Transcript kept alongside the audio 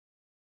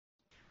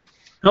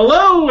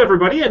Hello,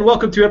 everybody, and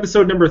welcome to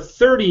episode number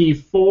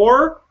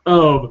 34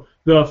 of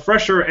the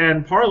Fresher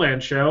and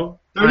Parlance show.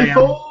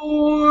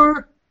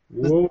 34!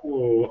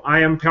 I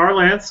am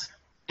Parlance.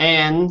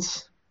 And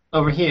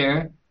over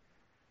here,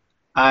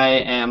 I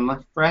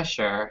am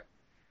fresher.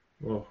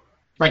 Whoa.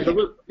 Right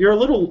here. You're a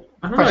little,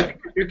 I don't know, Fresher.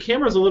 your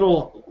camera's a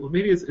little,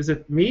 maybe is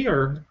it me,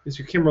 or is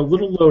your camera a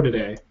little low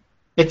today?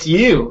 It's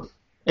you.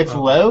 It's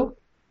Oh. low?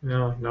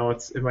 No,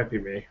 it might be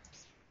me.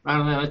 I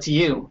don't know. It's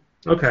you.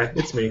 Okay,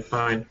 it's me.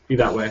 Fine. Be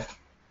that way.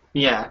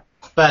 Yeah.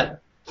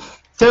 But,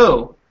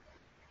 so,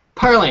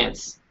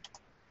 Parlance.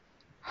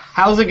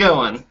 How's it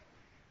going?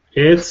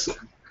 It's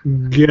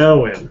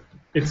going.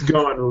 It's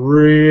going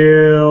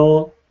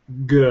real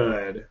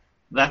good.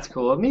 That's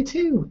cool. Me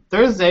too.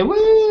 Thursday.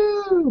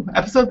 Woo!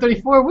 Episode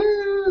 34.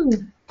 Woo!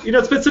 You know,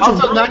 it's been such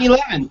Also, a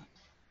 9/11.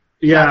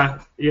 Yeah.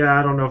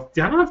 I don't know.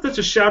 I don't know if that's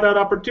a shout out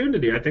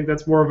opportunity. I think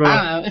that's more of I a.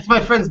 don't know. It's my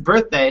friend's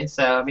birthday,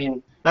 so, I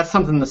mean, that's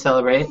something to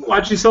celebrate.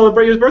 Why'd you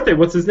celebrate his birthday?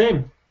 What's his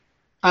name?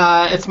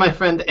 It's my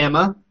friend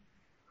Emma.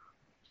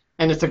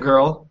 And it's a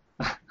girl.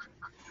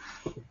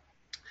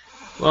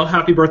 Well,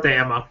 happy birthday,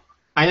 Emma.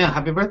 I know.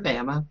 Happy birthday,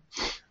 Emma.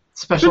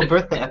 Special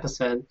birthday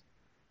episode.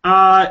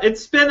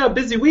 It's been a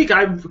busy week.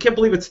 I can't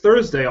believe it's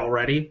Thursday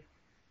already.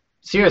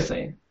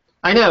 Seriously.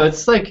 I know.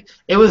 It's like,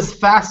 it was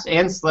fast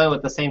and slow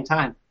at the same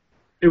time.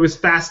 It was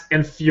fast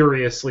and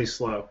furiously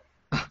slow.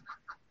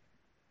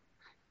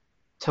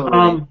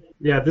 Totally.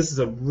 Yeah, this is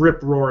a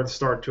rip roaring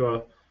start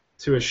to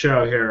a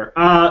show here.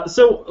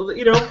 So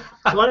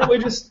why don't we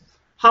just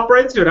hop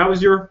right into it? How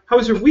was your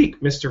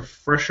week, Mr.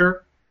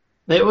 Fresher?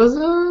 It was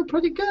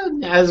pretty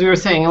good. As we were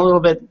saying, a little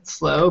bit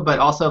slow, but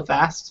also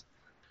fast.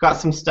 Got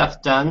some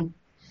stuff done.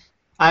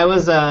 I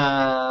was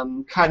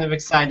kind of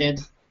excited.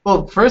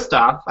 Well, first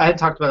off, I had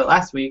talked about it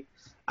last week.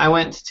 I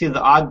went to the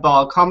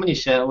Oddball comedy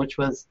show, which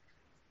was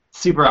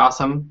super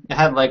awesome. It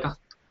had, like,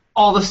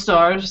 all the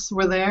stars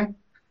were there.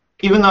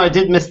 Even though I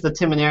did miss the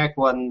Tim and Eric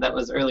one that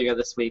was earlier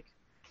this week.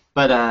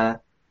 But,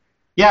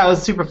 yeah, it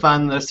was super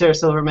fun. The Sarah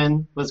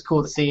Silverman was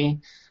cool to see.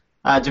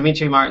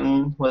 Dimitri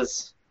Martin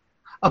was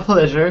a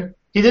pleasure.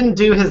 He didn't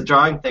do his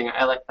drawing thing.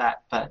 I like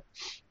that. But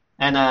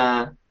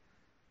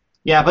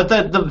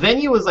the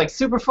venue was, like,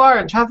 super far,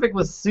 and traffic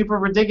was super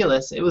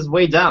ridiculous. It was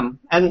way dumb.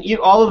 And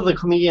all of the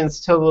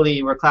comedians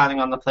totally were clowning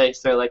on the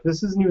place. They're like,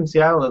 this isn't even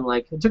Seattle, and,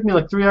 like, it took me,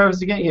 like, 3 hours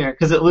to get here.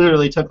 Because it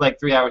literally took, like,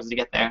 3 hours to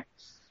get there.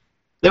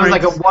 There was,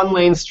 like, a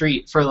one-lane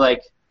street for,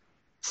 like,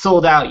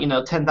 sold out,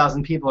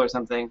 10,000 people or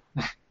something.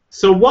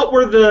 So what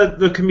were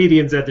the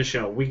comedians at the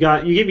show? You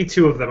gave me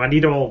two of them. I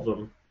need all of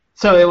them.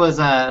 So it was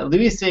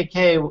Louis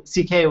C.K.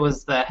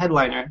 was the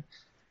headliner,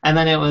 and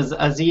then it was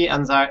Aziz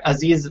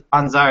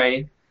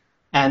Ansari,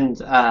 and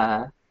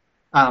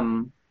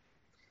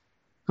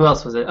who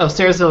else was it? Oh,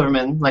 Sarah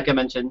Silverman, like I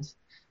mentioned,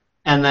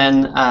 and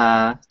then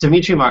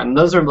Dimitri Martin.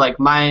 Those are, like,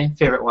 my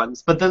favorite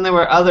ones. But then there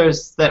were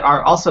others that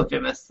are also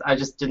famous. I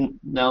just didn't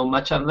know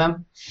much of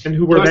them. And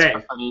who were They they?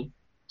 super funny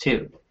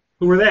too.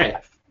 Who were they?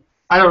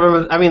 I don't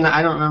remember. I mean,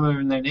 I don't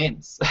remember their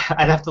names.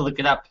 I'd have to look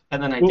it up,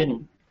 and then I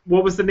didn't.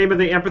 What was the name of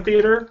the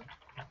amphitheater?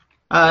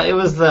 It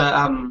was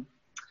the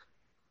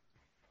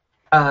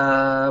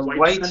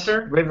White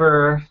Center?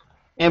 River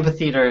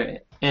Amphitheater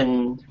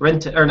in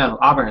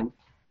Auburn.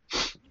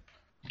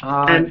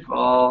 And-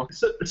 All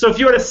So if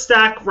you were to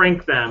stack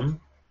rank them,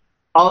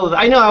 of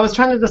I know. I was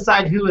trying to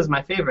decide who was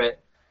my favorite,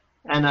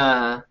 and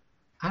I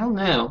don't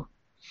know.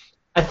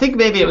 I think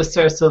maybe it was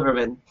Sarah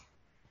Silverman.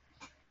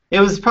 It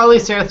was probably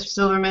Sarah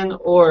Silverman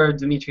or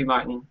Dimitri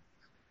Martin.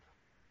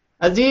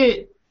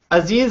 Aziz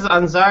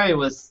Ansari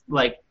was,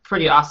 like,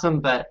 pretty awesome,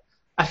 but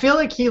I feel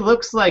like he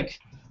looks like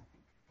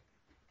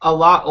a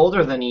lot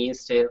older than he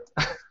used to.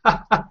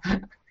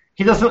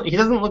 He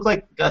doesn't look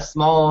like a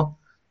small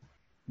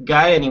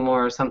guy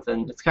anymore or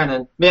something. It's kind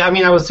of, I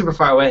mean, I was super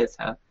far away,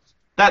 so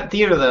that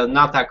theater though,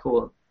 not that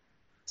cool.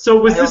 so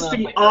was I don't this know the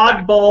if I know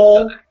that.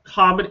 oddball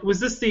comedy? Was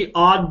this the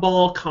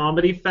Oddball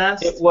Comedy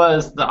Fest It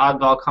was the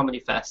Oddball Comedy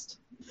Fest.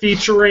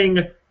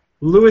 featuring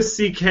Louis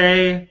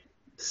C.K.,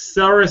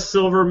 Sarah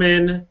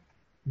Silverman,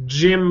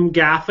 Jim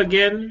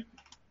Gaffigan?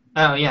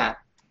 Oh yeah,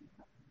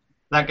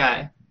 that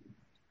guy.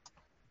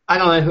 I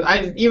don't know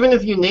who. Even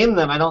if you name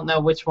them, I don't know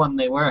which one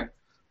they were.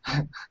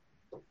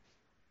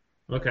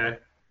 Okay.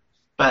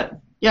 But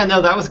yeah,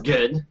 no, that was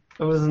good.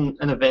 It was an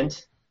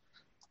event.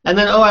 And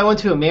then I went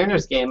to a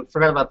Mariners game.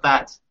 Forgot about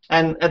that.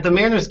 And at the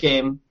Mariners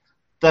game,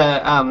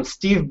 the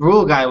Steve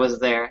Brule guy was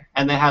there,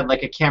 and they had,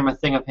 like, a camera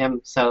thing of him.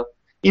 So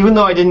even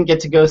though I didn't get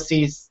to go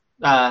see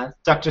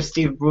Dr.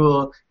 Steve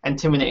Brule and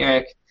Tim and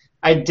Eric,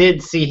 I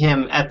did see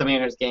him at the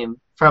Mariners game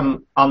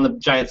from on the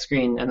giant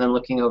screen and then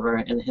looking over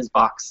in his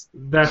box.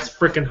 That's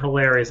freaking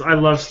hilarious. I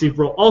love Steve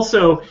Brule.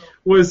 Also,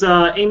 was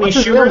Amy What's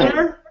his Schumer real name?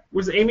 there?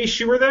 Was Amy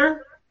Schumer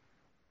there?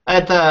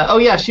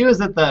 She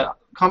was at the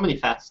Comedy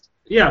Fest.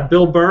 Yeah,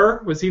 Bill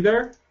Burr, was he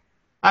there?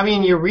 I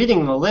mean, you're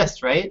reading the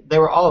list, right? They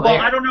were all Well,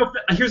 there. I don't know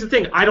if here's the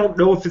thing. I don't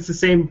know if it's the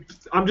same.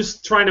 I'm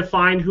just trying to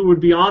find who would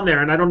be on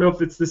there, and I don't know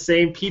if it's the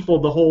same people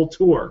the whole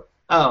tour.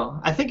 Oh,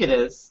 I think it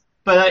is.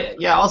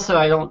 But also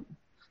I don't.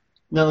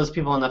 know those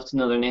people enough to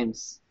know their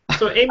names.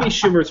 So Amy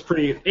Schumer's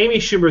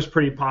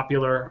pretty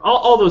popular.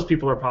 All those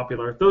people are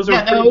popular. Those are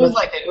Yeah, no, it was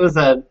like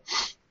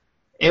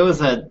it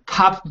was a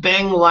pop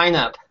bang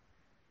lineup.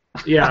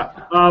 Yeah.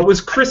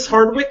 Was Chris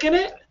Hardwick in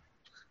it?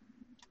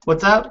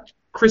 What's up?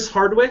 Chris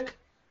Hardwick?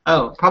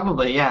 Oh,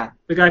 probably, yeah.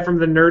 The guy from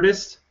The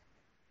Nerdist?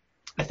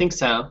 I think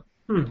so.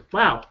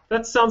 Wow.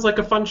 That sounds like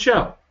a fun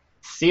show.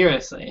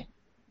 Seriously.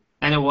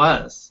 And it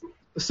was.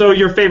 So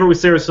your favorite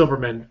was Sarah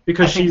Silverman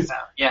because I think so,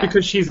 yeah.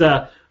 because she's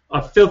a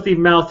filthy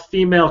mouth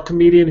female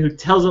comedian who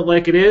tells it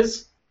like it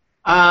is?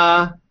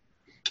 I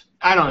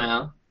don't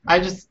know.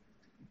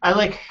 I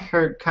like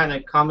her kind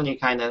of comedy,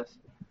 kind of.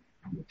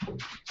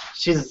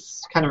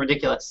 She's kind of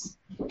ridiculous.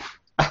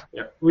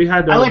 Yeah, we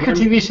had. I like her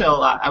TV show a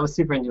lot. I was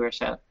super into her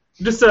show.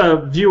 Just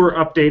a viewer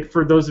update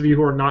for those of you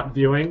who are not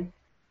viewing.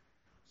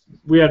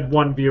 We had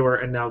one viewer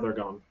and now they're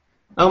gone.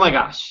 Oh my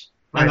gosh.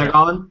 And they're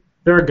gone?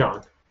 They're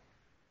gone.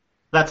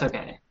 That's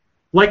okay.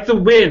 Like the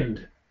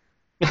wind.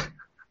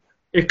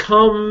 It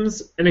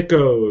comes and it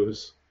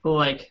goes.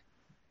 Like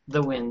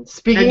the wind.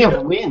 Speaking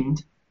of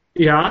wind.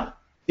 Yeah?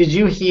 Did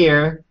you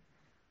hear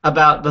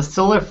about the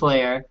solar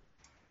flare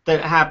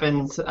that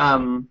happened,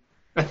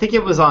 I think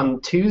it was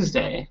on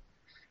Tuesday,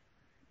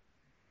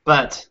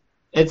 but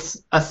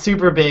it's a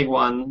super big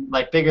one,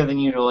 like bigger than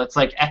usual. It's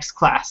like X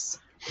class.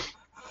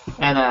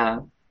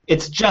 And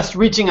it's just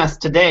reaching us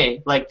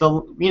today. Like,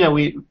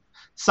 we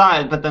saw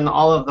it, but then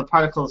all of the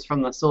particles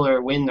from the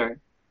solar wind are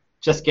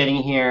just getting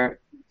here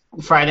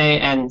Friday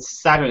and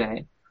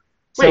Saturday.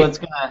 So it's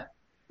going to...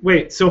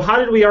 Wait, so how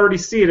did we already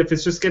see it if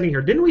it's just getting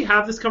here? Didn't we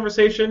have this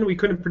conversation? We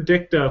couldn't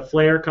predict a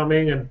flare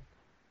coming and...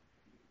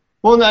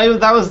 Well, no,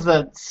 that was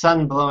the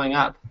sun blowing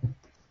up.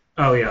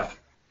 Oh, yeah.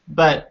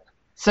 But,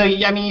 so,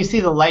 I mean, you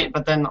see the light,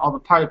 but then all the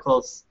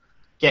particles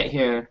get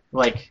here,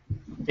 like,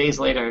 days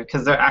later,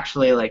 because they're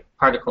actually, like,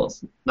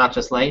 particles, not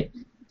just light.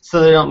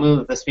 So they don't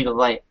move the speed of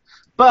light.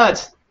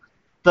 But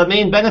the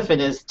main benefit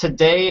is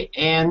today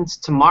and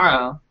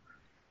tomorrow,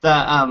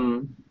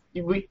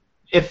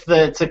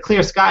 it's a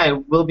clear sky,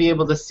 we'll be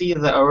able to see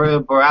the Aurora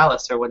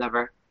Borealis or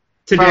whatever.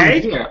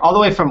 Today? From here, all the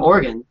way from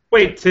Oregon.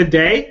 Wait,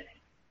 today?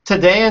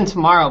 Today and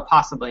tomorrow,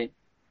 possibly.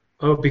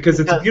 Oh,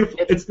 because it's beautiful.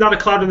 It's not a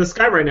cloud in the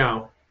sky right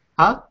now.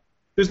 Huh?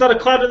 There's not a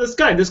cloud in the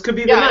sky. This could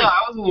be the night. Yeah,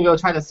 I was going to go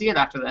try to see it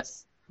after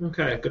this.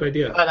 Okay, good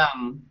idea.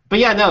 But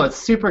yeah, no, it's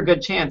super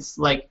good chance.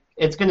 Like,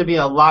 it's going to be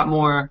a lot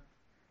more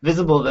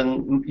visible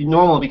than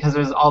normal because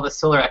there's all this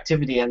solar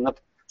activity and the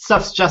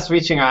stuff's just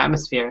reaching our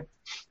atmosphere.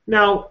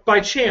 Now, by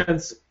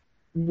chance,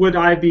 would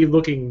I be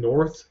looking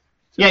north?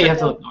 Yeah, you have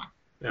to look north.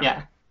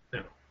 Yeah.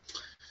 Yeah.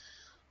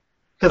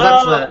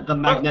 Because that's the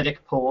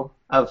magnetic pole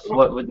of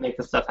what would make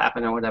the stuff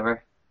happen or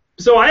whatever.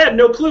 So I had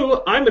no clue.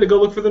 I'm going to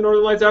go look for the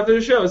Northern Lights after the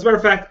show. As a matter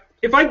of fact,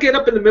 if I get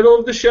up in the middle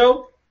of the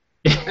show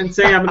and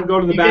say I'm going to go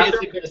to the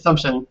bathroom... It's a good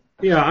assumption.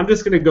 Yeah, I'm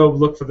just going to go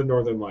look for the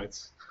Northern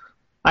Lights.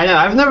 I know.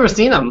 I've never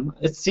seen them.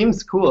 It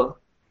seems cool.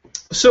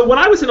 So when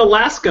I was in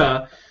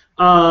Alaska,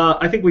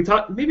 I think we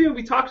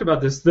talked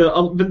about this.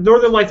 The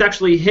Northern Lights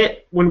actually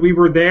hit when we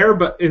were there,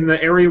 but in the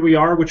area we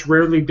are, which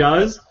rarely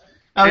does.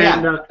 Oh,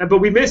 yeah. But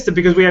we missed it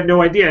because we had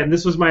no idea, and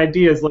this was my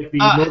idea, is like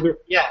the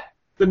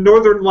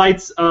Northern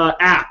Lights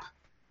app.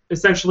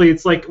 Essentially,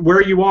 it's like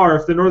where you are.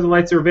 If the Northern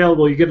Lights are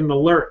available, you get an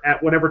alert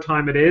at whatever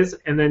time it is,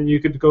 and then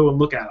you could go and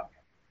look at them.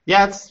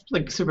 Yeah, it's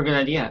like a super good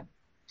idea.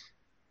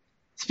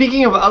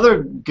 Speaking of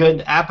other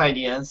good app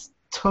ideas,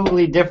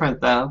 totally different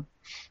though.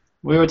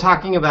 We were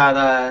talking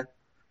about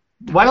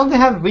why don't they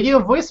have video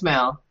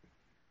voicemail?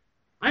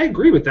 I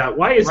agree with that.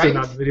 Why is there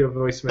not video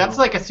voicemail? That's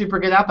like a super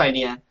good app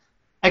idea.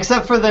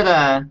 Except for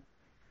that,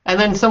 and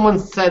then someone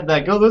said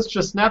that, oh, that's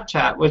just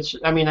Snapchat, which,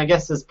 I mean, I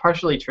guess is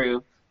partially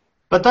true.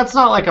 But that's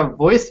not like a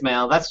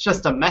voicemail. That's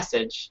just a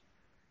message.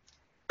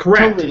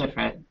 Correct. Totally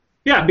different.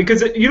 Yeah,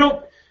 because you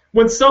don't...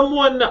 When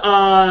someone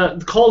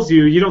calls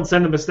you, you don't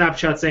send them a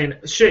Snapchat saying,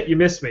 shit, you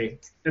missed me.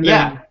 And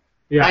then,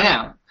 yeah, I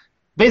know.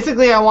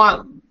 Basically, I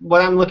want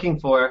what I'm looking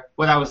for,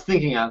 what I was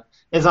thinking of,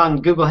 is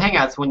on Google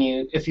Hangouts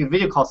if you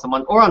video call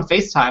someone, or on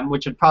FaceTime,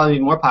 which would probably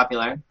be more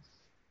popular,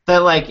 that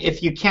like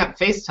if you can't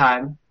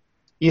FaceTime,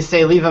 you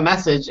say leave a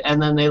message, and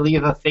then they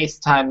leave a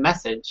FaceTime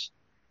message.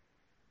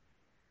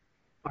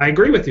 I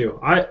agree with you.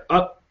 I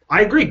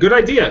agree. Good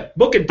idea.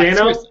 Book it,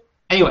 Dano.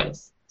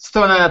 Anyways, just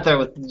throwing that out there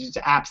with these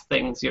apps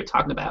things you're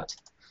talking about.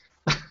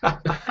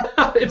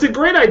 It's a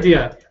great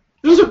idea.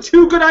 Those are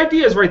two good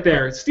ideas right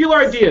there. Steal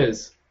our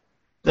ideas.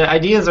 The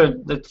ideas are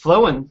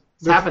flowing.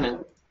 It's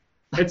happening.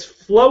 It's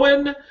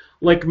flowing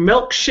like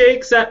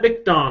milkshakes at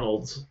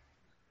McDonald's.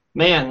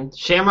 Man,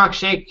 Shamrock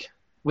Shake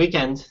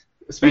weekend.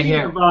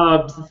 Speaking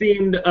of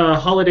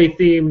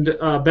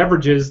holiday-themed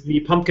beverages,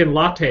 the pumpkin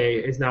latte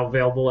is now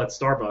available at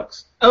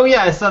Starbucks. Oh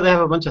yeah, I saw they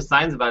have a bunch of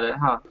signs about it,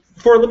 huh?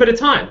 For a limited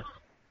time.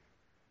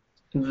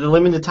 The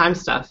limited time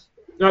stuff.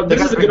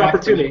 This is a good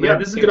opportunity. Yeah,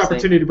 this is a good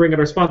opportunity to bring in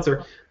our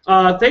sponsor.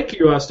 Thank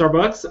you,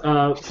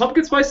 Starbucks.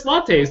 Pumpkin spice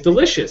latte is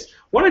delicious.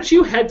 Why don't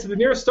you head to the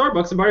nearest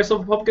Starbucks and buy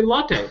yourself a pumpkin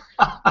latte?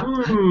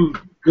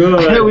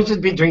 Good. I know we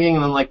should be drinking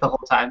them like the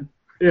whole time.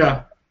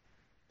 Yeah.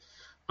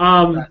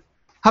 How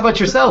about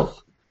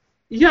yourself?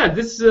 Yeah,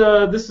 this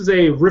is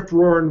a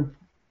rip-roaring,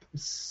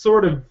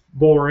 sort of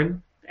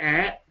boring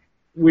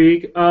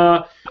week.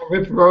 A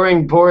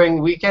rip-roaring,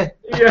 boring weekend.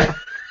 Yeah.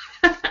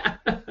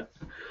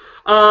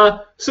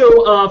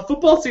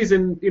 Football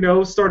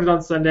season, started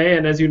on Sunday,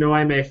 and as you know,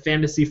 I'm a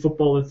fantasy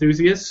football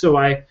enthusiast, so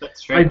I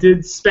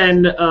did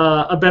spend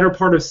a better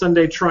part of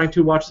Sunday trying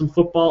to watch some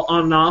football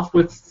on and off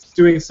with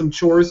doing some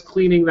chores,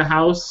 cleaning the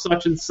house,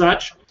 such and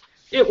such.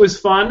 It was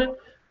fun.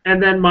 And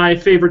then my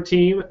favorite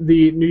team,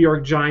 the New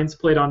York Giants,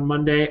 played on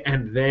Monday,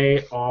 and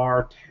they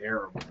are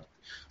terrible.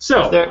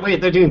 So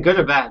they're doing good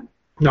or bad?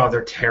 No,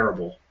 they're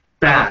terrible.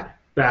 Bad.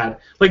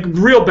 Like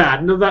real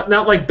bad. No,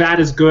 not like bad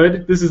is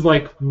good. This is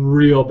like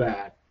real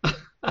bad.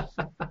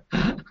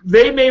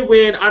 They may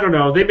win, I don't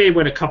know, they may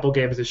win a couple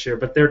games this year,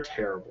 but they're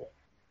terrible.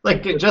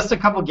 Like just a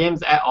couple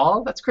games at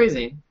all? That's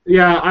crazy.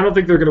 Yeah, I don't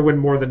think they're going to win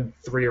more than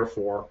 3 or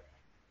 4.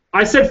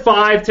 I said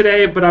 5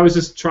 today, but I was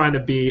just trying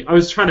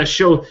to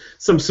show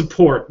some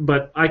support,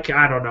 but I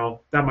don't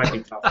know. That might be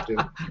tough too.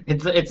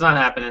 It's not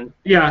happening.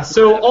 Yeah,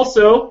 so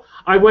also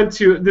I went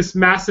to this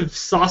massive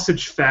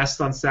sausage fest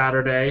on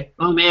Saturday.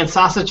 Oh man,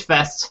 sausage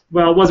fest.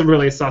 Well, it wasn't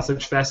really a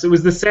sausage fest. It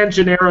was the San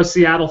Gennaro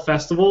Seattle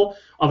Festival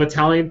of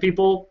Italian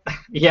people.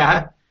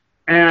 Yeah.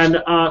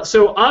 And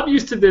so I'm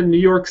used to the New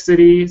York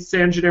City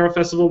San Gennaro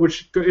Festival,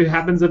 which it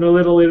happens in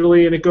Little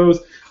Italy, and it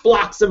goes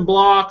blocks and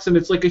blocks, and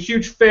it's like a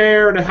huge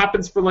fair, and it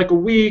happens for like a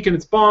week, and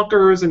it's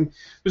bonkers, and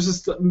there's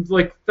just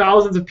like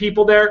thousands of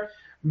people there.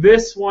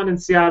 This one in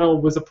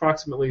Seattle was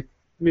approximately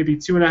maybe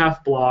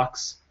 2.5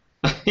 blocks.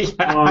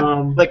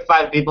 Yeah, like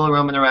 5 people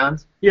roaming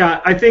around. Yeah,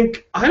 I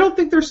don't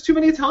think there's too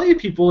many Italian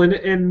people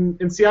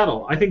in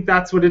Seattle. I think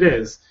that's what it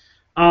is.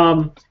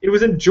 It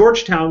was in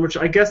Georgetown, which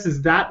I guess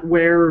is that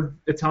where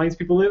Italian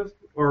people live,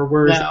 or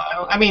where? No,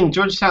 I mean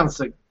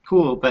Georgetown's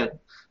cool, but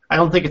I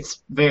don't think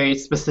it's very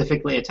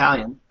specifically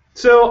Italian.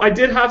 So I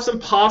did have some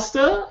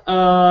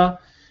pasta,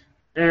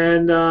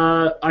 and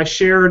I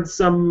shared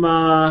some.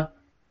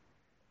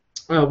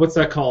 What's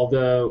that called?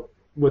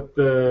 With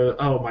the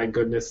oh my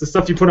goodness, the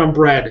stuff you put on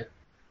bread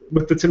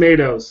with the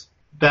tomatoes.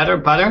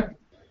 Butter?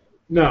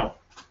 No.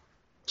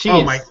 Cheese.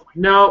 Oh my.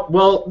 No.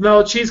 Well,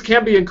 no. Cheese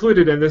can be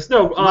included in this.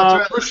 No.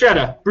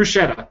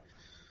 Bruschetta.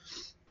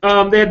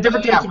 They had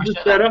different types of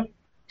bruschetta.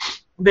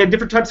 They had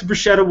different types of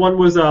bruschetta. One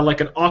was like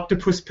an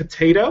octopus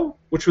potato,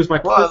 which was my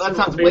personal that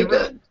sounds favorite. way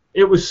good.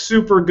 It was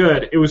super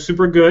good.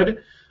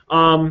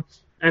 And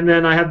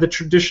then I had the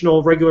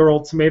traditional regular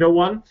old tomato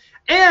one.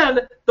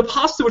 And the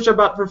pasta, which I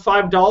bought for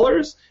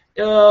 $5,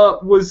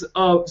 was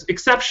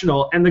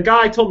exceptional. And the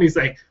guy told me, he's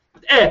like,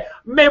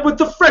 made with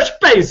the fresh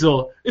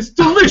basil. It's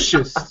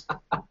delicious.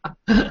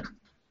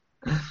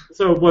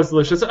 So it was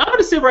delicious. I'm going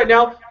to say right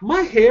now,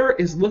 my hair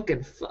is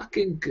looking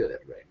fucking good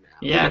right now.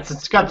 Yeah,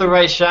 it's got the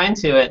right shine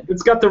to it.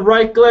 It's got the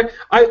right glare.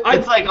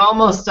 It's like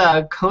almost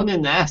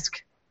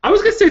Conan-esque. I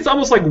was going to say it's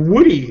almost like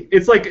Woody.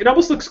 It's like, it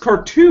almost looks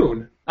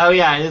cartoon. Oh,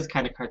 yeah, it is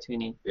kind of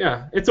cartoony.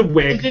 Yeah, it's a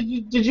wig.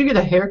 Did you get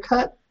a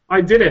haircut?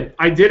 I didn't.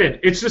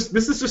 It's just,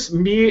 this is just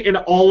me in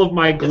all of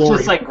my glory.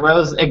 It's just like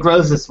it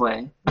grows this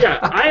way. Yeah,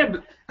 I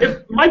am.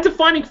 If my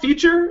defining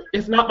feature,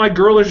 if not my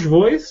girlish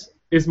voice,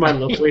 is my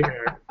lovely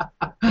hair.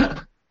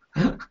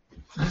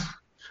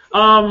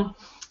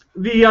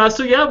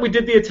 So yeah, we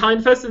did the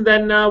Italian Fest, and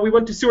then we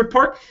went to Seward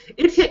Park.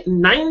 It hit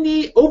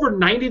over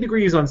 90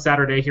 degrees on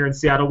Saturday here in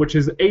Seattle, which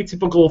is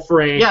atypical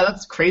for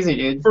that's crazy,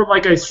 dude. For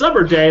like a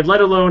summer day,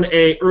 let alone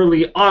a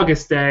early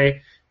August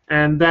day,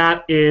 and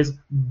that is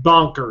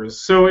bonkers.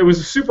 So it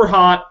was super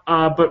hot,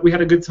 but we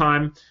had a good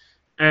time,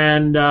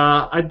 and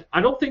I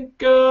don't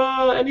think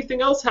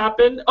anything else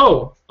happened.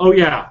 Oh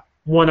yeah,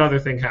 one other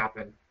thing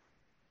happened.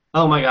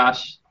 Oh my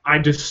gosh. I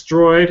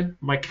destroyed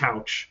my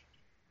couch.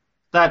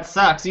 That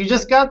sucks. You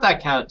just got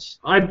that couch.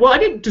 I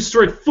didn't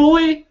destroy it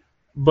fully,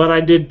 but I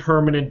did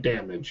permanent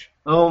damage.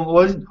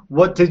 Oh,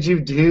 what did you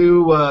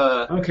do?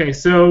 Okay,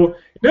 so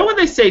you know when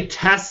they say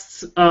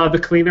tests the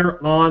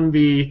cleaner on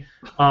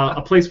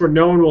a place where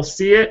no one will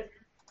see it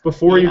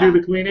before you do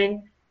the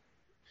cleaning?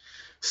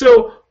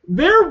 So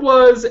there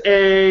was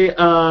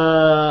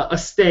a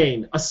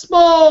stain, a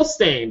small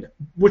stain,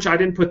 which I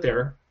didn't put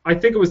there. I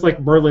think it was like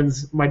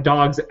my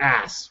dog's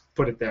ass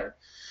put it there.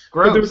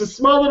 Gross. But there was a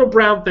small little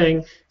brown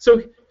thing.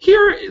 So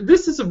here,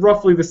 this is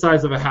roughly the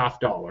size of a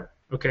 $50.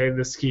 Okay,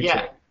 this keychain.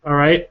 Yeah. All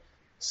right.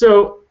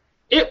 So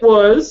it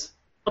was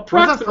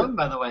approximately. Where's that from,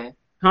 by the way?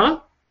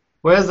 Huh?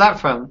 Where is that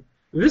from?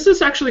 This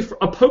is actually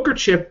a poker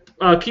chip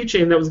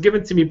keychain that was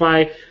given to me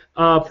by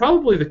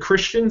probably the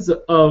Christians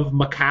of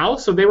Macau.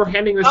 So they were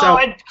handing this out. Oh,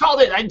 I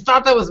called it. I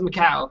thought that was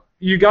Macau.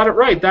 You got it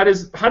right. That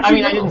is. How did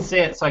you know? I didn't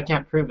say it, so I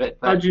can't prove it.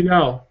 But how'd you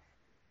know?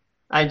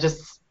 I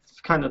just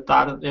kind of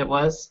thought it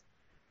was.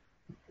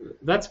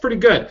 That's pretty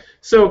good.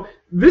 So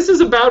this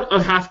is about a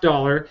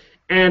 $50,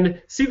 and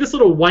see this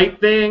little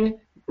white thing,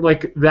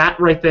 like that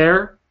right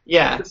there?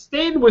 Yeah. The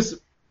stain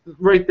was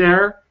right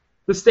there.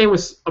 The stain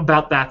was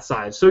about that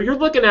size. So you're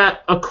looking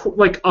at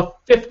like a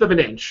fifth of an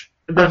inch.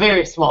 A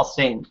very small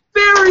stain.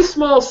 Very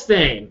small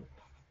stain.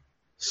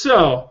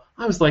 So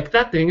I was like,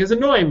 that thing is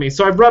annoying me.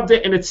 So I rubbed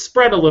it, and it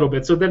spread a little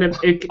bit. So then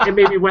it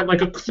maybe went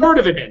like a quarter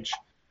of an inch.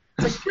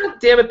 It's like, God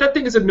damn it, that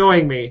thing is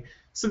annoying me.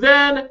 So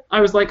then I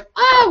was like,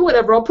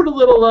 whatever, I'll put a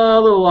little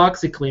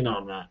OxyClean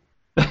on that.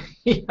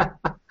 Yeah.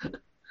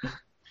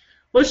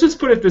 Let's just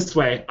put it this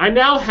way. I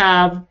now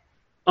have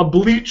a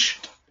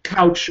bleached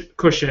couch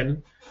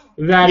cushion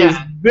that is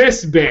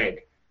this big.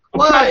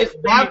 What? It's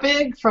that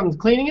big from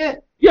cleaning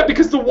it? Yeah,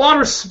 because the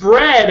water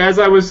spread as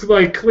I was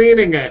like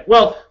cleaning it.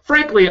 Well,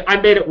 frankly,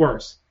 I made it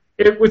worse.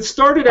 It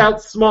started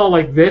out small,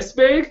 like this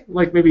big,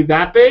 like maybe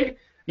that big.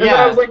 And then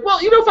I was like, well,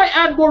 if I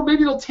add more,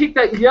 maybe it'll take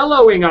that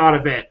yellowing out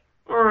of it.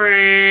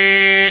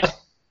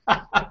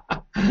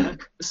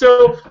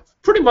 So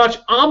pretty much,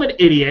 I'm an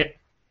idiot.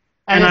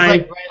 And it's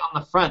like right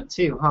on the front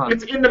too, huh?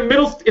 It's in the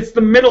middle. It's the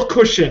middle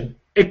cushion.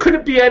 It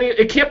couldn't be any.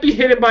 It can't be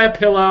hidden by a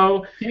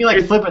pillow. Can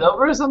you flip it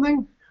over or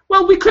something?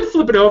 Well, we could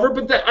flip it over,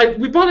 but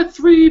we bought it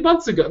 3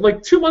 months ago,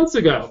 like 2 months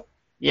ago.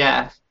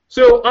 Yeah.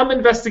 So I'm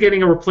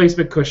investigating a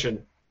replacement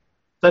cushion.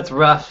 That's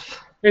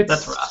rough.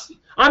 That's rough.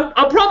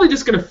 I'm probably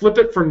just gonna flip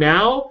it for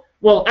now.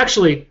 Well,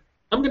 actually,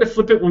 I'm gonna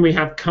flip it when we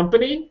have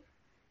company,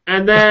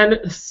 and then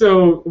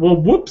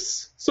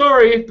whoops.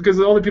 Sorry, because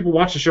the only people who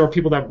watch the show are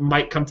people that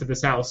might come to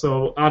this house,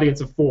 so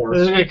audience of 4.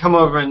 They're going to come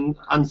over and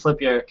unflip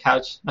your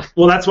couch.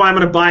 Well, that's why I'm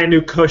going to buy a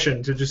new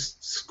cushion to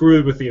just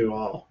screw with you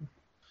all.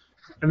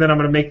 And then I'm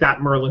going to make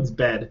that Merlin's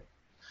bed.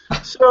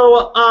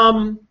 So,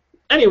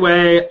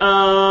 anyway,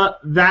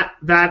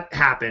 that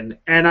happened,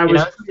 and I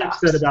was pretty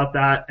upset about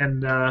that,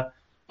 and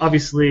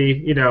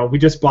obviously, we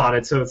just bought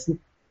it, so it's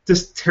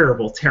just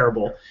terrible,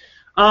 terrible.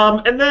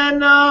 And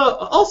then,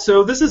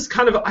 also, I think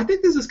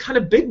this is kind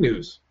of big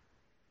news.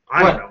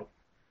 I don't know.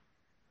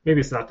 Maybe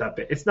it's not that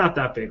big. It's not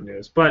that big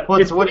news, but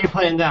what are you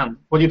playing down?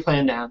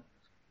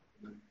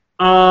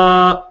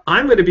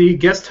 I'm going to be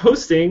guest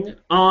hosting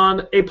on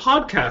a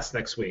podcast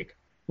next week.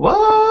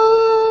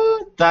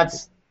 What?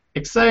 That's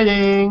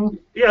exciting.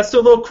 Yeah, so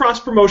a little cross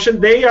promotion.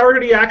 They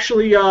already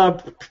actually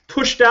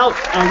pushed out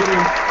a little.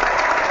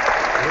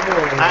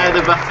 I had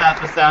to bust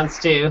out the sounds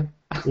too.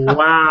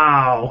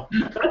 Wow.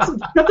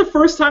 That's the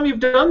first time you've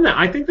done that.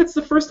 I think that's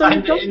the first time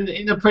you've done it.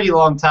 In a pretty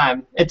long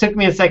time. It took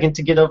me a second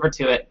to get over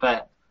to it,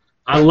 but...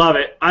 I love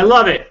it.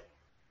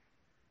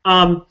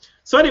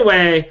 So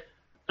anyway,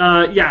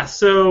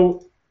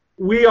 so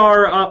we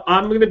are...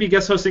 I'm going to be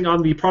guest hosting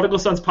on the Prodigal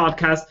Sons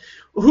podcast,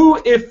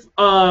 who, if,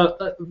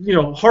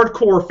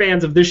 hardcore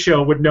fans of this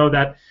show would know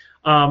that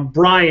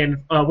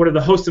Brian, one of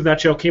the hosts of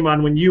that show, came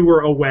on when you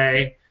were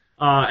away,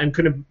 and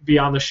couldn't be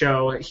on the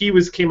show. He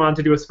came on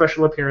to do a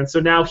special appearance,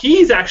 so now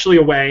he's actually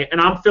away, and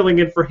I'm filling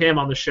in for him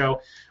on the show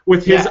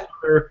with his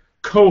other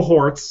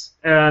cohorts,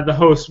 the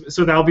hosts.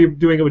 So I'll be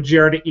doing it with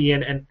Jared,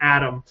 Ian, and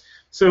Adam.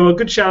 So a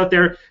good shout out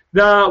there.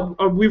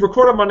 We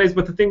record on Mondays,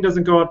 but the thing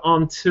doesn't go out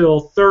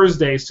until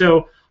Thursday.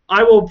 So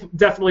I will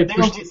definitely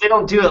They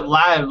don't do it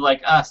live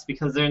like us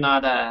because they're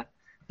not.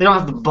 They don't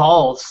have the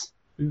balls.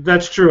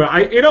 That's true.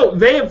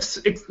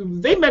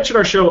 They mention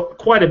our show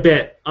quite a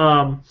bit.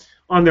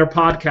 On their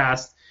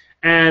podcast,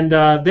 and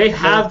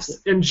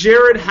and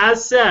Jared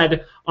has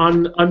said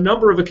on a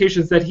number of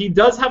occasions that he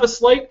does have a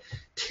slight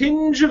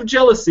tinge of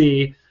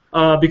jealousy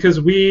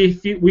because we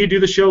do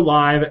the show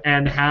live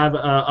and have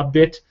a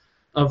bit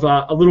of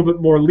a little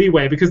bit more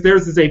leeway because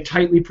theirs is a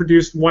tightly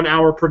produced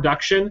 1-hour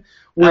production,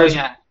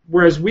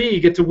 whereas we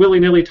get to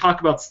willy-nilly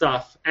talk about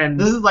stuff. And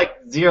this is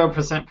like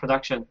 0%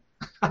 production.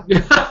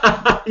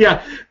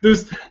 Yeah,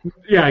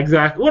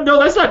 exactly. Well, no,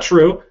 that's not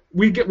true.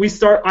 We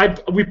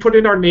put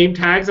in our name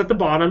tags at the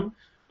bottom.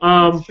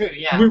 That's true,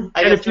 yeah.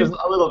 I guess there's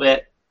a little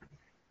bit.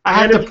 I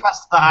had to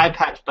press the eye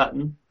patch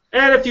button.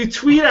 And if you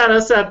tweet at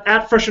us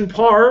at Fresh and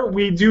Par,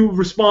 we do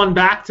respond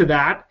back to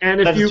that.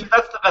 And that's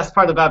the best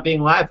part about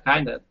being live,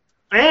 kind of.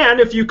 And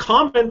if you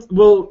comment,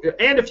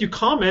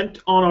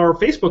 on our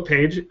Facebook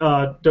page,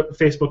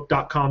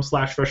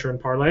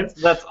 facebook.com/FresherandParlance.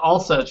 That's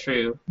also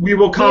true. We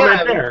will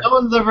comment there. No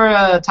one's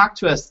ever talked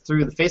to us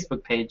through the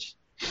Facebook page.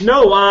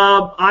 No,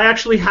 I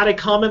actually had a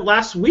comment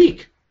last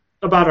week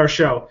about our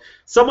show.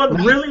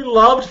 Someone really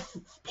loved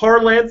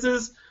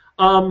Parlance's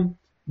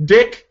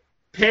dick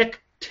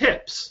pic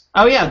tips.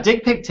 Oh yeah,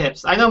 dick pic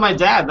tips. I know my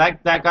dad.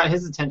 That got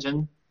his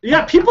attention.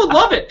 Yeah, people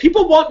love it.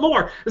 People want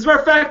more. As a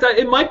matter of fact,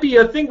 it might be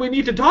a thing we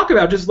need to talk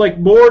about, just like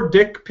more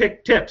dick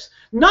pic tips.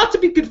 Not to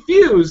be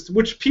confused,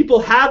 which people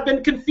have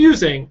been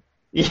confusing.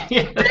 Yeah.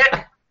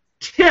 Dick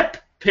tip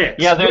pics.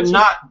 Yeah, they're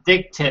not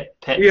dick tip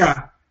pics.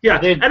 Yeah,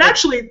 and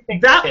actually,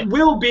 that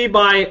will be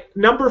my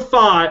number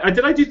 5.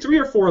 Did I do 3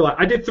 or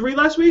 4? I did 3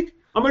 last week.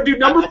 I'm gonna do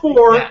number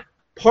 4.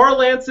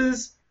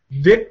 Parlance's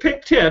dick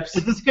pic tips.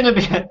 This is gonna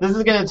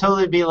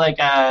totally be like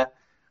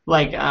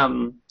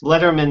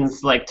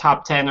Letterman's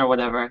top 10 or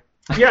whatever.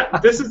 Yeah,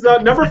 this is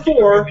number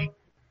 4.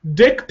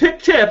 Dick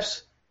pic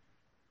tips.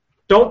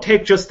 Don't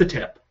take just the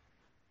tip.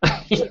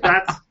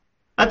 That's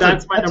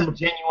my number. A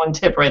genuine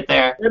tip right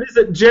there. That is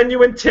a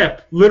genuine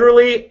tip,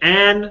 literally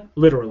and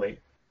literally.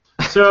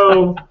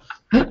 So,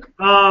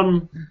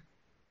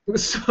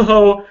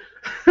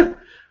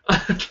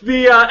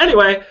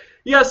 anyway,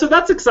 Yeah, so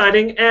that's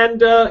exciting,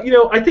 and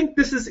I think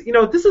this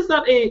is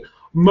not a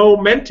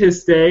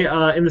momentous day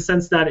in the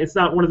sense that it's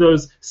not one of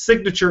those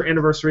signature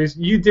anniversaries.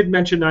 You did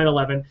mention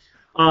 9/11.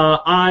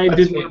 I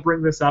That's did want to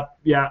bring this up.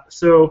 Yeah,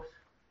 so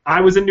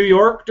I was in New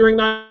York during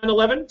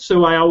 9/11,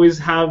 so I always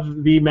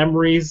have the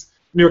memories.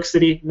 New York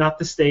City, not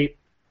the state.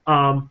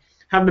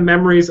 Have the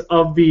memories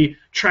of the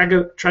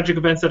tragic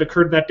events that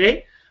occurred that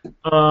day,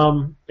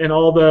 and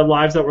all the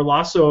lives that were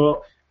lost.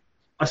 So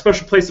a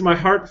special place in my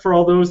heart for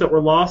all those that were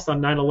lost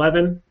on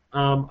 9/11.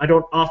 I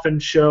don't often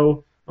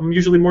show. I'm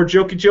usually more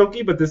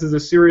jokey, but this is a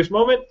serious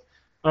moment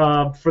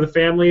for the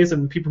families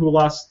and people who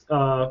lost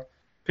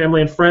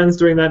family and friends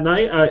during that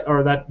night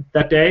or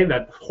that day,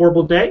 that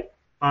horrible day.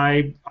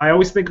 I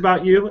always think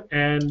about you,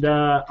 and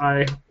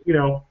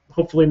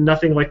hopefully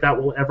nothing like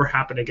that will ever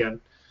happen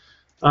again.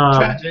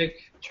 Tragic.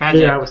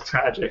 Yeah, it was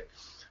tragic.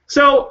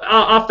 So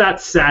off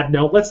that sad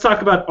note, let's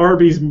talk about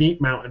Arby's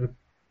Meat Mountain.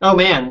 Oh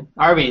man,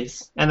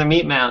 Arby's and the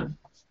Meat Mountain.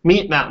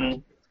 Meat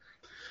Mountain.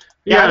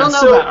 Yeah, I don't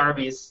know about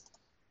Arby's.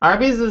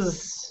 Arby's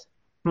is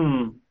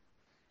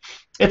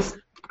it's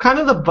kind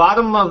of the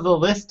bottom of the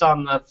list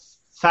on the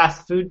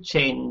fast food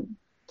chain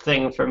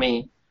thing for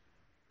me.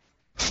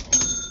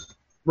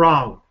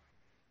 Wrong.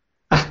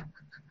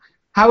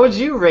 How would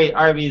you rate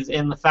Arby's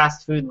in the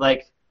fast food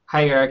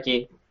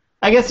hierarchy?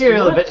 I guess you're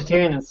a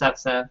vegetarian and stuff,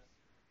 so.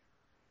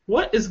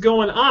 What is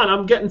going on?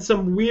 I'm getting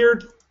some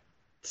weird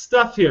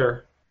stuff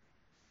here.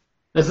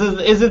 Is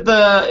it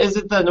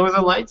the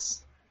Northern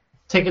Lights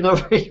taking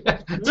over? Taking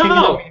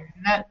over your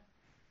internet?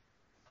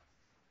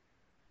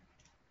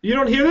 You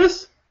don't hear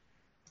this?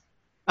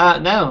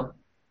 No.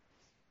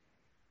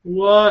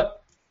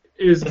 What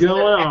is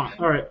going on?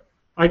 All right,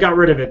 I got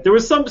rid of it. There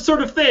was some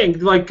sort of thing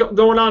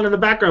going on in the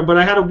background, but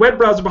I had a web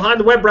browser behind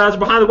the web browser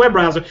behind the web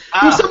browser.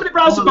 There were so many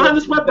browsers behind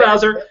this web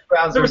browser.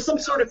 There was some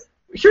sort of.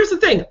 Here's the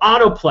thing: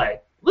 autoplay.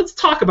 Let's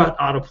talk about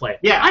autoplay.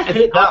 Yeah, I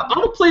hate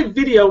autoplay.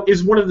 Video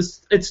is one of the.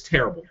 It's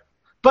terrible.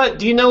 But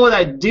do you know what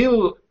I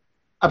do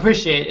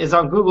appreciate is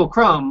on Google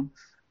Chrome,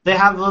 they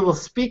have the little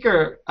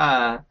speaker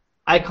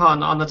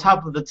icon on the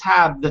top of the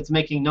tab that's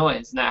making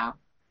noise now.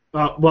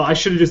 Well, I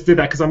should have just did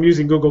that because I'm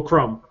using Google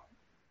Chrome.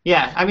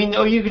 Yeah, I mean,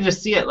 you can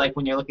just see it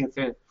when you're looking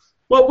through.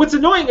 Well, what's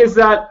annoying is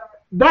that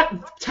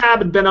tab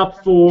had been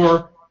up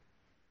for,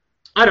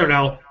 I don't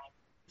know,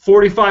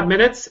 45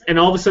 minutes, and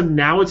all of a sudden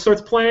now it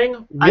starts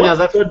playing.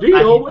 What's the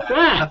deal with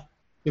that? That's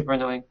super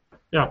annoying.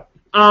 Yeah.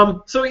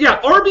 So yeah,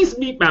 Arby's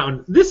Meat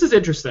Mountain. This is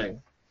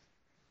interesting.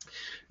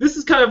 This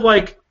is kind of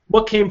like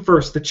what came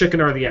first, the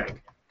chicken or the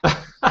egg?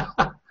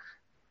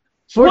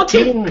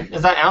 14,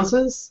 is that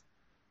ounces?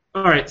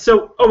 All right.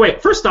 So,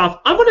 first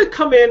off, I'm going to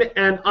come in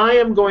and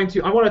I want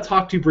to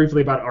talk to you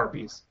briefly about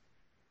Arby's.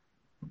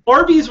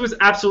 Arby's was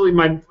absolutely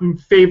my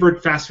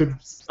favorite fast food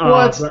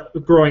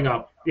growing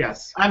up.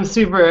 Yes. I'm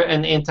super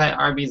an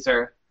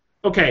anti-Arby'ser.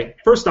 Okay.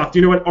 First off, do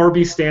you know what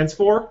Arby's stands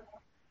for?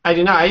 I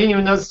do not. I didn't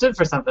even know it stood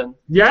for something.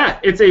 Yeah,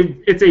 it's a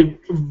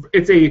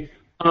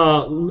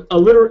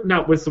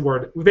not what's the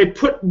word? They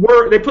put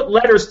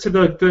letters to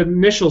the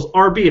initials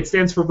RB. It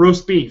stands for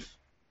roast beef.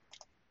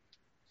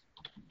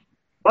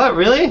 What,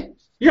 really?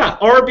 Yeah,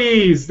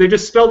 Arby's. They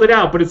just spelled it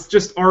out, but it's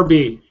just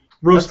RB.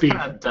 Roast beef.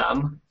 That's kind of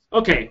dumb.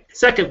 Okay,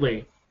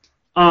 secondly,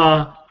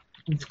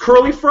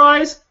 curly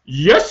fries?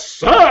 Yes,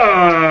 sir!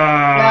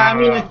 Yeah, I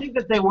mean, I think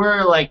that they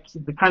were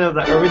the kind of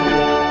the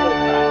original.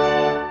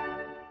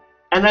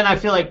 And then I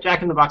feel like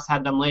Jack in the Box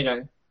had them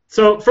later.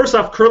 So, first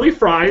off, curly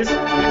fries.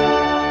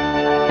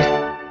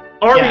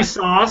 Arby's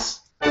sauce.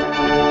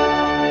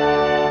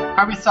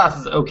 Arby's sauce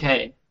is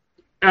okay.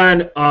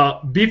 And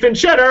beef and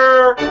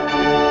cheddar.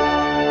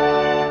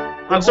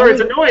 I'm sorry,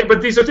 it's annoying,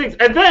 but these are things.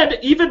 And then,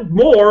 even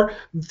more,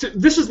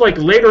 this is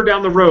later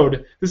down the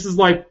road. This is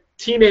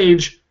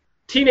teenage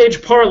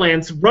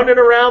Parlance running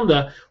around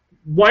the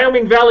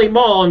Wyoming Valley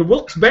Mall in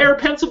Wilkes-Barre,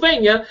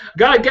 Pennsylvania.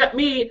 Gotta get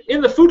me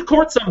in the food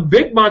court some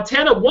Big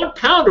Montana 1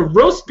 pound of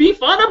roast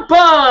beef on a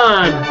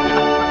bun.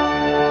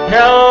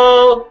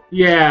 Hell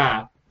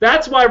yeah.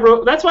 That's why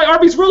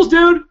Arby's rules,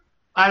 dude.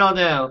 I don't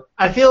know.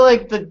 I feel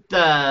like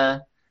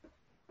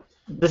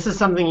this is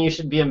something you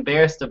should be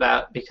embarrassed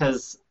about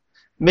because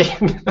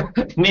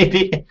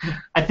maybe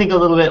I think a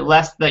little bit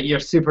less that you're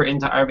super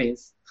into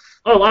Arby's.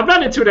 Oh, I'm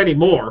not into it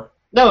anymore.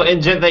 No,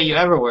 that you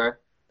ever were.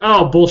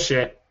 Oh,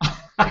 bullshit.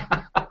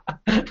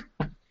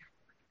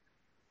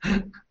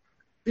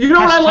 You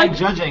know what I like?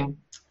 Judging.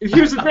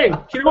 Here's the thing.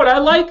 You know what I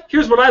like?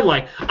 Here's what I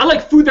like. I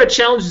like food that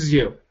challenges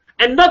you.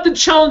 And nothing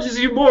challenges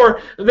you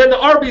more than the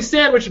Arby's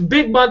sandwich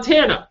Big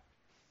Montana.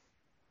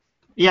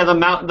 Yeah, the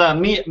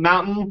meat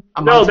mountain.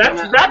 No,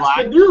 that's the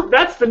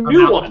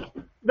new one.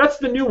 That's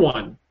the new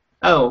one.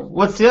 Oh,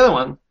 what's the other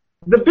one?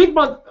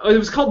 It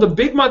was called the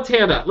Big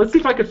Montana. Let's see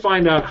if I could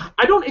find out.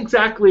 I don't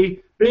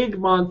exactly Big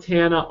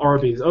Montana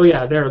Arby's. Oh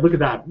yeah, there. Look at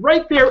that.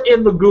 Right there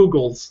in the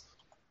Googles.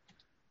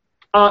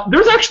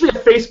 There's actually a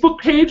Facebook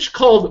page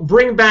called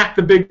Bring Back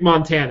the Big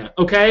Montana.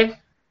 Okay.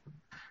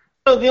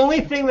 So the only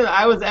thing that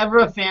I was ever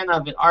a fan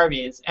of at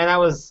Arby's, and I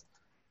was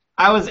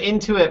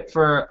into it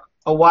for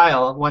a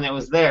while when it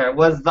was there,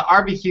 was the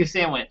barbecue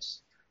sandwich.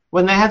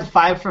 when they had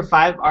 5 for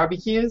 $5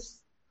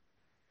 barbecues,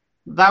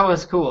 that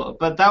was cool.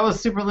 But that was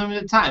super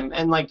limited time,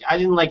 and like I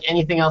didn't like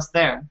anything else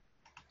there.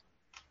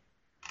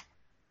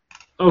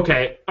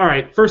 Okay, all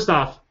right. First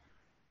off,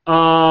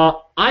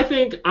 I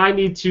think I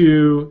need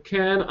to.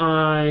 Can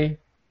I?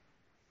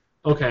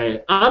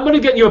 Okay, I'm gonna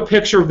get you a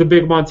picture of the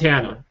Big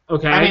Montana.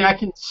 Okay. I mean, I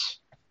can.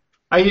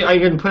 Are you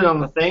gonna put it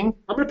on the thing?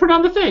 I'm gonna put it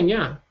on the thing.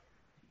 Yeah.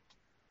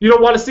 You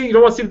don't want to see? You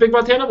don't want to see the Big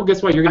Montana? Well,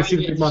 guess what? You're gonna see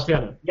the Big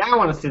Montana. Yeah, I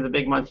want to see the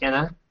Big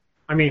Montana.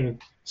 I mean,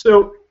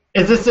 so.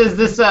 Is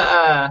this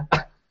a?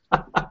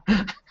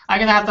 I'm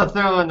gonna have to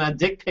throw in a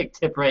dick pic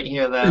tip right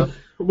here, though.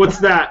 What's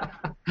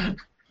that?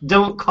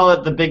 Don't call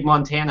it the Big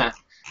Montana.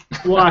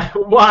 Why?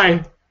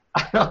 Why?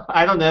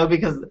 I don't know,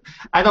 because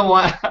I don't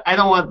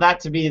want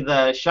that to be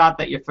the shot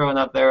that you're throwing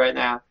up there right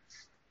now.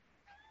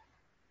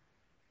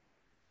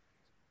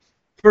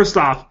 First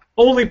off,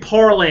 only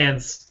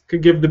Parlance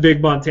could give the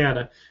Big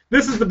Montana.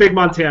 This is the Big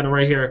Montana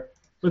right here.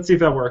 Let's see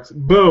if that works.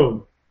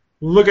 Boom.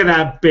 Look at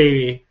that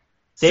baby.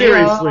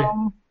 Seriously.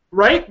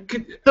 Right?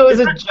 So is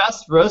it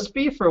just roast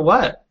beef or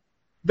what?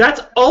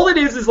 That's all it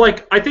is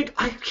like, I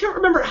can't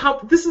remember how,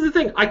 this is the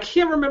thing, I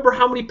can't remember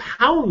how many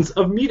pounds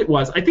of meat it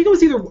was. I think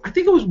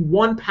it was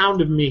 1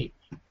 pound of meat.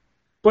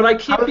 But I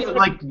can't be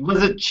like,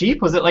 was it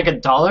cheap? Was it like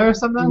 $1 or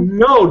something?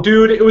 No,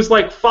 dude, it was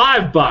like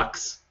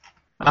 $5.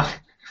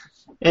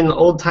 In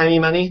old-timey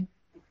money?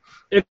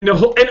 In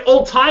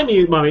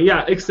old-timey money,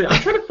 yeah. I'm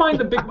trying to find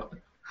the big...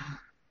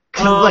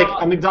 Because,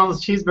 like, a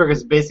McDonald's cheeseburger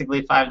is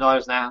basically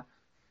 $5 now.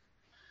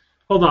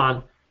 Hold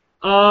on.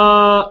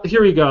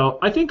 Here we go.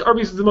 I think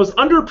Arby's is the most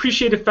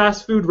underappreciated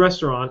fast food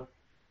restaurant.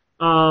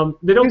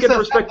 They don't get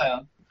respect.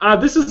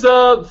 This is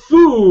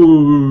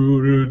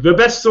food, the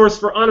best source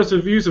for honest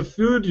reviews of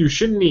food you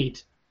shouldn't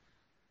eat.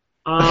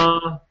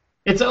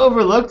 It's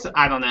overlooked.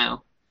 I don't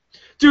know.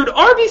 Dude,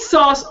 Arby's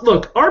sauce.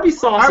 Look, Arby's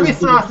sauce. Arby's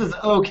sauce is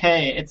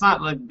okay. It's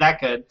not like that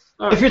good.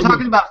 If you're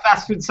talking about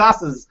fast food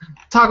sauces,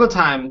 Taco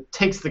Time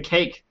takes the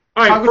cake.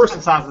 All right, Taco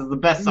Time sauce is the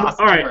best sauce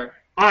ever.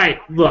 All right,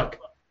 look,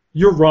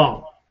 you're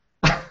wrong.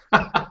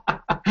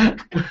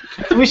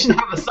 We should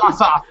have a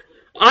sauce-off.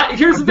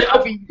 Here's the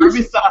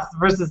Arby's sauce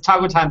versus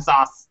Taco Time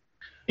sauce,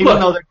 even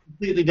though they're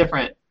completely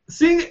different.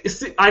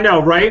 I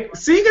know, right?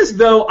 Seeing as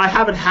though I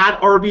haven't had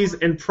Arby's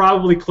in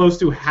probably close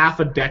to half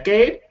a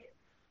decade,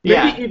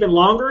 maybe even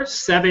longer,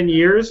 7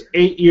 years,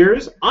 8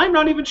 years, I'm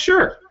not even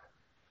sure.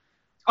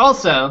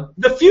 Also,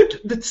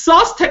 the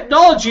sauce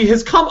technology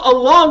has come a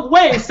long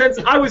way since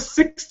I was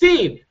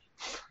 16.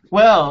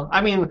 Well,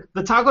 I mean,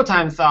 the Taco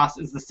Time sauce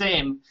is the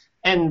same.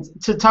 And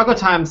to Taco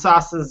Time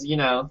sauce's,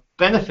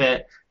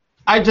 benefit,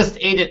 I just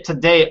ate it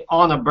today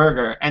on a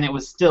burger, and it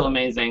was still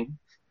amazing.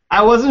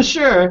 I wasn't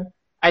sure.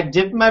 I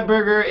dipped my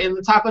burger in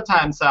the Taco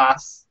Time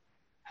sauce,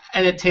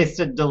 and it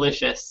tasted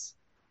delicious.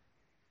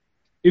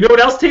 You know what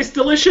else tastes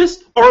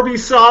delicious?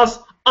 Arby's sauce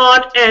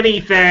on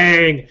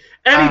anything.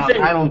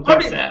 Anything. I don't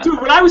think so.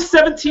 Dude, when I was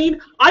 17,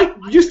 I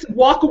used to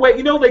walk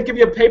away. They give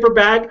you a paper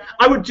bag.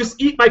 I would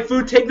just eat my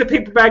food, take the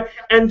paper bag,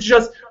 and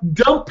just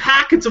dump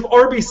packets of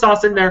Arby's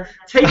sauce in there,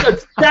 take a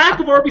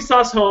stack of Arby's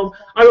sauce home.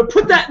 I would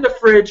put that in the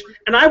fridge,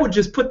 and I would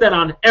just put that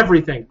on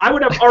everything. I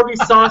would have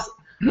Arby's sauce.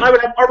 I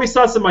would have Arby's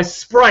sauce in my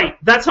Sprite.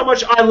 That's how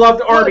much I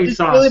loved Arby's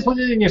sauce. Did you really put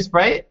it in your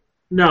Sprite?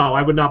 No,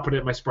 I would not put it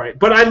in my Sprite.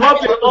 But I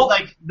loved it.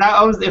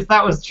 If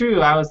that was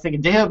true, I was thinking,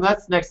 damn,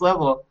 that's next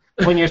level.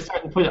 When you're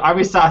starting to put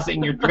Arby's sauce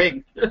in your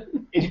drink.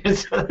 Want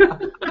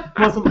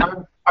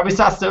some Arby's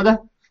sauce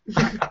soda?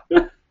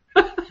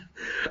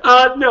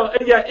 No,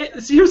 yeah.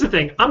 See, here's the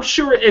thing. I'm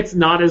sure it's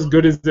not as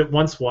good as it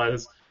once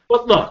was.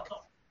 But look.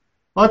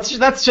 Well,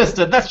 that's just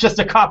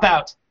a cop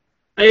out.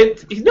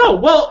 No,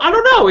 well, I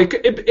don't know.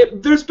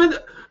 There's been,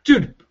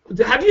 dude.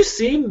 Have you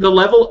seen the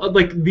level of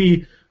like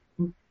the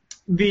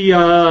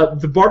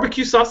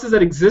barbecue sauces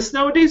that exist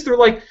nowadays? They're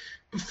like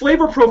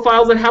flavor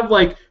profiles that have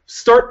like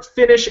start,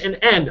 finish, and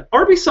end.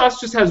 Arby's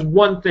sauce just has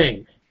one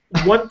thing.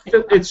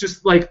 It's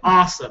just like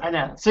awesome. I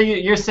know. So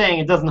you're saying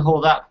it doesn't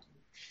hold up.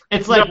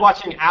 It's like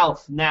watching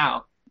Alf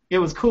now. It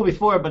was cool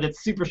before, but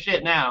it's super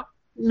shit now.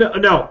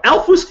 No.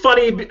 Alf was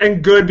funny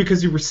and good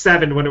because you were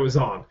 7 when it was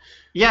on.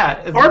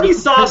 Yeah.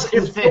 Arby's sauce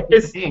is look.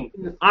 Because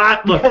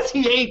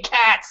he ate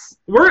cats.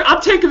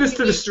 I'm taking this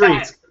to the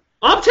streets.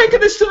 I'm taking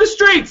this to the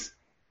streets.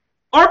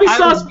 Arby's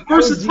sauce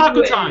versus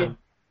Taco Time.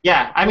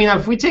 Yeah, I mean,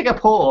 if we take a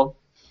poll,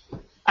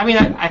 I mean,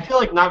 I feel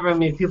like not very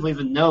many people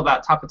even know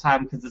about Taco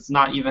Time because it's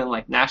not even,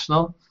 like,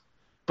 national.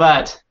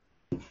 But,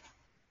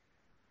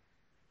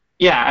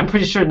 yeah, I'm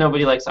pretty sure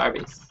nobody likes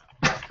Arby's.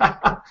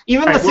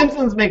 Even The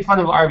Simpsons make fun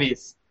of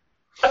Arby's.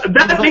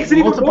 That makes it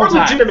even more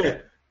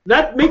legitimate.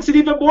 That makes it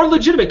even more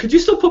legitimate. Could you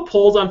still put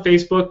polls on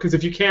Facebook? Because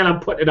if you can, I'm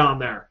putting it on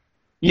there.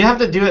 You have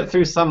to do it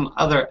through some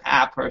other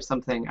app or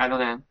something. I don't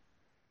know.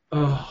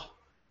 Oh.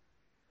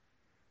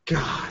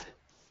 God.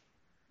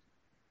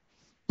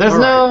 There's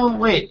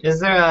wait, is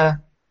there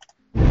a...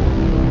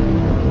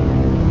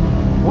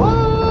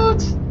 What?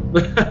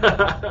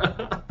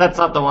 That's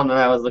not the one that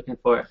I was looking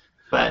for.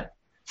 But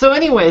so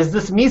anyways,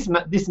 this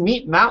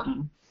meat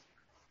mountain.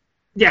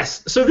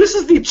 Yes, so this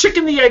is the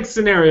chicken the egg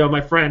scenario,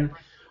 my friend.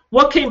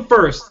 What came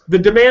first, the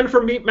demand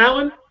for Meat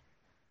Mountain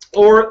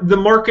or the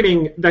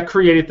marketing that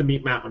created the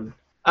Meat Mountain?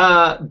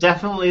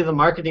 Definitely the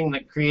marketing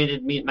that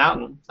created Meat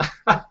Mountain.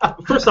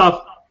 First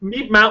off,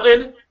 Meat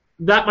Mountain,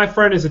 that, my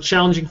friend, is a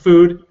challenging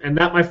food, and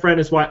that, my friend,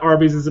 is why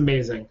Arby's is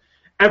amazing.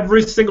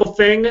 Every single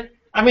thing.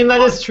 I mean,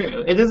 that is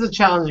true. It is a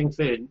challenging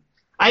food.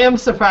 I am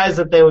surprised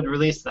that they would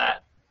release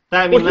that.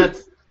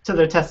 That's to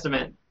their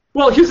testament.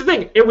 Well, here's the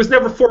thing. It was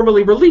never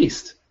formally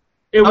released.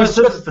 It's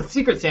just a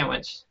secret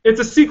sandwich. It's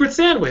a secret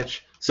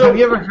sandwich. So have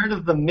you ever heard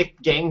of the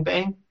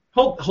McGangbang?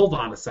 Hold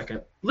on a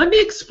second. Let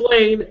me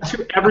explain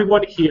to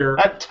everyone here.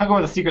 Talk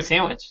about a secret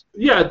sandwich.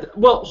 Yeah.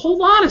 Well,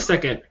 hold on a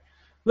second.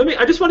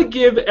 I just want to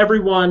give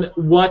everyone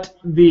what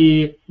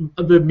the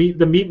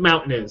Meat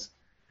Mountain is.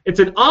 It's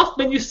an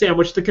off-menu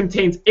sandwich that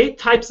contains 8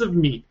 types of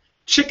meat: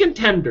 chicken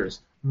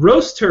tenders,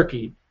 roast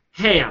turkey,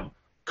 ham,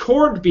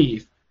 corned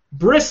beef,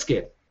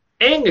 brisket,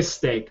 Angus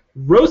steak,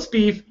 roast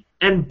beef,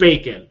 and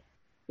bacon.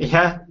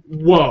 Yeah.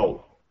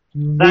 Whoa.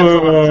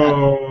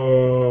 Whoa.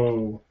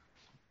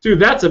 Dude,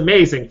 that's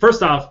amazing.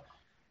 First off,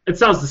 it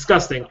sounds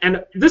disgusting.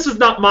 And this is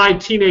not my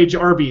teenage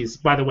Arby's,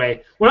 by the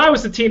way. When I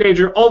was a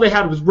teenager, all they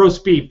had was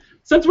roast beef.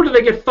 Since when did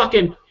they get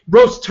fucking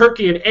roast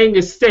turkey and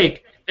Angus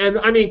steak? And,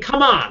 I mean,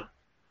 come on.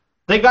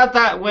 They got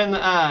that when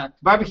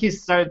barbecue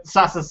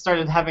sauces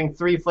started having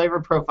 3 flavor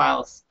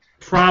profiles.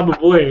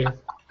 Probably.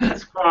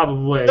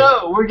 Probably.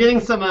 So, we're getting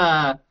some,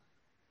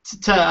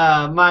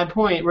 to my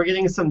point, we're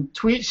getting some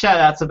tweet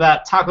shout-outs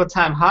about Taco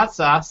Time hot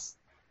sauce.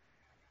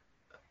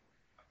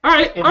 All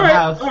right.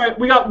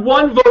 We got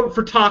 1 vote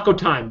for Taco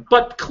Time,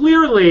 but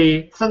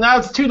clearly... So now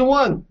it's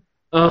 2-1.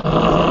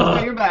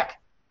 Oh, you're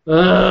back.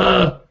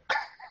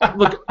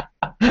 Look.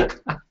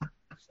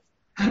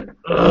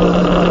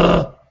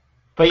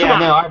 But yeah,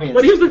 no, Arby's.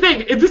 But here's the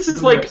thing.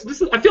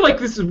 I feel like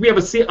we have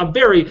a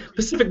very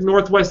Pacific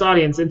Northwest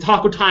audience, and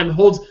Taco Time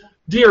holds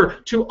dear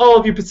to all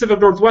of you Pacific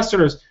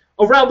Northwesterners.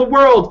 Around the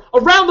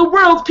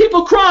world,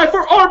 people cry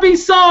for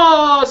Arby's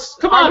sauce.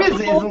 Come on,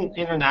 Arby's isn't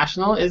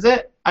international, is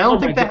it? I don't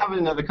think they have it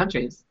in other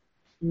countries.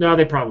 No,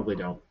 they probably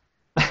don't.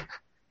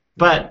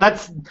 But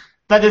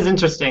that is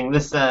interesting.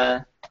 This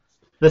so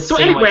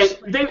sandwich.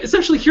 Anyway,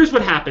 essentially here's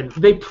what happened.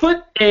 They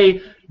put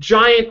a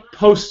giant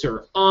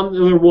poster on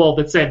their wall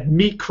that said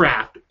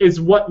 "Meatcraft is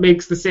what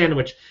makes the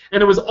sandwich,"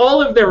 and it was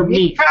all of their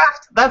meat.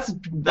 Meatcraft?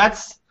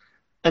 That's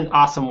an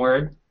awesome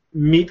word.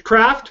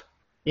 Meatcraft?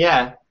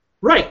 Yeah.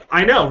 Right,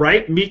 I know,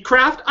 right?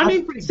 Meatcraft? I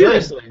mean,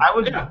 seriously. I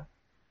would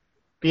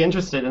be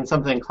interested in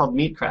something called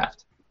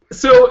Meatcraft.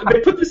 So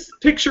they put this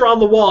picture on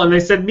the wall, and they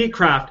said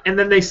Meatcraft, and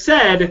then they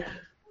said,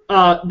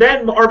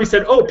 then Arby's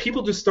said, oh,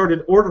 people just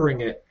started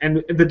ordering it,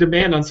 and the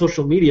demand on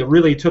social media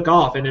really took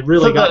off, and it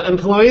really got... So the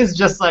employees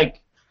just,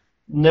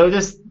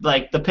 noticed,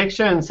 the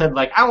picture and said,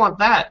 I want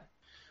that.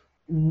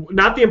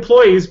 Not the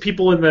employees,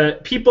 people on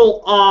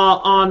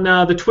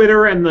the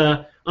Twitter and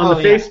the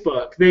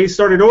Facebook. They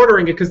started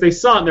ordering it because they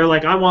saw it, and they're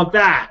like, I want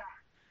that.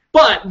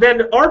 But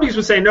then Arby's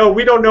was saying, no,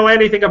 we don't know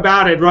anything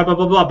about it, blah, blah,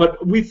 blah, blah.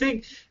 But we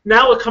think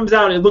now it comes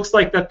out, it looks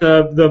like that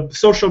the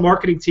social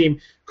marketing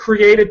team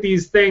created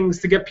these things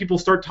to get people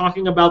start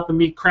talking about the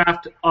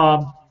Meatcraft,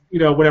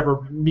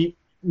 whatever,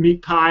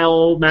 meat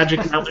pile,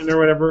 Magic Mountain or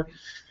whatever.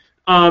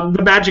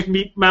 The Magic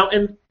Meat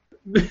Mountain.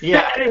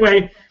 Yeah.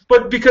 Anyway,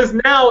 but because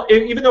now,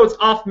 even though it's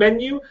off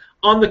menu,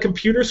 on the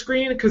computer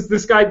screen, because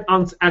this guy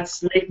at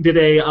Slate did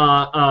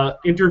a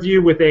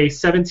interview with a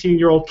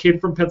 17-year-old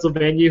kid from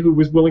Pennsylvania who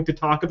was willing to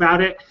talk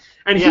about it,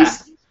 and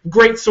he's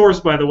great source,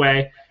 by the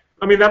way.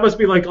 I mean, that must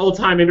be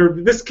all-time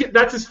interview. This kid,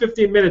 that's his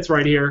 15 minutes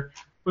right here.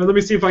 But let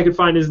me see if I can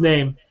find his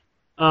name.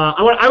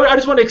 I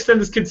just want to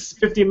extend this kid's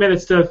 15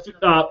 minutes to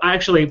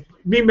actually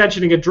me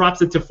mentioning it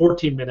drops it to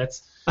 14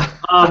 minutes.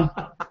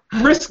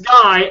 Chris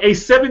Guy, a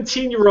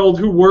 17-year-old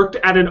who worked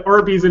at an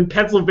Arby's in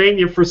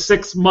Pennsylvania for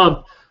 6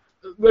 months,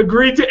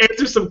 agreed to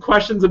answer some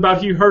questions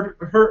about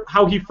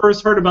how he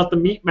first heard about the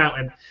Meat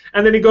Mountain,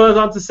 and then he goes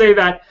on to say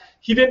that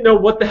he didn't know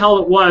what the hell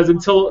it was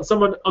until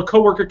a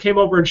coworker came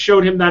over and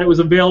showed him that it was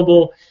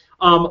available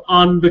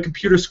on the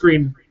computer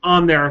screen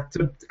on there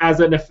as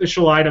an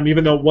official item,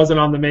 even though it wasn't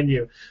on the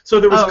menu. So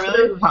there was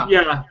really?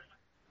 Yeah.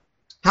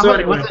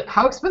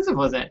 How expensive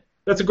was it?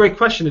 That's a great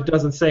question. It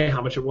doesn't say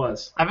how much it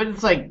was. I bet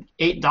it's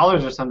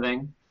 $8 or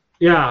something.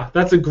 Yeah,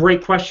 that's a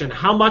great question.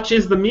 How much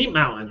is the Meat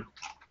Mountain?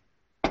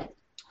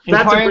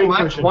 That's a great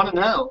question. Want to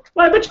know.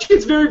 Well, I bet you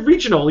it's very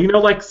regional.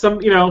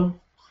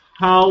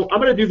 How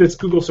I'm going to do this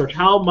Google search.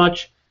 How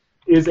much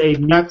is a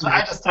meat?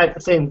 I just typed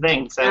the same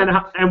thing. So.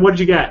 And what did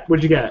you get?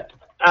 What did you get?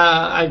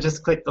 I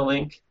just clicked the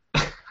link.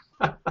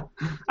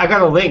 I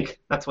got a link.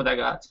 That's what I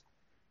got.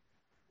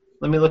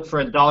 Let me look for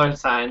a dollar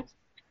sign.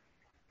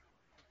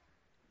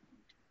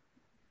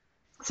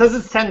 It says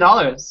it's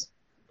 $10.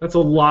 That's a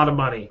lot of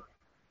money.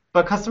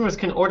 But customers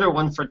can order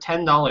one for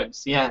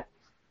 $10. Yeah.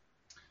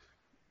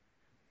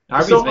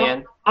 Arby's,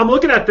 man. I'm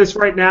looking at this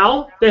right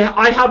now.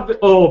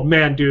 Oh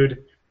man,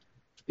 dude.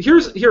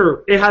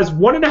 Here. It has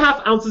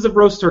 1.5 ounces of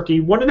roast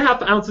turkey,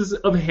 1.5 ounces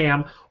of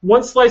ham,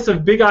 1 slice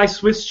of Big Eye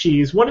Swiss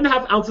cheese,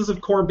 1.5 ounces of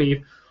corned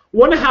beef,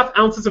 1.5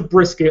 ounces of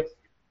brisket,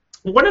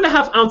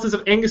 1.5 ounces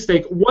of Angus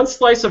steak, 1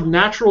 slice of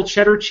natural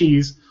cheddar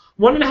cheese,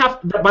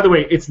 1.5. By the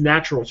way, it's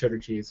natural cheddar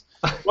cheese.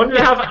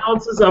 1.5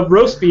 ounces of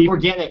roast beef.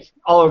 Organic,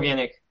 all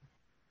organic.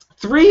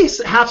 3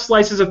 half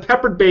slices of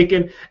peppered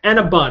bacon, and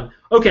a bun.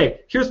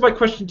 Okay, here's my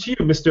question to you,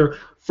 Mr.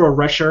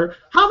 Fresher.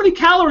 How many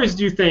calories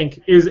do you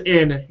think is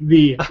in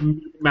the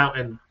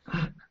mountain?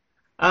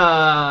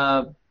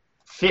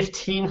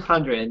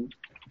 1,500.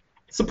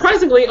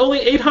 Surprisingly,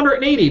 only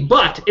 880,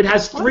 but it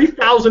has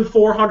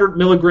 3,400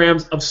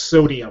 milligrams of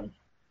sodium.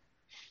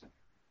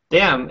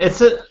 Damn,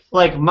 it's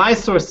like my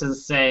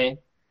sources say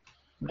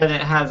that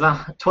it has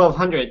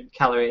 1,200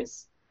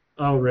 calories.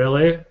 Oh,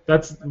 really?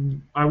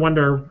 I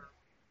wonder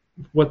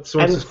what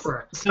source is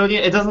correct.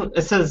 Sodium, it doesn't,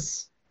 it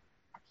says,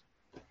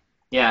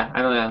 yeah,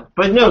 I don't know.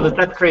 But no,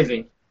 that's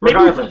crazy.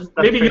 Regardless,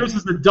 maybe yours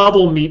is the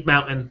double meat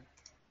mountain.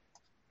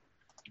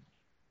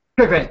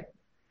 Okay.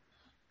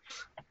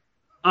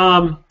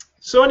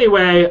 So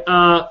anyway,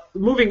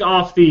 moving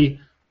off the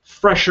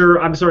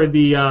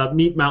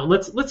meat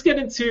mountain. Let's get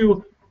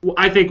into,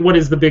 I think, what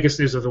is the biggest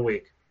news of the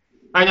week.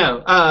 I know.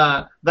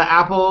 The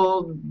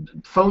Apple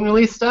phone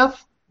release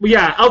stuff. Well,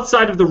 yeah,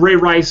 outside of the Ray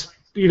Rice,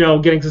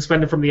 getting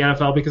suspended from the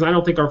NFL, because I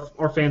don't think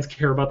our fans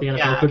care about the NFL.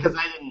 Yeah, because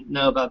I didn't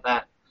know about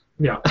that.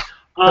 Yeah.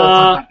 So it's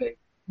not that big.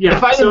 Yeah.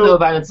 If I didn't know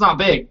about it, it's not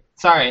big.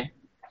 Sorry.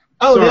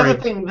 Oh, the other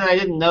thing that I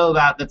didn't know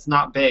about that's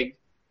not big.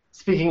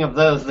 Speaking of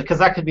those, because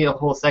that could be a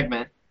whole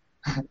segment,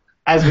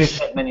 as we've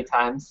said many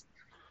times.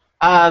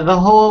 The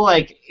whole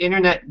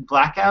internet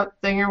blackout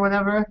thing or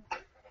whatever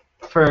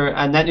for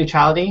net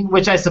neutrality,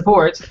 which I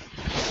support,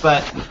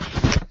 but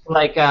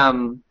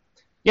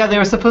yeah, they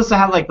were supposed to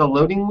have the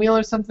loading wheel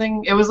or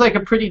something. It was a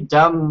pretty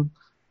dumb,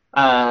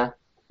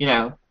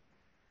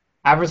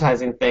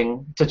 advertising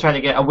thing to try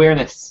to get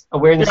awareness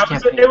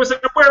campaign. It was an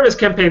awareness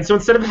campaign. So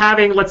instead of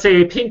having, let's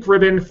say, a pink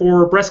ribbon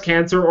for breast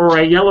cancer or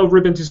a yellow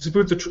ribbon to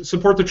support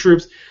the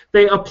troops,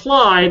 they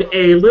applied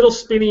a little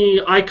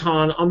spinny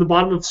icon on the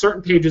bottom of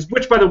certain pages,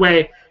 which, by the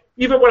way,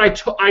 even when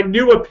I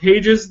knew what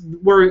pages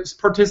were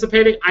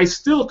participating, I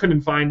still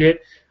couldn't find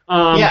it.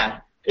 Yeah,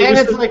 and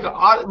it's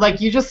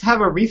you just have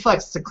a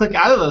reflex to click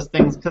out of those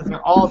things because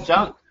they're all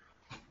junk.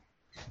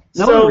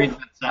 No one reads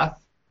that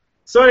stuff.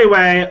 So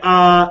anyway,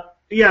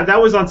 yeah,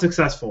 that was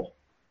unsuccessful.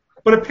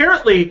 But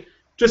apparently,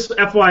 just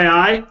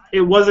FYI,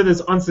 it wasn't as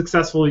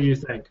unsuccessful as you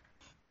think.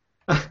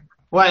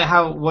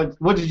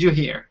 What did you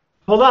hear?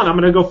 Hold on, I'm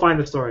going to go find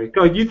the story.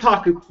 Go, you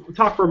talk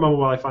for a moment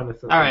while I find the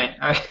story. All right.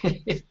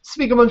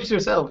 Speak amongst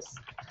yourselves.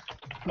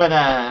 But,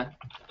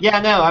 yeah,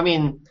 no, I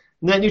mean,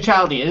 net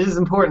neutrality, it is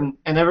important,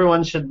 and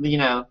everyone should,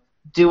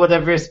 do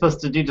whatever you're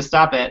supposed to do to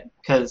stop it,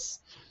 because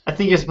I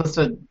think you're supposed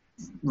to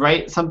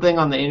write something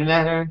on the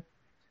internet, or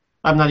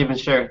I'm not even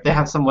sure. They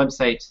have some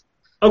website.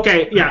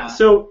 Okay, yeah.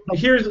 So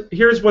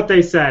here's what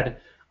they said.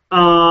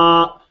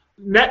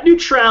 Net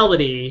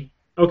neutrality,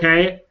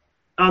 okay,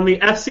 on the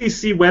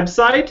FCC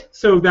website.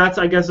 So that's,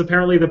 I guess,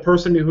 apparently the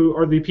person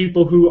or the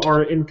people who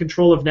are in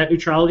control of net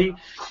neutrality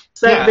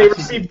said they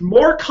received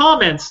more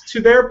comments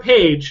to their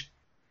page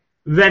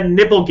than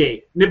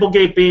Nipplegate.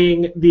 Nipplegate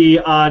being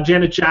the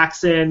Janet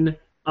Jackson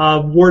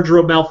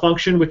wardrobe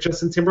malfunction with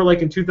Justin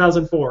Timberlake in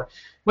 2004.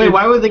 Wait,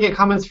 why would they get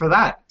comments for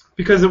that?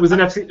 Because it was a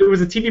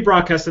TV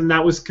broadcast, and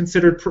that was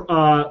considered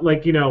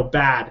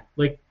bad,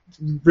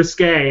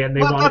 risque, and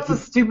they wanted. That's a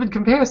stupid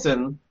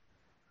comparison.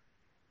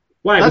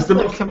 Why?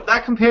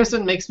 That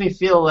comparison makes me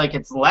feel like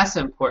it's less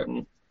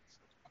important.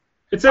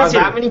 It says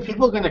Are that many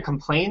people going to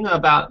complain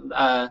about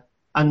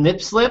a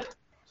nip slip?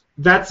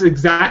 That's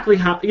exactly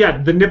how.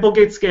 Yeah, the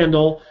Nipplegate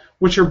scandal,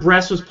 which her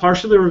breast was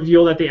partially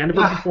revealed at the end of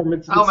her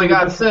performance. Oh my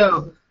God!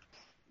 So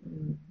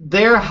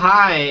their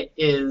high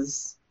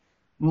is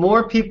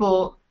more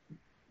people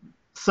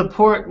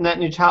support net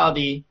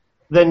neutrality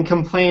than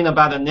complain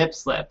about a nip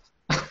slip.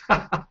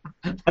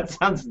 That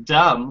sounds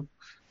dumb.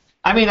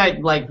 I mean, I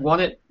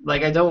want it.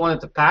 I don't want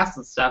it to pass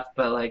and stuff,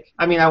 but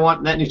I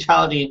want net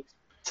neutrality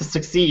to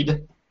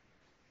succeed.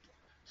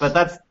 But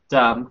that's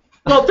dumb.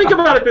 Well, think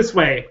about it this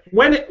way: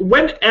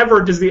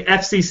 whenever does the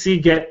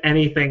FCC get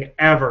anything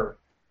ever?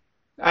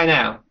 I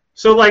know.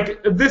 So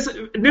this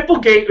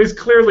Nipplegate is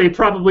clearly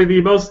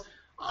probably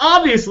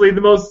obviously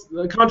the most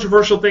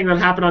controversial thing that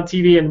happened on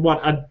TV in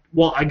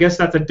I guess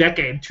that's a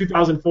decade,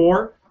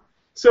 2004.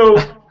 So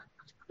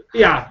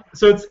yeah,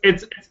 so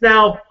it's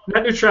now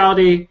net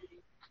neutrality,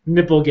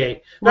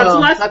 Nipplegate. By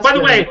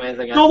the way,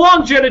 so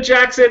long, Janet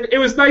Jackson. It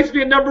was nice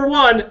being number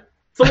one.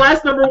 It's the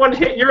last number one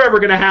hit you're ever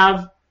gonna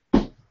have.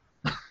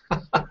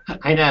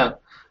 I know.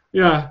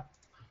 Yeah.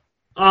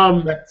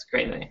 That's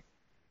crazy.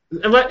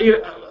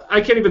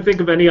 I can't even think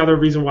of any other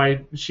reason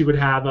why she would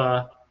have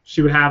a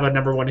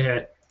number one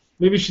hit.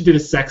 Maybe she did a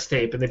sex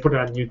tape and they put it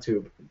on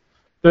YouTube.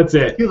 That's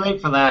it. Too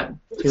late for that.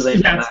 For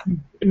that.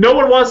 No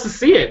one wants to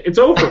see it. It's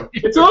over.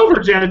 It's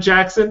over, Janet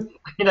Jackson.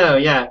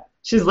 Yeah.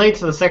 She's late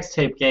to the sex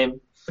tape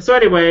game. So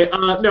anyway,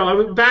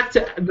 back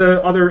to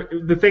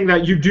the thing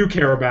that you do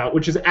care about,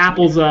 which is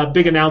Apple's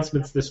big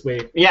announcements this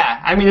week. Yeah,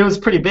 I mean it was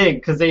pretty big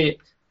because they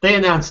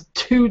announced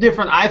 2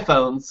 different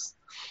iPhones,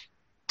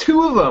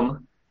 2 of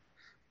them.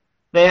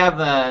 They have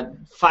a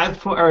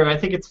or I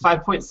think it's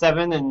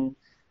 5.7, and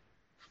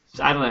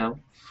I don't know,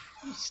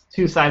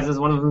 two sizes.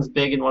 One of them's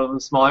big and one of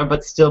them's smaller,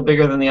 but still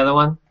bigger than the other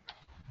one.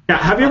 Yeah.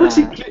 Have you ever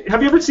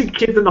seen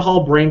Kids in the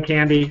Hall brain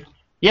candy?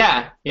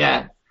 Yeah,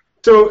 yeah.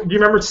 So do you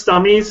remember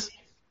Stummies?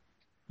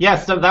 Yeah,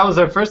 so that was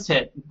their first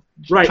hit.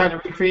 Right. Trying to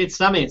recreate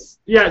Stummies.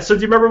 Yeah. So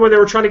do you remember when they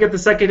were trying to get the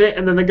second hit,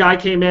 and then the guy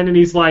came in and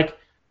he's like,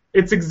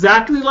 "It's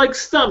exactly like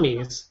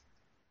Stummies,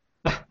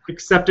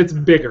 except it's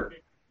bigger."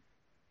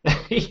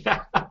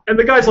 Yeah. And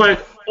the guy's like,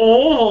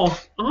 "Oh,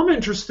 I'm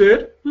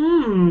interested.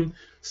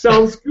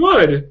 Sounds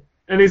good."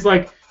 And he's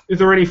like, "Is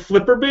there any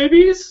flipper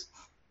babies?"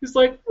 He's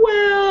like,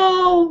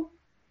 "Well,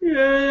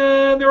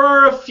 yeah, there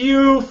are a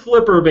few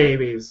flipper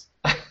babies."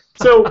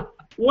 So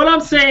what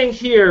I'm saying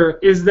here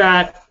is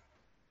that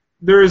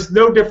there is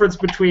no difference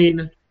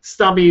between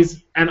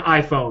Stummies and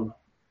iPhone.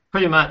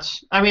 Pretty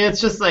much. I mean, it's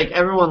just like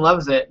everyone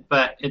loves it,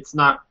 but it's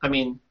not, I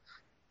mean,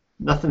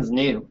 nothing's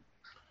new.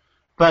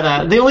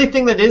 But the only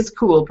thing that is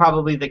cool,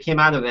 probably, that came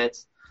out of it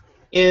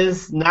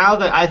is now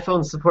that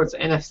iPhone supports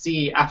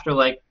NFC after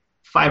like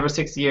 5 or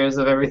 6 years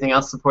of everything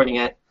else supporting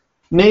it,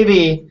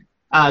 maybe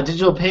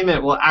digital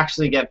payment will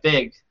actually get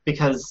big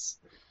because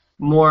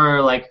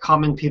more like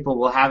common people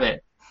will have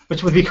it,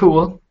 which would be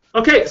cool.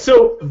 Okay,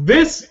 so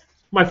this,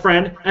 my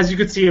friend, as you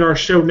can see in our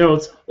show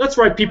notes, that's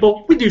right,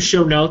 people, we do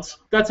show notes.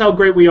 That's how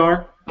great we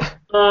are.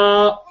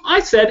 I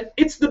said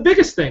it's the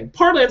biggest thing.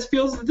 Parlance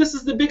feels that this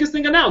is the biggest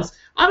thing announced.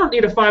 I don't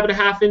need a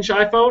 5.5-inch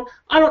iPhone.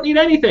 I don't need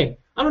anything.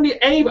 I don't need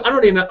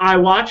an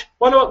iWatch.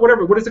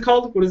 Whatever. What is it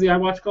called? What is the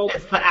iWatch called?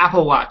 It's the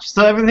Apple Watch.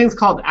 So everything's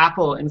called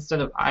Apple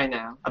instead of I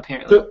now,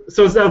 apparently.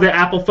 So it's now the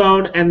Apple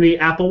phone and the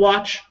Apple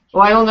Watch?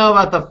 Well, I don't know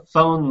about the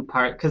phone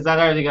part because that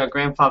already got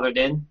grandfathered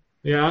in.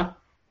 Yeah.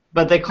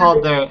 But it's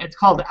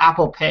called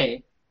Apple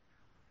Pay.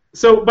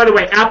 So, by the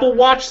way, Apple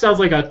Watch sounds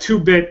like a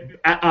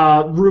 2-bit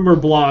rumor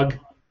blog.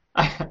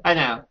 I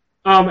know.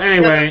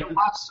 Anyway. Yeah,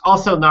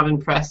 also not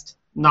impressed.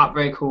 Not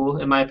very cool,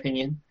 in my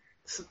opinion.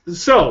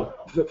 So,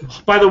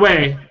 by the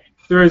way,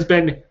 there has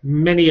been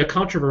many a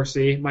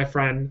controversy, my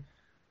friend.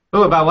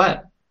 Oh, about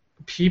what?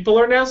 People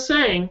are now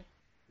saying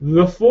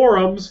the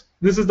forums.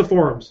 This is the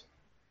forums.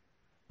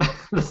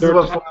 This is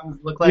what forums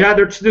look like? Yeah,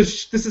 this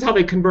is how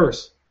they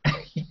converse.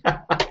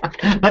 Yeah.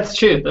 That's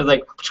true. They're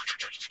like...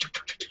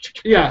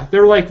 Yeah,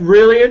 they're like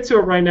really into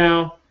it right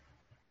now.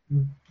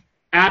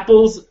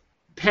 Apple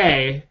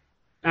Pay,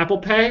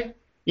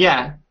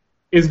 yeah,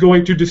 is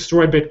going to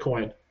destroy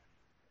Bitcoin.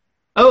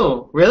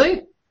 Oh,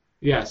 really?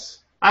 Yes.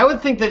 I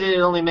would think that it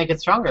would only make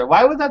it stronger.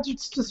 Why would that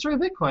just destroy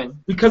Bitcoin?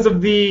 Because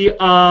of the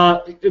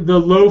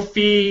low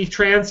fee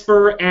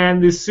transfer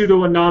and the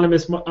pseudo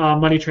anonymous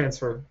money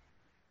transfer.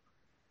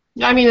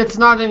 I mean, it's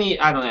not any.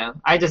 I don't know.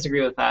 I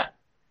disagree with that.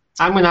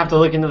 I'm gonna have to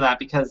look into that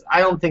because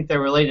I don't think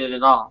they're related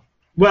at all.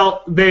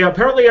 Well, they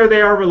apparently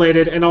are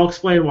related, and I'll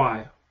explain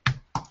why.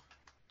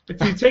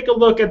 If you take a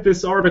look at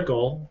this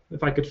article,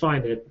 if I could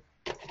find it.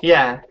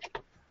 Yeah.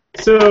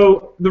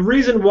 So the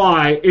reason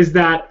why is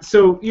that,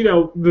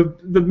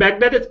 the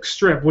magnetic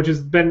strip, which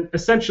has been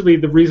essentially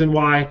the reason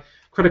why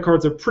credit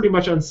cards are pretty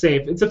much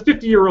unsafe. It's a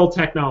 50-year-old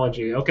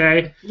technology,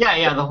 okay?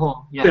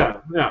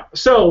 Yeah.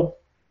 So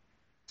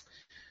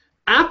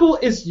Apple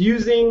is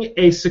using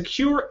a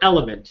secure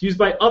element used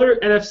by other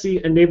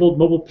NFC-enabled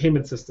mobile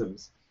payment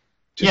systems.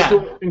 Which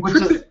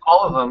is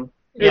all of them.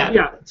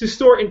 To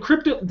store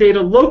encrypted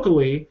data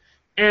locally,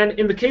 and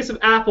in the case of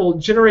Apple,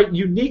 generate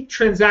unique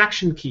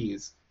transaction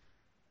keys.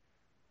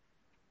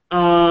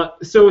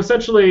 So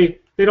essentially,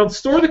 they don't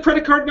store the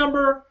credit card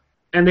number,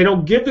 and they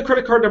don't give the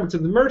credit card number to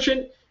the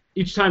merchant.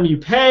 Each time you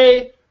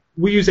pay,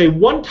 we use a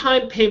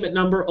one-time payment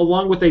number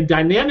along with a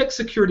dynamic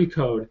security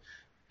code.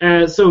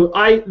 So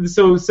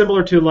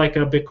similar to like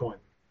a Bitcoin.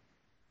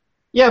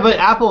 Yeah, but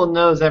Apple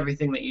knows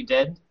everything that you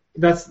did.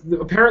 That's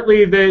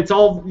apparently it's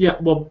all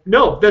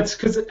no, that's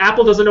because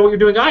Apple doesn't know what you're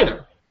doing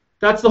either.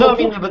 That's the whole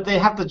point. But they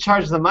have to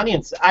charge the money,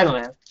 and I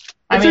don't know.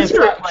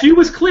 She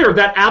was clear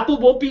that Apple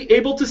won't be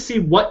able to see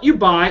what you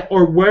buy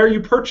or where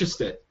you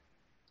purchased it.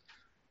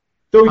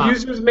 Though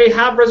users may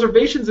have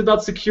reservations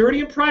about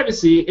security and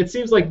privacy, it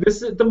seems like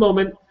this is the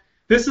moment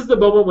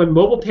when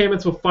mobile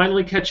payments will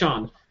finally catch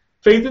on.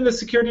 Faith in the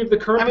security of the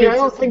current. I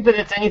don't think that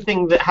it's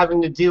anything that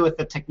having to do with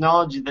the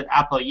technology that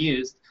Apple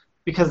used,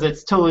 because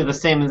it's totally the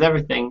same as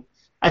everything.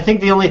 I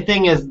think the only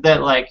thing is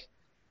that like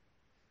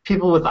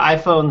people with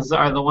iPhones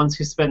are the ones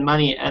who spend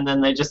money, and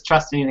then they just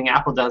trust anything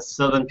Apple does.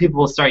 So then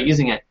people will start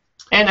using it,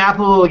 and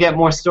Apple will get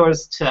more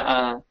stores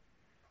to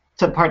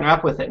partner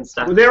up with it and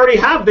stuff. Well, they already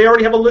have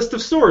a list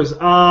of stores.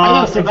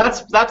 I know, so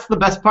that's the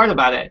best part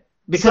about it,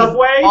 because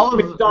Subway,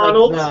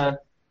 McDonald's,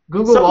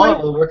 Google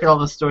Wallet will work at all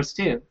the stores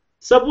too.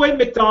 Subway,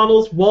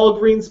 McDonald's,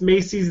 Walgreens,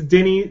 Macy's,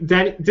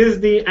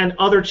 Disney, and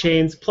other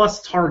chains,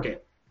 plus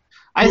Target.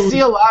 I see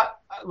a lot,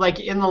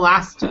 like in the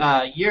last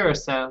year or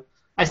so,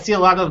 I see a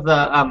lot of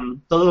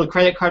the little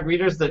credit card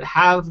readers that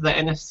have the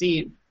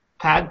NFC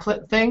pad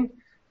thing,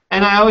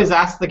 and I always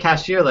ask the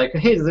cashier, like,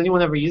 hey, does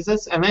anyone ever use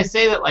this? And they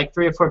say that like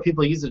 3 or 4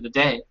 people use it a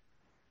day.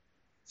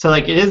 So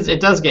like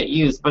it does get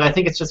used, but I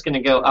think it's just going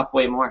to go up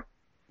way more.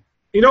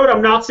 You know what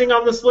I'm not seeing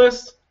on this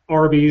list?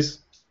 Arby's.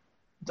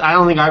 I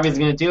don't think Arby's is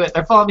going to do it.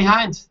 They're falling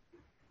behind.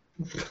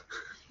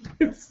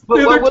 They're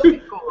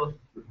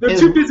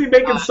too busy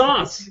making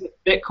sauce.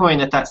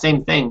 Bitcoin at that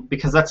same thing,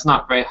 because that's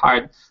not very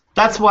hard.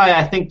 That's why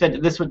I think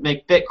that this would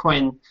make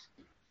Bitcoin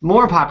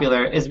more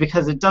popular, is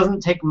because it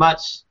doesn't take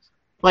much.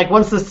 Like,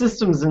 once the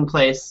system's in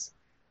place,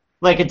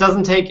 like, it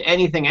doesn't take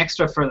anything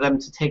extra for them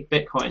to take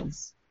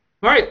Bitcoins.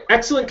 All right,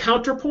 excellent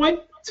counterpoint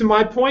to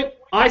my point.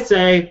 I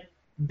say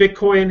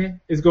Bitcoin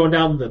is going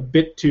down the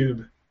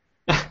BitTube.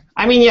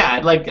 I mean, yeah,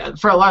 like,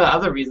 for a lot of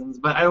other reasons,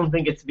 but I don't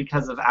think it's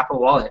because of Apple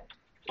Wallet.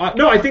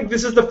 No, I think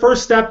this is the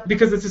first step,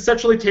 because it's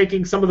essentially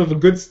taking some of the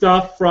good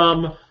stuff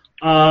from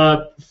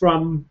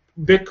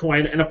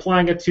Bitcoin and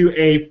applying it to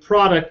a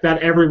product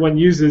that everyone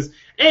uses,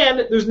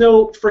 and there's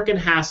no freaking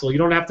hassle. You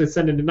don't have to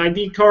send in an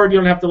ID card. You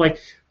don't have to like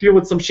deal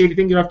with some shady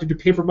thing. You don't have to do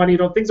paper money.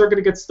 Things are going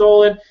to get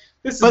stolen.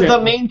 But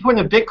the main point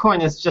of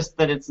Bitcoin is just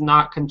that it's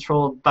not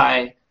controlled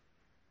by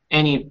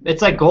any.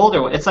 It's like gold,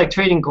 or it's like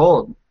trading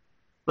gold.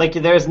 Like,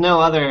 there's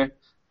no other.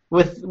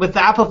 With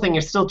the Apple thing,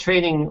 you're still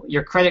trading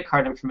your credit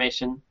card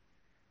information.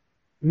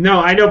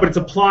 No, I know, but it's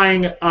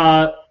applying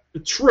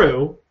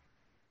true.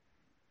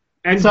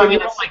 And so, I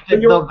mean, it's like the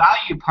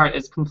value part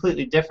is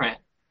completely different.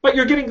 But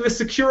you're getting the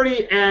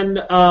security and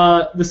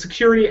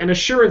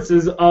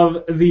assurances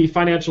of the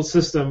financial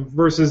system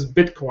versus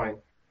Bitcoin.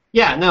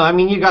 Yeah, no, I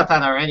mean, you got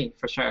that already,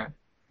 for sure.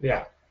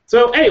 Yeah.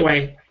 So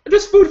anyway,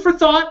 just food for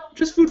thought.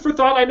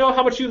 I know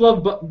how much you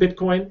love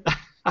Bitcoin.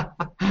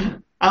 I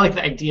like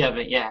the idea of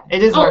it, yeah.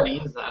 It is hard to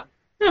use, though.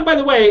 Yeah, by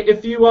the way,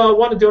 if you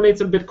want to donate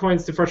some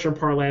Bitcoins to Fresher and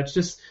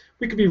Parlance,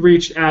 we could be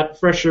reached at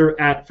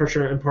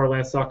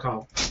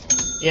fresherandparlance.com.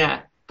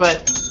 Yeah,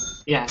 but,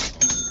 yeah.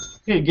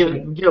 You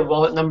get a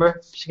wallet number.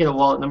 You should get a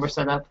wallet number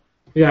set up.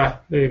 Yeah,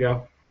 there you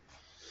go.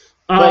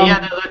 But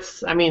yeah, no,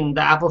 that's, I mean,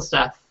 the Apple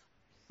stuff.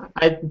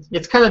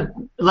 It's kind of,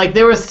 like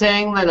they were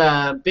saying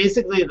that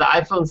basically the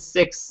iPhone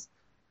 6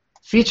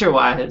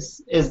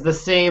 feature-wise is the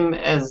same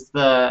as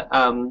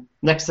the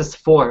Nexus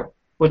 4,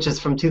 which is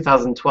from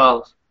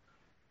 2012.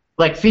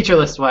 Like, feature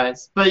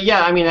list-wise. But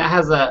yeah, I mean, it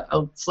has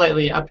a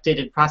slightly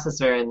updated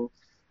processor and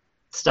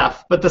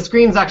stuff. But the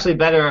screen's actually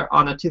better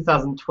on a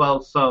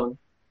 2012 phone.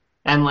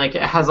 And, like,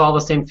 it has all the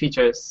same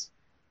feators.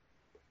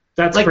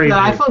 That's like, crazy. The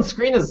iPhone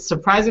screen is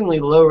surprisingly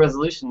low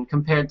resolution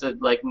compared to,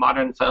 like,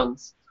 modern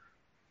phones.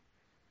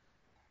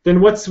 Then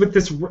what's with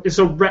this?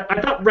 So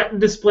I thought Retina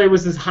display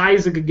was as high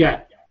as it could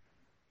get.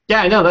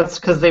 Yeah, I know. That's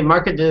because they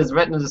market it as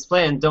Retina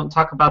display and don't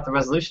talk about the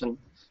resolution.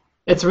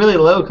 It's really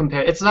low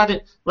compared. It's not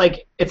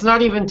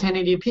even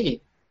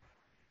 1080p.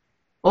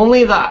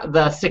 Only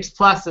the 6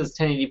 Plus is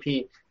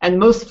 1080p, and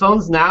most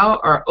phones now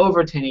are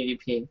over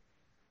 1080p.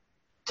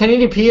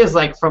 1080p is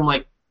like from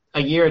like a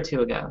year or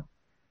two ago.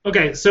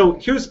 Okay, so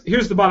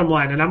here's the bottom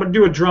line, and I'm gonna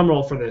do a drum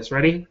roll for this.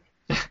 Ready?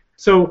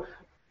 So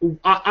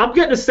I'm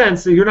getting a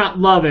sense that you're not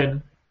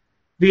loving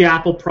the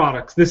Apple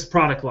products, this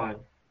product line.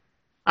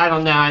 I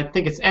don't know. I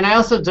think it's, and I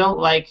also don't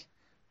like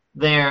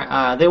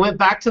their. They went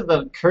back to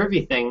the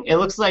curvy thing. It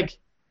looks like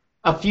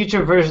a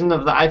future version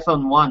of the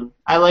iPhone 1.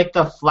 I like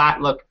the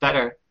flat look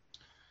better.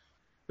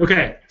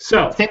 Okay,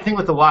 so same thing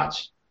with the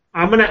watch.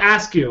 I'm going to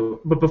ask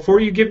you, but before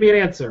you give me an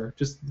answer,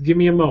 just give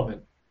me a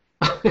moment.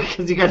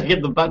 Because you got to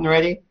get the button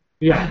ready?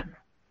 Yeah.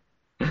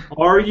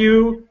 Are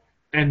you,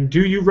 and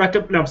do you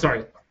recommend... No, I'm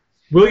sorry.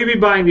 Will you be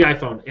buying the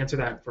iPhone? Answer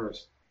that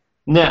first.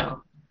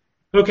 No.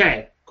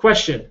 Okay,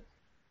 question.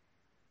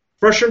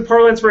 Fresher and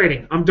Parlance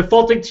rating. I'm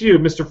defaulting to you,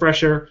 Mr.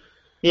 Fresher.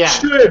 Yeah.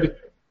 Should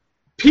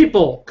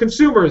people,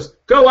 consumers,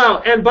 go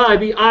out and buy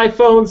the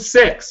iPhone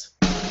 6?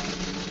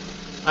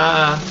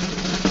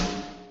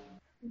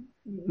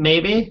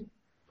 Maybe.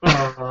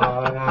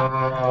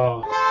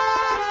 Oh.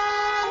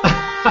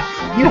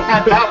 You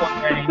had that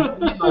one ready. You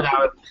know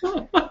that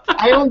was...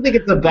 I don't think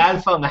it's a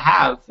bad phone to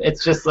have.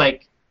 It's just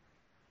like,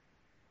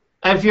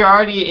 if you're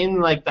already in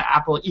like the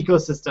Apple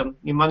ecosystem,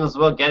 you might as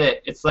well get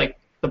it. It's like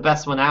the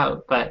best one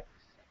out, but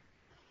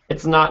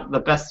it's not the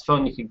best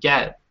phone you could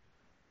get.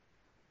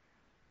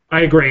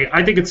 I agree.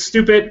 I think it's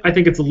stupid. I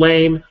think it's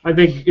lame. I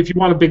think if you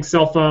want a big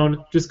cell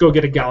phone, just go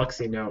get a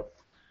Galaxy Note.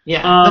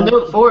 Yeah, the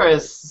Note 4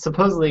 is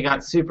supposedly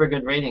got super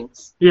good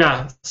ratings.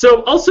 Yeah.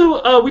 So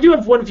also, we do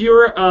have one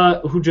viewer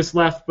who just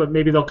left, but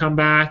maybe they'll come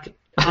back.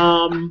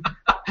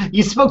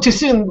 You spoke too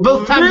soon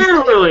both times.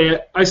 Really,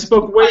 I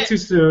spoke way too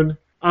soon.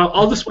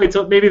 I'll just wait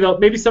till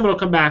maybe someone will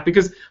come back,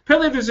 because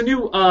apparently there's a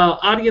new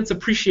audience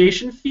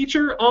appreciation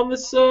feature on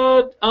this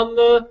on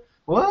the.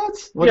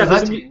 What? What does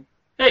that mean?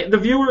 Hey, the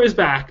viewer is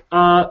back.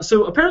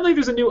 So apparently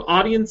there's a new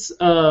audience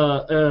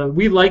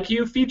we like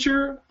you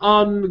feature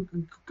on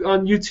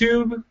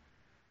YouTube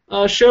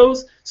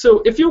shows.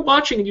 So if you're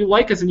watching and you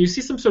like us and you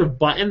see some sort of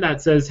button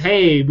that says,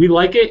 "Hey, we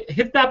like it,"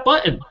 hit that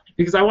button,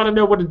 because I want to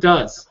know what it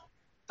does.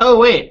 Oh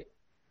wait.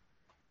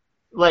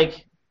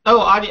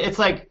 It's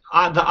like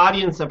the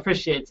audience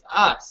appreciates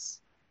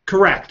us.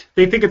 Correct.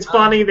 They think it's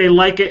funny. They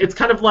like it. It's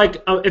kind of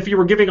like if you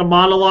were giving a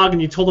monologue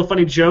and you told a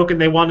funny joke and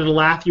they wanted to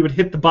laugh, you would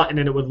hit the button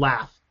and it would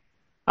laugh.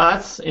 Oh,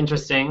 that's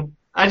interesting.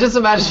 I just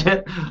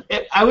imagine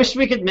it. I wish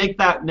we could make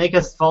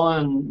us fall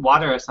in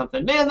water or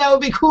something. Man, that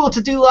would be cool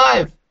to do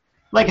live.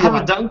 Like have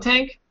a dunk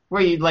tank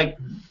where you like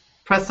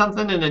press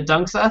something and it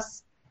dunks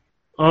us.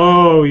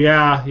 Oh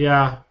yeah.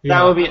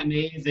 That would be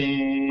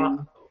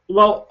amazing.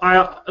 Well,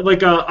 I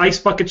like a ice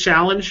bucket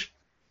challenge.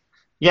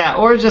 Yeah,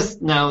 or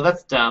just no,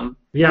 that's dumb.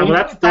 Yeah, well,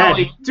 that's dead,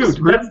 dude.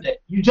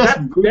 You just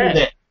ruined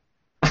it.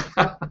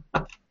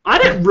 I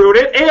didn't ruin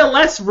it.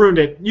 ALS ruined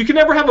it. You can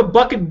never have a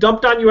bucket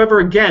dumped on you ever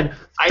again.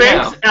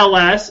 Thanks,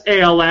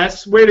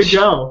 ALS. Way to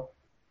go.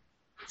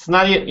 It's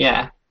not even.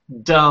 Yeah,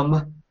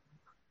 dumb.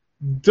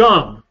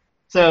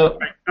 So.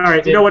 All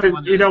right. You know what?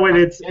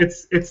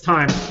 It's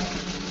time.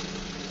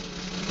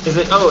 Is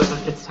it? Oh,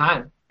 it's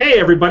time. Hey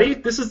everybody,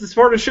 this is the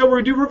part of the show where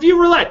we do Review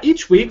Roulette.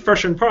 Each week,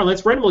 Fresher and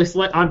Parlance randomly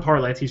select on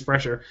Parlance, he's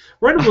Fresher.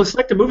 Randomly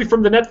select a movie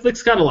from the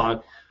Netflix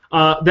catalog.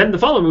 Then the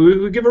following movie,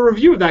 we give a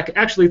review of that.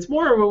 Actually, it's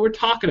more when we're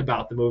talking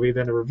about the movie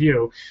than a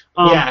review.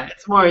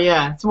 It's more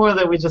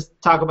that we just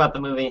talk about the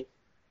movie.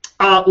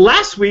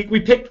 Last week we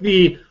picked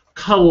the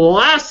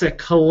classic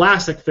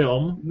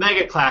film,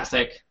 mega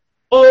classic,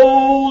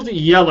 Old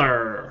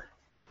Yeller.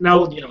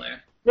 Old Yeller.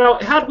 Now,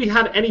 had we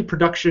had any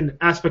production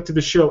aspect to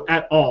the show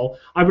at all,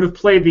 I would have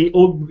played the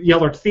Old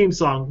Yeller theme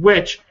song,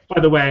 which,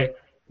 by the way,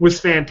 was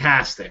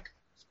fantastic.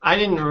 I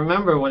didn't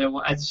remember what it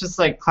was. It's just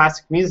like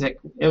classic music.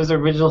 It was an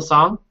original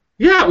song?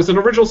 Yeah, it was an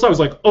original song. It was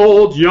like,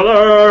 Old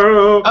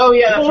Yeller! Oh,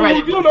 yeah, that's right.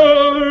 Old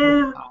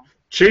Yeller!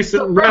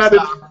 Chasing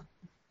rabbits.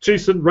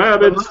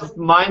 The most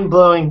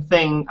mind-blowing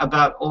thing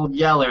about Old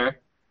Yeller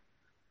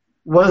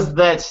was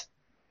that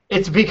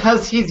it's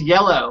because he's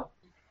yellow.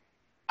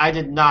 I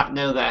did not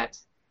know that.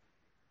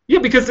 Yeah,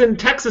 because in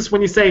Texas,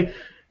 when you say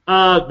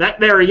that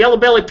they're a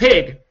yellow-bellied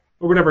pig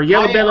or whatever,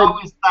 yellow-bellied. I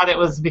always thought it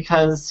was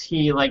because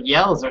he like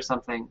yells or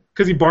something.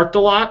 Because he barked a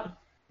lot.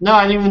 No,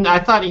 I didn't even. I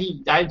thought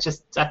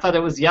it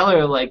was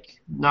yellow, like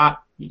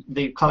not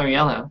the color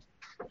yellow.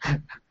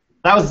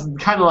 That was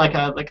kind of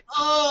like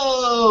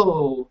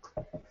oh,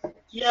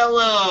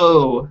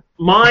 yellow.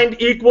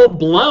 Mind equal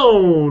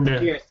blown.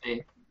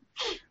 Seriously.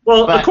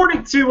 Well,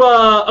 according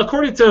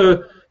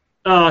to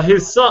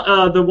his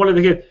son, one of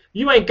the kids.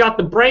 You ain't got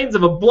the brains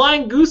of a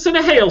blind goose in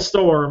a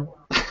hailstorm.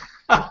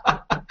 I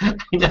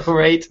know,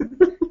 right?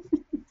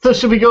 So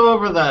should we go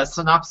over the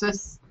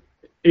synopsis?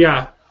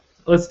 Yeah,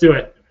 let's do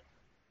it.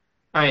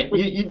 All right,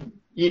 you do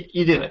it.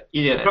 You do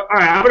it. All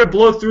right, I'm going to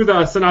blow through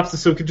the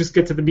synopsis so we can just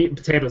get to the meat and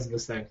potatoes of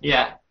this thing.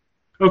 Yeah.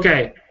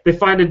 Okay, they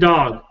find a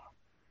dog.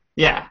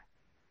 Yeah.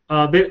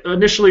 Oh,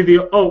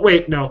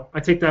 wait, no,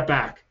 I take that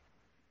back.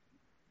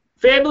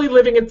 Family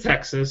living in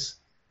Texas,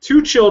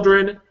 2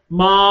 children,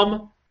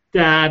 mom,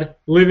 dad,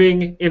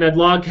 living in a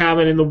log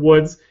cabin in the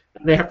woods.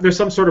 They're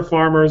some sort of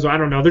farmers, or I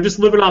don't know. They're just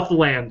living off the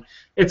land.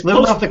 It's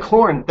living off the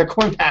corn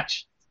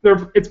patch.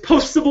 It's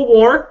post-Civil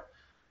War,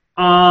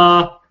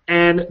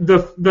 and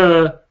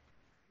the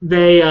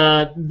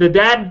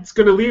dad's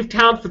going to leave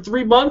town for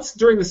 3 months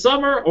during the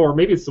summer, or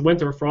maybe it's the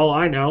winter for all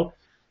I know,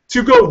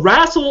 to go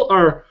wrestle,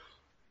 or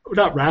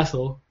not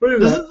wrestle. What is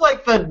this that? Is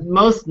like the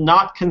most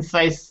not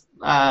concise.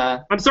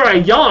 I'm sorry,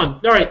 I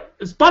yawned. All right,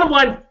 bottom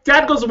line,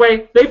 dad goes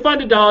away. They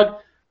find a dog.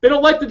 They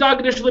don't like the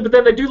dog initially, but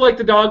then they do like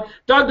the dog.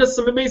 Dog does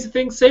some amazing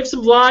things, saves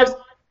some lives,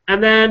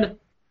 and then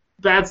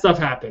bad stuff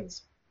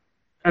happens.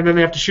 And then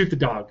they have to shoot the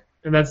dog,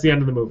 and that's the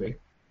end of the movie.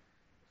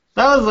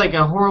 That was like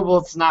a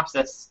horrible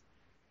synopsis.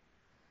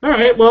 All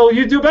right, well,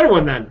 you do a better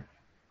one then.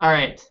 All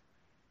right.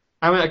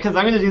 Because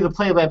I'm going to do the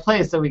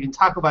play-by-play so we can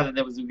talk about it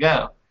as we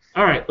go.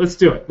 All right, let's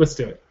do it.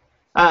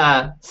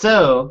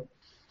 So,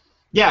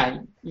 yeah,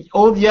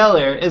 Old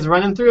Yeller is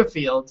running through a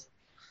field.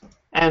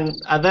 And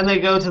then they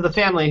go to the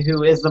family,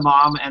 who is the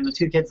mom and the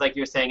 2 kids, like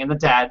you're saying, and the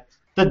dad.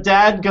 The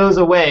dad goes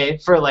away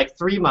for like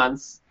 3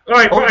 months. All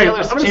right, I'm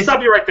going to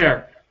stop you right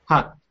there.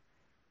 Huh?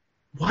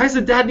 Why does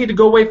the dad need to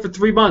go away for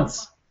 3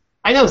 months?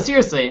 I know,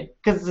 seriously.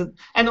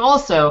 And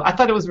also, I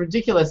thought it was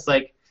ridiculous.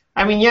 Like,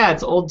 I mean, yeah,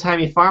 it's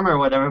old-timey farmer or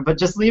whatever, but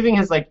just leaving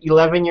his like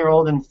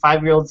 11-year-old and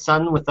 5-year-old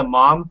son with the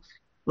mom,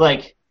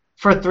 like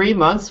for 3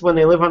 months when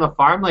they live on a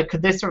farm, like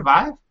could they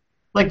survive?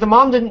 Like the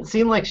mom didn't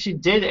seem like she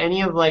did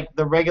any of like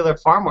the regular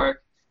farm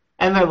work,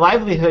 and their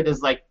livelihood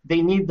is like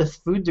they need this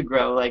food to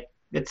grow. Like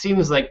it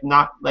seems like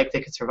not like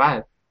they could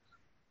survive.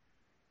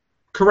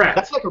 Correct.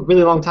 That's like a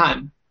really long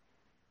time.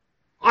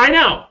 I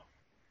know.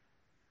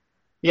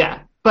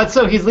 Yeah, but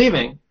so he's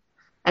leaving,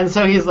 and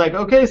so he's like,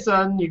 "Okay,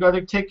 son, you got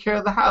to take care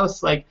of the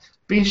house. Like,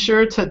 be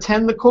sure to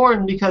tend the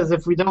corn because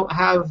if we don't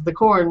have the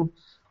corn,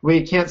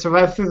 we can't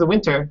survive through the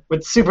winter."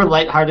 With super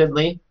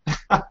lightheartedly.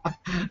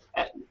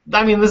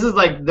 I mean, this is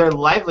like their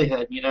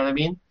livelihood, you know what I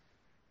mean?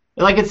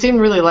 Like, it seemed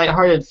really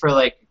lighthearted for,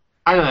 like,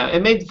 I don't know.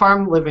 It made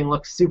farm living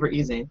look super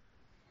easy.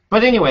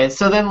 But anyway,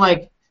 so then,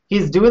 like,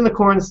 he's doing the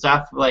corn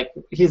stuff. Like,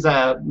 he's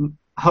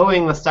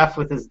hoeing the stuff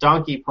with his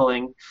donkey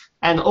pulling.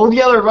 And Old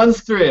Yeller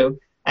runs through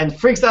and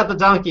freaks out the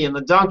donkey. And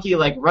the donkey,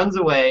 like, runs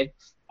away.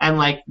 And,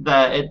 like,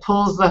 it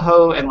pulls the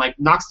hoe and, like,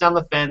 knocks down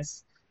the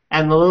fence.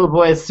 And the little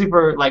boy is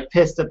super, like,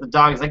 pissed at the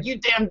dog. He's like, "You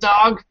damn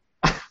dog!"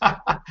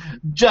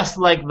 Just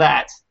like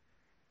that.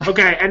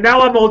 Okay, and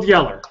now I'm Old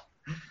Yeller.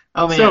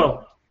 Oh man.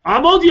 So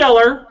I'm Old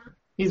Yeller.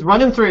 He's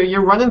running through.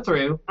 You're running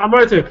through. I'm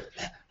running through.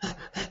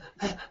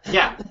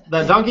 Yeah.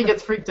 The donkey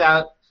gets freaked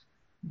out,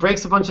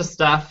 breaks a bunch of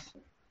stuff.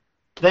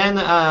 Then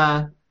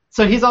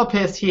so he's all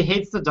pissed. He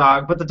hates the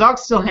dog, but the dog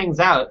still hangs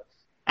out.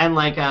 And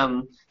like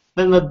then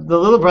the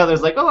little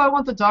brother's like, oh, I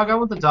want the dog. I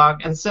want the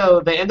dog. And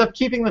so they end up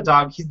keeping the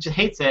dog. He just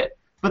hates it.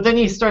 But then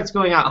he starts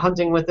going out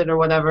hunting with it or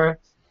whatever,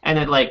 and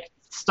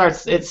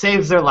it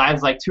saves their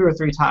lives like 2 or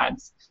 3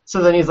 times.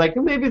 So then he's like,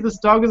 maybe this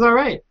dog is all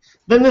right.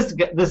 Then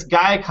this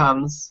guy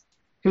comes,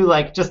 who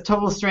like just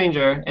total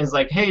stranger, is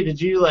like, hey,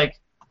 did you like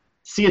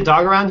see a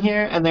dog around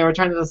here? And they were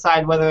trying to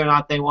decide whether or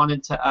not they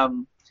wanted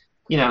to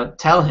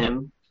tell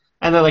him.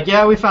 And they're like,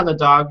 yeah, we found a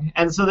dog.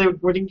 And so they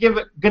were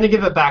gonna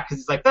give it back because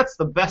he's like, that's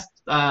the best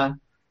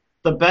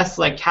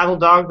like cattle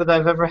dog that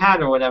I've ever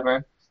had or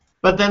whatever.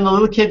 But then the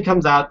little kid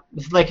comes out,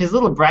 like his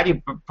little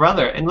bratty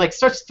brother, and like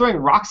starts throwing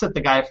rocks at the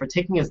guy for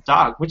taking his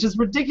dog, which is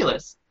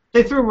ridiculous.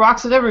 They threw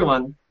rocks at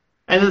everyone,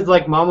 and it's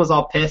like mom was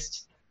all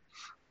pissed.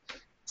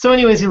 So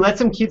anyways, he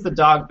lets him keep the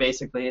dog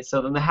basically.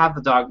 So then they have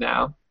the dog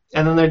now,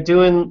 and then they're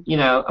doing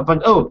a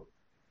bunch. Oh,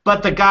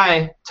 but the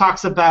guy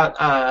talks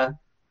about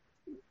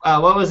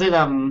what was it?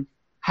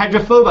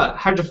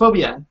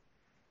 Hydrophobia.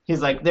 He's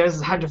like, there's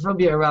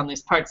hydrophobia around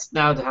these parts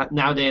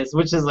nowadays,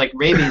 which is like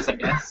rabies, I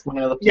guess.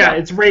 Yeah,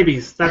 it's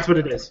rabies. That's what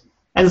it is.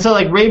 And so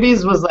like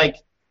rabies was like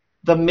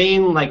the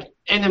main like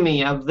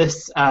enemy of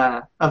this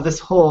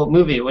whole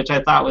movie, which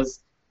I thought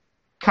was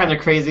kind of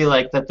crazy.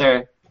 Like that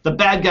the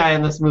bad guy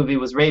in this movie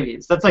was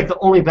rabies. That's like the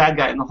only bad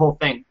guy in the whole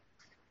thing,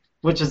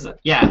 which is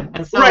yeah.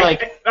 And so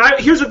right.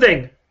 Here's the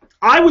thing.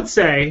 I would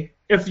say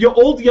if your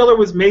Old Yeller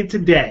was made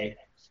today,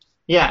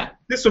 yeah,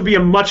 this would be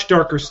a much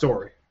darker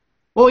story.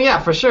 Well, yeah,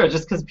 for sure,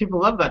 just because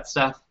people love that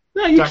stuff.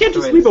 No, you can't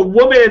just leave a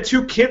woman and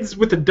 2 kids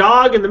with a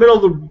dog in the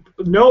middle of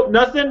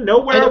nothing,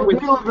 nowhere. In the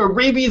middle of a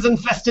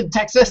rabies-infested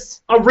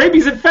Texas. A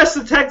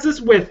rabies-infested Texas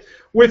with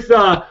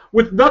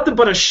nothing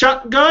but a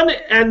shotgun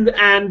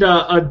and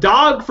a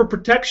dog for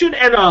protection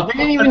and they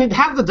didn't even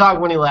have the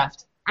dog when he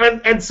left.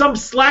 And some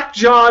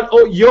slack-jawed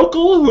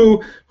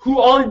yokel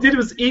who all he did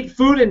was eat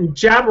food and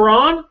jabber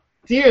on.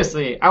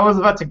 Seriously, I was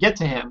about to get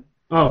to him.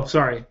 Oh,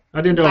 sorry,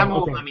 I didn't know. I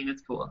mean,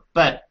 it's cool,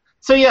 but.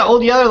 So yeah,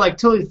 Old Yeller like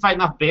totally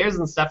fighting off bears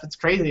and stuff. It's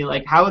crazy.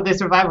 Like how would they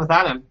survive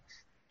without him?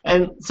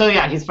 And so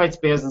yeah, he fights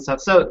bears and stuff.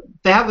 So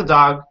they have the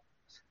dog.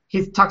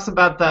 He talks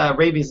about the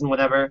rabies and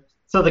whatever.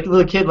 So the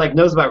little kid like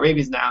knows about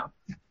rabies now.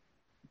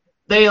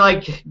 They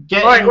like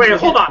get. All right, wait,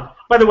 hold on.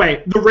 By the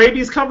way, the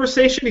rabies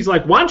conversation. He's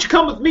like, "Why don't you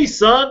come with me,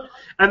 son?"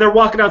 And they're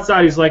walking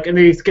outside. He's like, and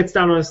then he gets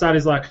down on his side.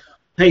 He's like,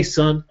 "Hey,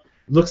 son,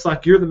 looks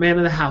like you're the man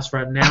of the house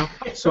right now.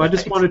 So I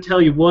just want to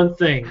tell you one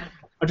thing.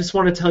 I just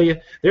want to tell you,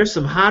 there's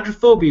some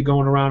hydrophobia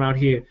going around out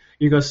here.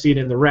 You're going to see it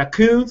in the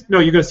raccoons. No,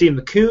 you're going to see it in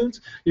the coons.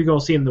 You're going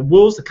to see it in the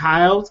wolves, the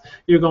coyotes.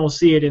 You're going to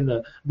see it in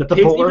the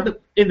pigs, even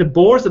in the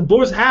boars. The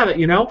boars have it,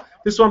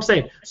 This is what I'm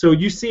saying. So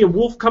you see a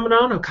wolf coming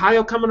on, a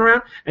coyote coming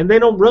around, and they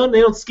don't run,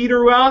 they don't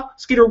skeeter away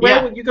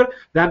yeah. when you go.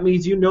 That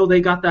means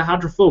they got the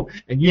hydrophobia.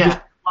 And you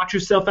just watch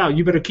yourself out.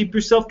 You better keep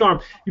yourself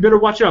armed. You better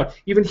watch out.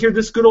 Even here,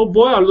 this good old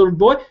boy, our little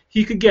boy,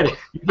 he could get it.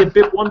 You get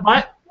bit one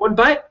bite,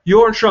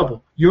 you're in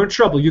trouble. You're in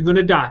trouble. You're going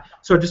to die.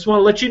 So I just want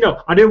to let you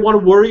know, I didn't want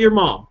to worry your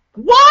mom.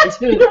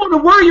 What? You didn't want to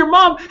worry your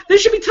mom? They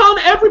should be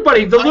telling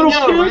everybody, the little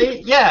kid.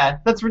 Right? Yeah,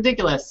 that's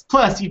ridiculous.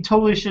 Plus, you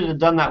totally should have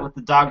done that with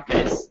the dog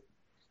face.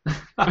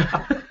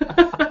 But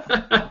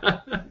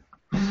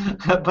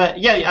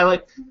yeah, I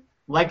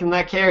liking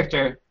that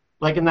character.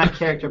 Liking that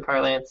character,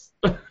 Parlance.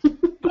 But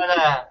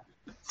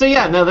so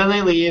yeah, no, then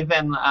they leave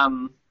and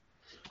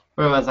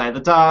where was I?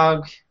 The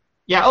dog.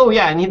 Yeah, oh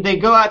yeah, and they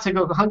go out to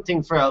go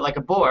hunting for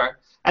a boar,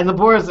 and the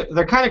boars,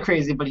 they're kind of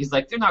crazy, but he's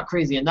like, they're not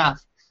crazy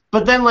enough.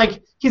 But then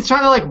he's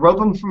trying to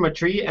rope him from a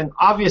tree, and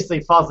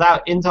obviously falls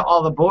out into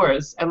all the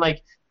boars, and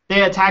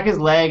they attack his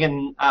leg,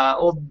 and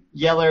Old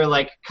Yeller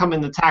come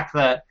and attack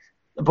the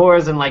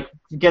boars and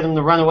get him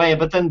to run away.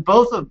 But then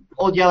both of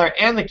Old Yeller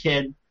and the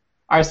kid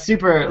are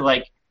super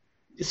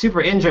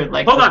injured.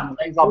 Hold on,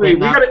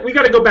 we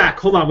gotta go back.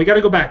 Hold on, we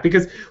gotta go back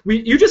because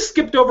you just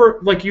skipped over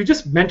you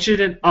just mentioned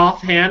it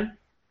offhand.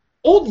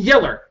 Old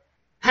Yeller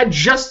had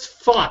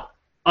just fought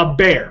a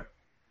bear.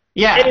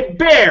 Yeah.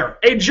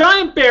 A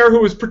giant bear who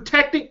was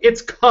protecting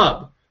its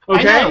cub.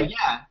 Okay? I know,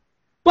 yeah.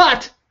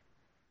 But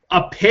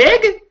a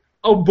pig?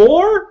 A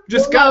boar?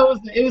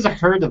 It was a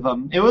herd of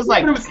them. It was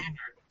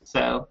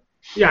so.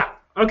 Yeah.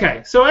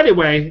 Okay. So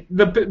anyway,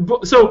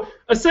 so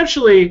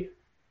essentially,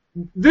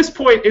 this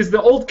point is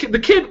the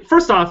kid.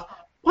 First off,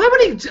 why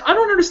would he? I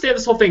don't understand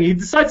this whole thing. He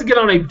decides to get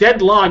on a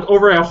dead log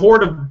over a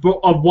horde of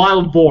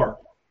wild boar.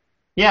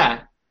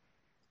 Yeah.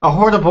 A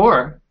horde of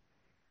boar.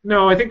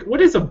 No, I think,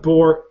 what is a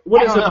boar?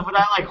 I don't know, but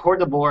I like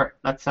horde of boar.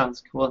 That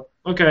sounds cool.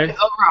 Okay. It's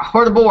over a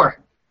horde of boar.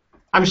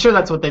 I'm sure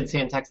that's what they'd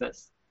say in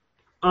Texas.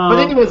 But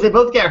anyways, they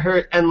both get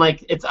hurt, and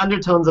it's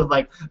undertones of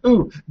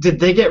ooh, did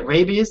they get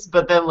rabies?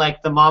 But then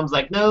the mom's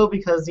no,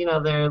 because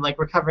they're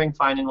recovering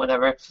fine and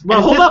whatever. Well,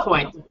 and hold up.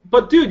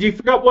 But dude, you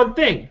forgot one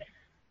thing.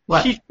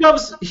 What? He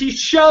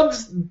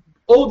shoves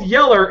Old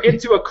Yeller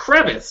into a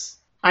crevice.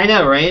 I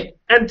know, right?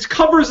 And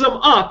covers him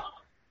up,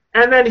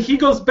 and then he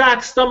goes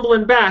back,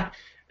 stumbling back,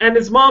 and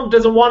his mom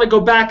doesn't want to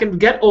go back and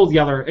get Old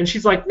Yeller, and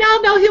she's like,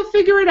 no, he'll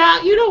figure it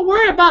out. You don't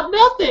worry about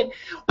nothing.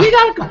 We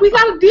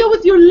gotta deal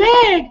with your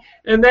leg.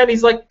 And then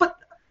he's like,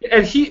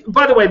 and he,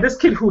 by the way, this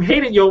kid who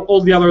hated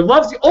Old Yeller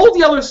loves Old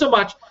Yeller so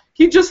much.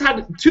 He just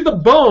had to the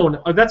bone.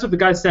 That's what the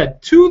guy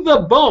said. To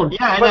the bone.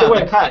 Yeah, I know.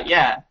 The cut.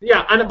 Yeah.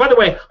 Yeah, and by the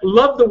way,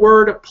 love the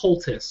word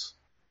poultice.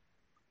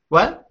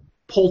 What?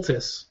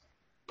 Poultice.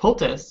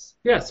 Poultice.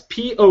 Yes,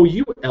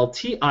 Poultice.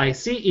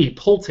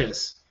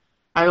 Poultice.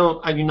 I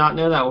do not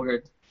know that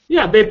word.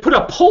 Yeah, they put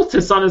a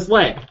poultice on his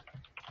leg.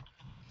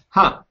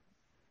 Huh.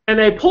 And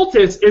a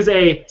poultice is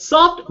a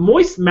soft,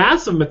 moist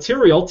mass of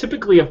material,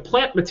 typically of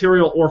plant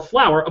material or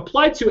flour,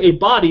 applied to a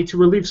body to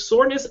relieve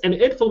soreness and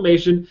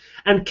inflammation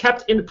and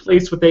kept in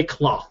place with a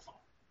cloth.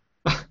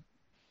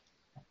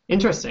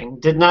 Interesting.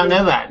 Did not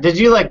know that. Did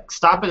you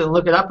stop it and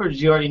look it up, or did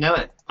you already know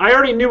it? I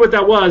already knew what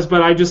that was,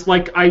 but I just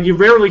you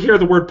rarely hear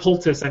the word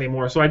poultice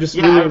anymore, so I just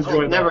really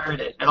enjoy that. Never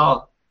heard it at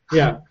all.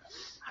 Yeah.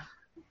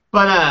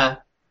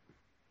 But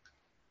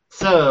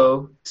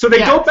so they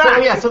go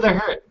back. So they're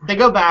hurt. They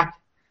go back,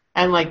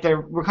 and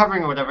they're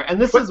recovering or whatever. And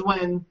this is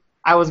when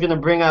I was gonna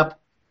bring up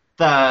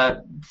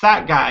the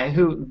fat guy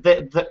who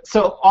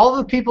so all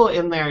the people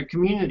in their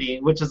community,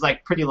 which is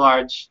pretty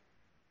large,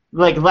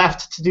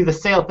 left to do the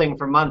sale thing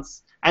for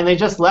months, and they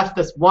just left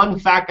this one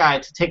fat guy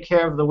to take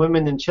care of the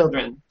women and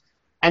children,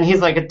 and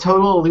he's a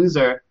total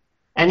loser,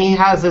 and he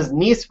has his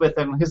niece with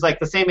him who's the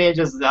same age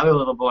as the other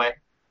little boy,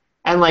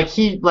 and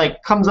he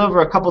comes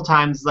over a couple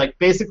times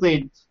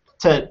basically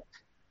to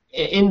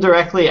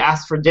indirectly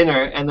ask for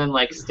dinner and then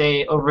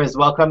stay over his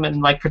welcome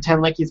and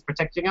pretend he's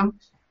protecting him.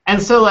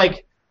 And so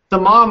the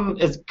mom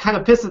is kind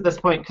of pissed at this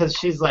point because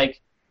she's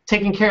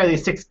taking care of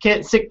these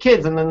sick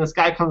kids, and then this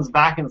guy comes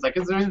back and is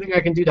is there anything I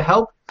can do to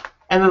help?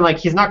 And then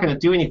he's not going to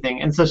do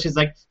anything, and so she's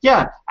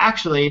yeah,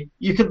 actually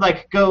you could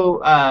go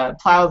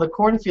plow the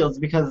cornfields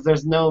because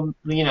there's no,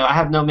 I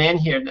have no man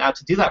here now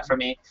to do that for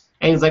me.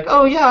 And he's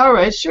oh yeah, all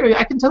right, sure,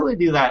 I can totally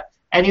do that.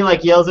 And he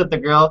yells at the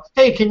girl,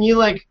 hey, can you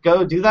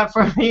go do that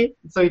for me?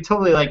 So he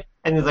totally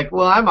and he's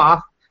well, I'm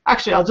off.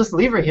 Actually, I'll just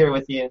leave her here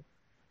with you.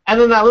 And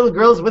then that little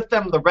girl's with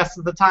them the rest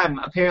of the time,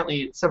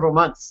 apparently several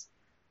months.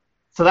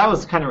 So that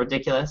was kind of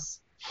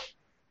ridiculous.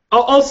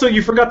 Also,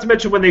 you forgot to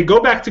mention when they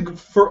go back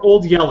for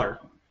Old Yeller.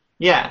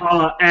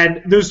 Yeah.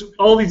 And there's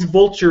all these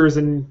vultures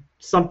and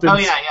something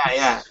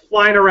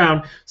flying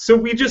around. So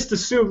we just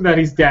assume that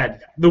he's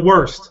dead. The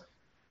worst.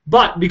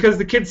 But because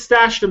the kid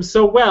stashed him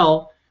so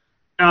well,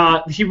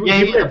 he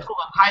lived.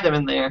 Hide him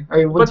in there.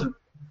 Or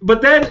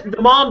but then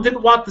the mom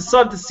didn't want the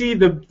son to see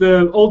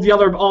the Old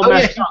Yeller all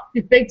messed up.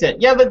 He faked it.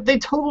 Yeah, but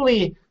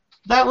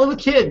that little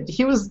kid,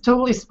 he was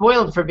totally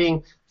spoiled for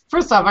being.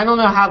 First off, I don't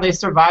know how they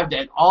survived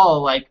at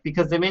all,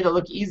 because they made it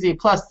look easy.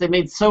 Plus, they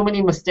made so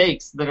many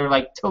mistakes that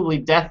are totally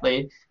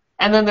deathly.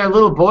 And then their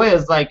little boy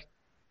is a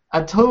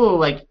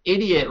total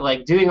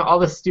idiot, doing all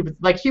this stupid.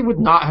 He would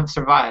not have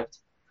survived.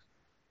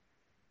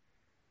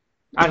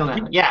 I don't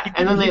know. Yeah,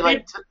 and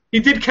then he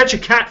did catch a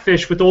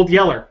catfish with Old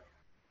Yeller.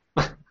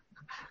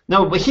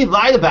 No, but he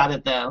lied about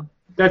it though.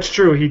 That's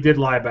true. He did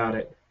lie about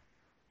it.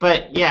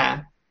 But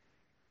yeah,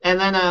 and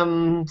then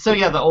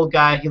the old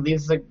guy he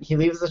leaves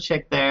the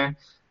chick there,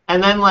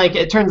 and then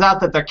it turns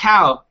out that their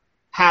cow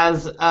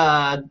has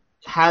a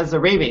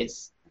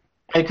rabies,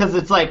 because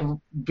it's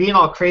being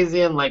all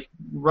crazy and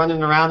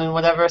running around and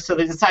whatever. So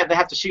they decide they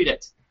have to shoot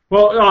it.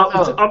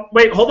 Well,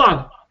 wait, hold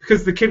on,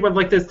 because the kid went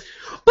like this.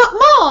 But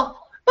Ma,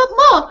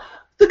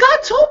 the guy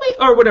told me,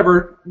 or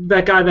whatever,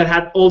 that guy that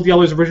had Old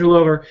Yeller's original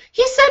owner,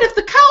 he said if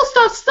the cow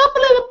starts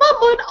stumbling and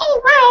mumbling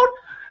all around,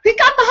 he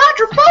got the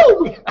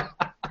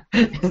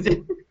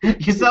hydrophobia.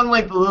 You sound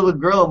like the little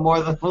girl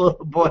more than the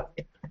little boy.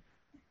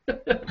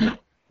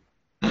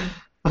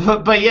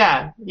 But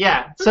yeah.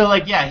 So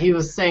he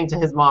was saying to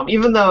his mom,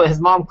 even though his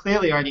mom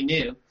clearly already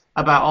knew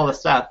about all the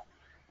stuff.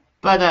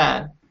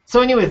 But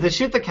so anyways, they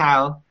shoot the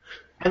cow,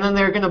 and then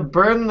they're gonna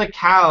burn the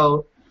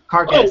cow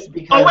carcass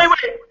because. Oh wait.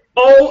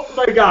 Oh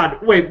my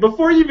God! Wait,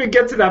 before you even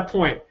get to that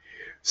point,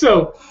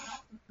 so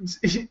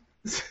the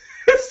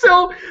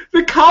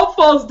cow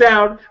falls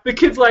down. The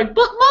kid's like,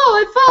 "But Ma,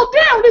 it fell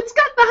down. It's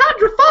got the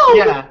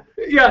hydrophone."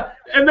 Yeah.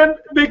 And then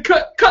they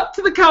cut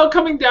to the cow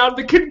coming down.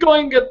 The kid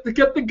going to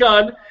get the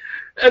gun,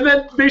 and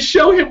then they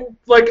show him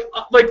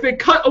they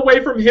cut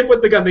away from him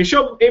with the gun. They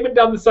show him aiming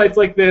down the sights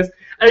like this,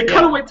 and they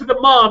cut away to the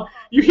mom.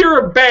 You hear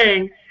her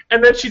bang,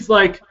 and then she's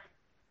like,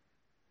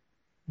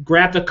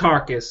 "Grab the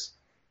carcass.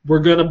 We're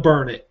gonna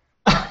burn it."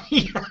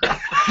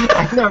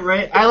 I know,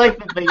 right? I like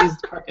that they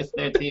used carcass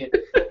there too.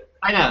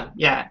 I know,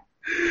 yeah.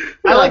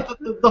 I like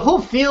the whole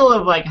feel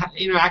of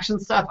interaction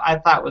stuff. I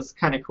thought was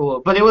kind of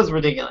cool, but it was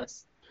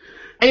ridiculous.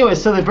 Anyway,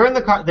 so they burn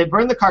the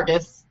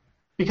carcass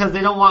because they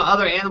don't want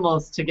other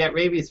animals to get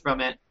rabies from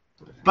it.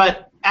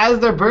 But as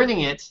they're burning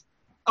it,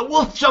 a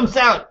wolf jumps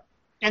out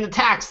and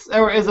attacks,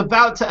 or is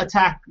about to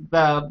attack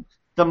the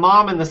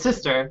mom and the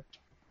sister.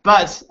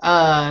 But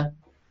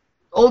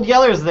Old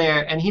Yeller's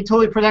there, and he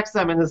totally protects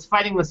them and is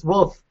fighting this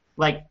wolf.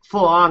 like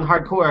full on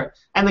hardcore,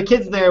 and the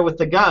kid's there with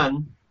the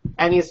gun,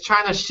 and he's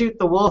trying to shoot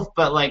the wolf,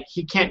 but like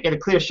he can't get a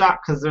clear shot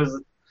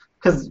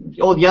because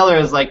Old Yeller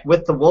is like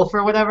with the wolf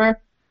or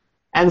whatever,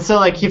 and so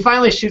like he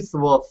finally shoots the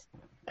wolf,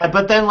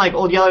 but then like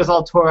Old Yeller's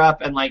all tore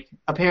up, and like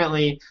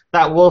apparently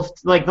that wolf,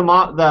 like the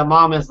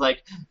mom is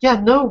like, yeah,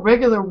 no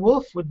regular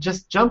wolf would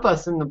just jump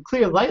us in the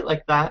clear light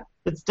like that.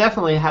 It's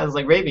definitely has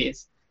like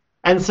rabies,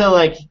 and so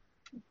like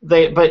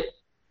but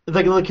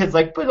the little kid's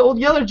like, but Old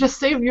Yeller just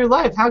saved your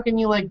life. How can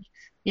you like,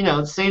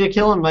 say to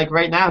kill him like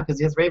right now because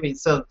he has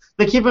rabies? So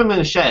they keep him in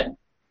a shed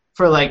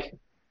for like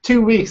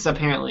 2 weeks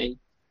apparently.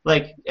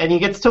 Like, and he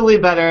gets totally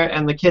better,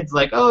 and the kid's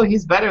like, oh,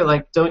 he's better.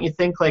 Like, don't you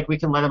think like we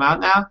can let him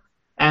out now?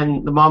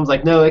 And the mom's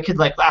like, no, it could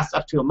like last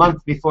up to a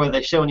month before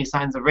they show any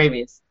signs of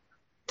rabies.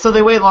 So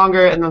they wait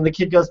longer, and then the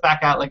kid goes back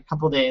out like a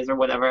couple days or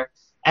whatever,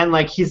 and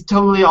like he's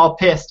totally all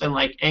pissed and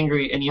like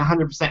angry, and he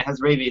 100%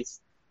 has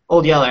rabies,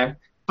 Old Yeller.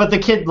 But the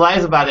kid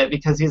lies about it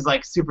because he's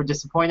like super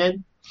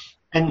disappointed,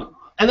 and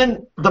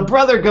then the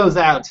brother goes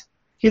out.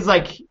 He's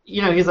like,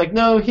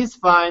 no, he's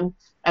fine.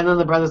 And then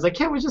the brother's like,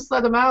 can't we just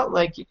let him out?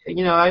 Like,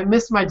 I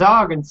miss my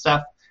dog and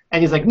stuff.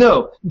 And he's like,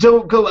 no,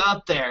 don't go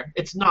out there.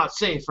 It's not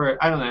safe.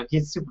 Or I don't know.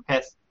 He's super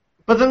pissed.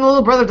 But then the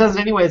little brother does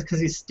it anyways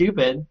because he's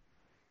stupid.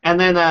 And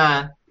then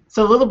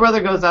so the little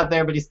brother goes out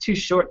there, but he's too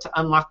short to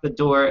unlock the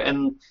door.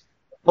 And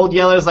Old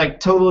Yeller's like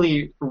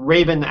totally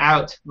raving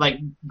out, like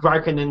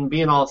barking and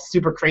being all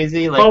super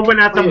crazy, like foaming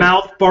at the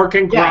mouth,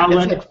 barking, growling.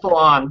 Yeah, it's like full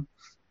on.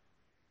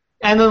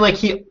 And then like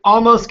he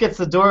almost gets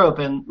the door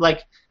open.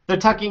 Like they're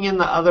tucking in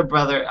the other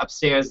brother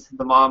upstairs,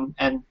 the mom,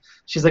 and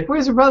she's like,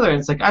 "Where's your brother?" And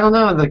it's like, "I don't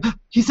know." And they're like,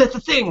 "He said the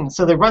thing."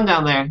 So they run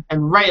down there,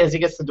 and right as he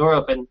gets the door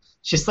open,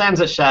 she slams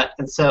it shut,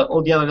 and so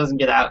Old Yeller doesn't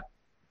get out.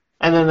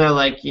 And then they're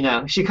like,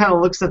 she kind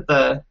of looks at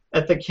the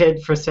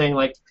kid for saying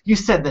like, "You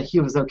said that he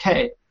was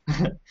okay."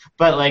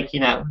 But like,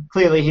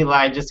 clearly he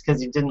lied just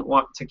because he didn't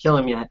want to kill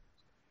him yet.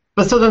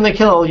 But so then they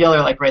kill Old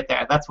Yeller like right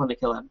there. That's when they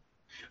kill him.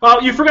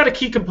 Well, you forgot a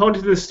key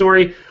component to this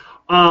story.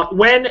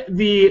 When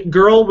the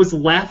girl was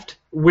left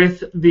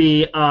with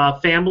the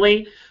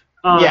family,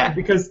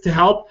 because to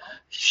help,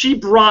 she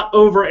brought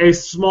over a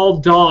small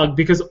dog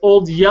because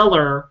Old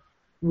Yeller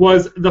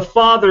was the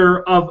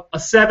father of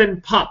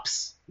 7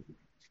 pups.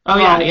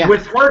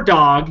 With her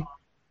dog,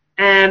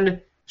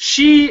 and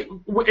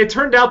it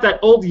turned out that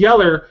Old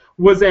Yeller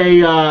was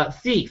a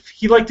thief.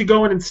 He liked to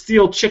go in and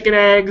steal chicken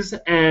eggs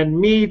and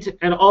meat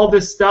and all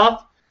this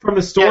stuff from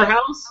the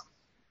storehouse.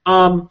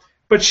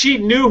 But she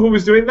knew who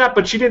was doing that,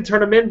 but she didn't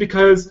turn him in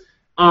because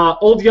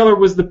Old Yeller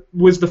was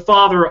the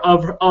father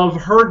of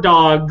her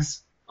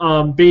dog's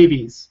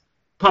puppies.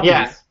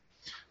 Yeah.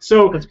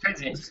 So that's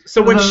crazy.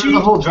 So when the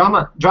whole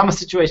drama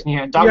situation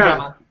here,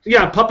 drama.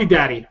 Yeah, puppy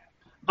daddy.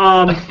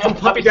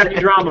 Puppy daddy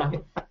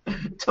drama.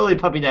 Totally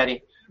puppy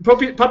daddy.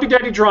 Puppy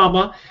daddy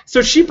drama.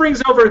 So she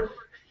brings over,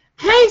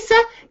 hey,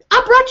 son,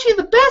 I brought you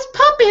the best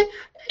puppy.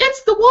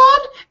 It's the one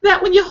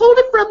that when you hold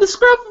it from the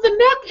scruff of the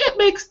neck, it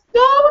makes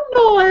no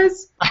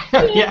noise.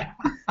 Yeah.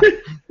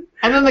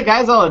 And then the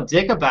guy's all a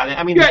dick about it.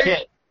 I mean, the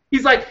kid.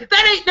 He's like,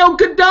 that ain't no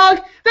good dog.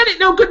 That ain't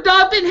no good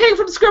dog. Then hang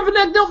from the scruff of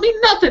the neck don't mean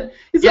nothing.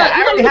 He's like,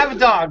 I already have a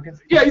dog.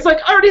 Yeah, he's like,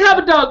 I already have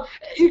a dog.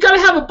 You gotta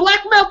have a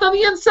black mouth on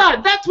the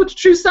inside. That's what the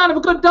true sign of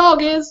a good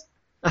dog is.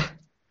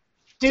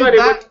 Dude,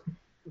 so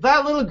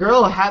that little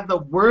girl had the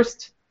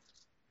worst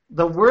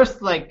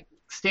like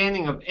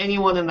standing of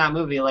anyone in that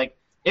movie. Like,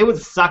 it would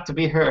suck to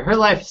be her. Her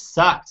life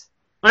sucked.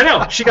 I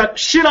know. She got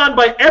shit on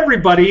by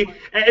everybody,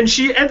 and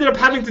she ended up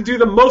having to do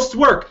the most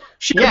work.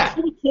 She had to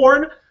pull the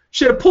corn.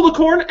 She had to pull the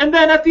corn, and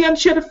then at the end,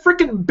 she had to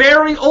freaking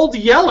bury Old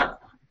Yeller.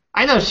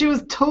 I know. She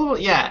was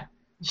totally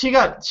She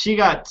got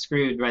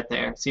screwed right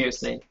there.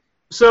 Seriously.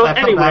 So I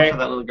felt bad for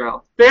that little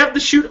girl. They have to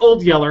shoot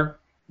Old Yeller.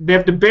 They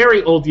have to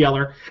bury Old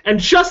Yeller, and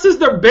just as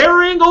they're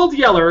burying Old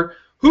Yeller,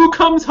 who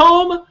comes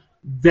home?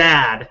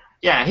 Dad.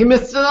 Yeah, he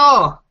missed it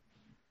all.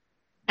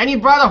 And he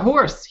brought a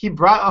horse. He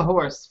brought a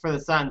horse for the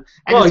son.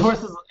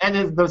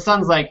 And the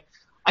son's like,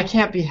 I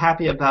can't be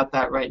happy about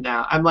that right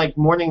now. I'm like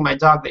mourning my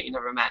dog that you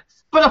never met.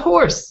 But a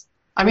horse.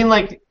 I mean,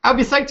 like, I'd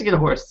be psyched to get a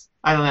horse.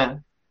 I don't know.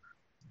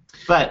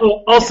 But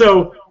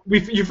also,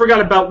 you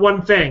forgot about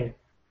one thing.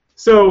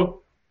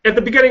 So at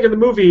the beginning of the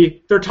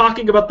movie, they're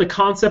talking about the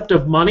concept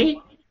of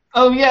money.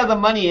 Oh yeah, the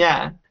money,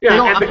 yeah. They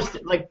don't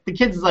understand. Like the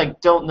kids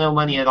don't know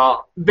money at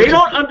all. They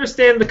don't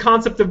understand the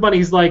concept of money.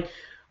 He's like,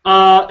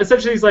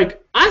 essentially, he's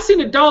like, I seen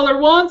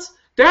 $1 once.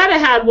 Dad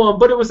had one,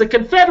 but it was a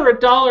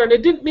Confederate dollar, and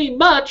it didn't mean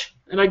much.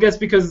 And I guess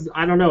because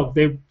I don't know,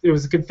 it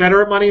was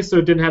Confederate money, so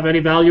it didn't have any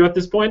value at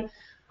this point.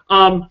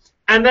 And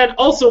then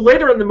also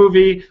later in the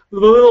movie, the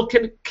little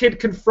kid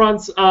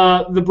confronts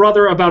the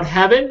brother about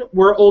heaven,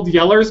 where Old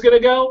Yeller's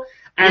gonna go,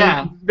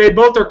 and they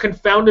both are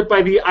confounded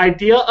by the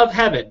idea of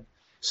heaven.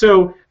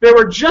 So they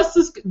were just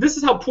as. This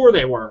is how poor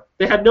they were.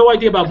 They had no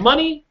idea about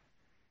money,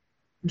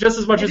 just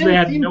as much as they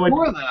had no idea.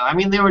 Poor, though. I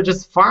mean, they were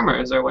just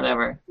farmers or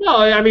whatever. No,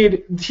 I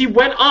mean, he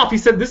went off. He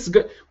said, "This is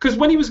good," because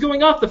when he was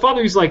going off, the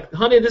father was like,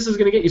 "Honey, this is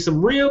going to get you some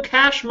real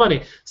cash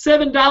money.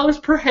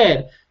 $7 per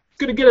head. It's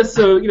going to get us,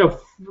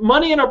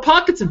 money in our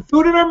pockets and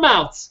food in our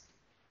mouths."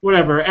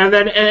 Whatever. And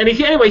then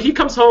anyway, he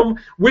comes home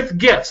with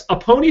gifts: a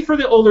pony for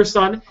the older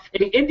son,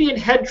 an Indian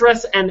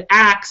headdress and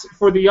axe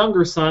for the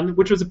younger son,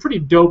 which was a pretty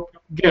dope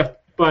gift.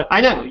 But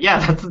I know, yeah,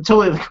 that's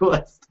totally the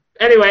coolest.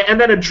 Anyway, and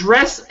then a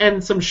dress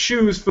and some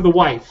shoes for the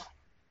wife,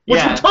 which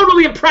Yeah. were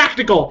totally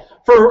impractical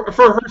for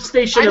her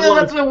station. I in know,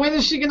 life. when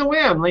is she gonna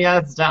wear them? Like, yeah,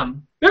 that's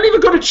dumb. They don't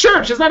even go to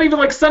church. It's not even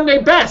like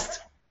Sunday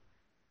best.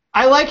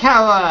 I like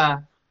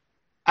how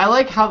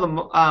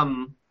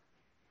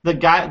the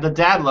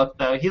dad looked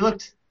though. He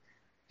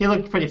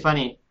looked pretty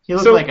funny. He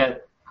looked like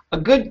a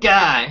good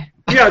guy.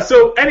 Yeah,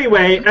 so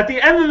anyway, at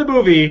the end of the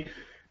movie,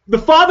 the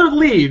father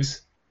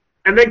leaves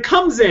and then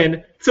comes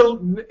in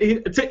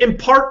to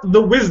impart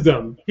the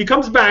wisdom. He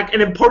comes back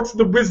and imparts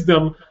the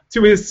wisdom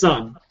to his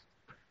son,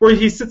 where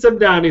he sits him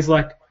down. He's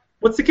like,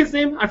 "What's the kid's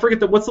name? I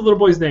forget what's the little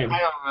boy's name?" I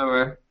don't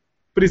remember.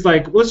 But he's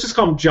like, let's just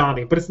call him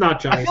Johnny. But it's not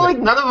Johnny. I feel like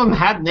none of them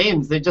had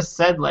names. They just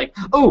said like,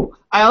 "Oh,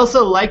 I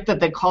also like that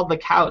they called the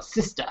cow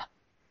Sister."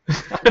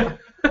 I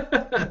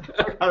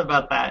forgot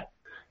about that.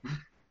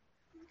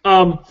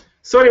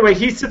 So anyway,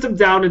 he sits him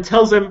down and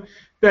tells him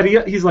that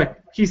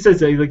he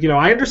says,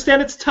 I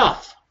understand it's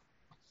tough.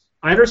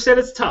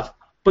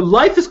 But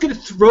life is going to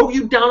throw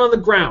you down on the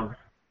ground.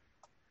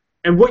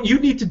 And what you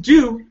need to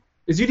do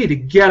is you need to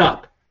get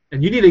up.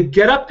 And you need to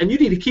get up and you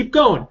need to keep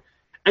going.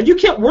 And you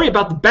can't worry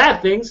about the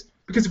bad things,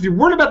 because if you're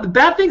worried about the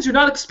bad things, you're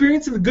not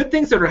experiencing the good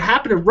things that are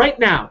happening right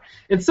now.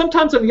 And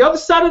sometimes on the other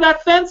side of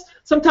that fence,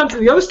 sometimes on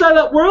the other side of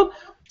that world,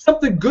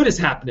 something good is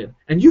happening.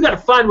 And you got to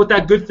find what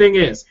that good thing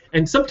is.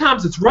 And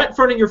sometimes it's right in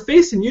front of your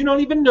face and you don't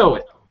even know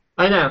it.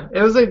 I know.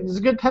 It was a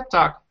good pep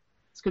talk.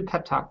 It's a good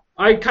pep talk.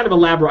 I kind of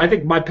elaborate. I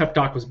think my pep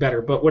talk was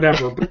better, but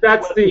whatever. But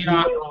that's the.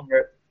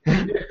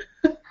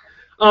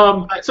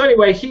 So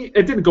anyway,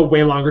 it didn't go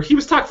way longer. He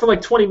was talking for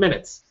like 20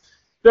 minutes.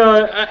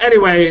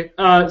 Anyway,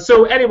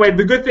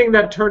 the good thing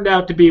that turned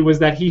out to be was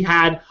that he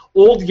had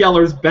Old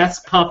Yeller's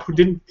best pup, who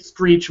didn't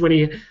screech when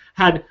he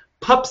had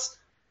pups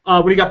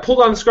when he got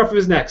pulled on the scruff of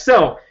his neck.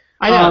 So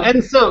I know,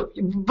 and so,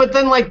 but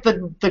then like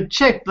the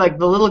chick, like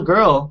the little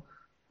girl,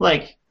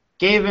 like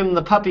gave him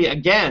the puppy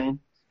again.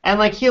 And,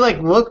 like, he, like,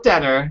 looked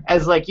at her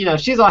as, like,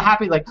 she's all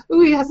happy, like,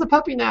 ooh, he has the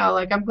puppy now.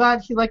 Like, I'm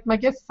glad he liked my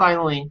gift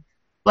finally.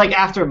 Like,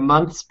 after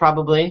months,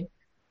 probably.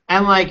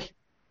 And, like,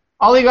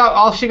 all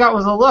she got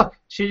was a look.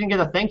 She didn't get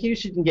a thank you.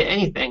 She didn't get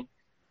anything.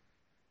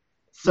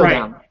 So right.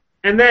 Dumb.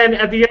 And then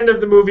at the end of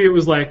the movie, it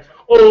was like,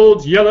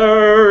 Old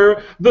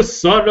Yeller, the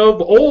son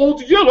of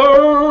Old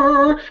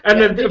Yeller.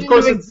 And then, of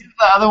course, didn't even give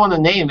the other one a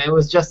name. It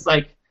was just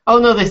like, oh,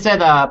 no, they said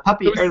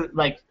puppy, or,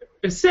 like...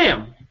 It's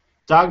Sam.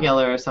 Dog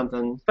Yeller or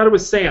something. I thought it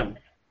was Sam.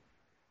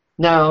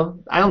 No,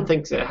 I don't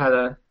think so. It had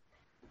a.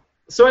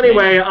 So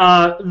anyway,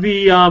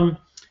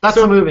 that's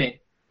the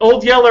movie.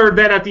 Old Yeller,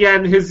 then at the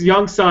end, his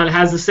young son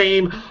has the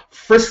same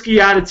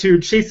frisky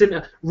attitude,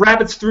 chasing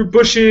rabbits through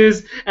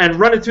bushes and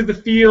running through the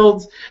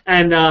fields,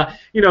 and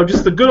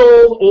just the good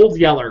old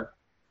Yeller,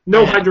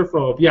 no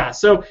hydrophobe. Yeah.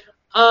 So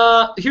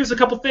here's a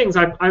couple things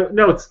I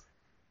noticed.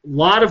 A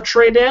lot of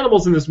trained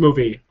animals in this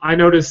movie. I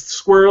noticed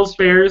squirrels,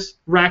 bears,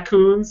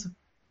 raccoons,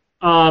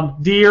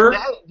 deer.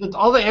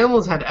 All the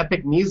animals had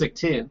epic music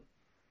too.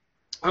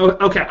 Oh,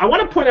 okay, I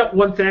want to point out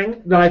one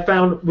thing that I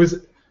found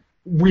was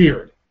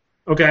weird.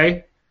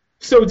 Okay,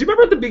 so do you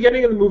remember at the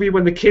beginning of the movie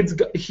when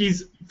the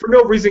he's for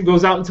no reason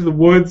goes out into the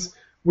woods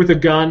with a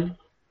gun?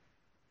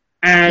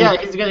 And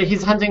yeah,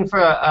 he's hunting for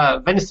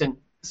venison.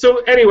 So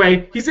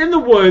anyway, he's in the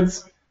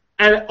woods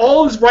and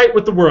all is right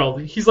with the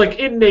world. He's like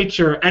in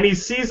nature and he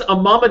sees a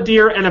mama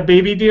deer and a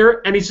baby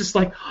deer and he's just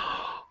like,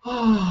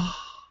 oh.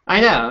 I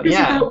know, Isn't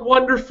that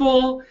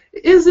wonderful?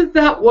 Isn't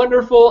that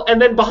wonderful?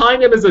 And then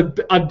behind him is a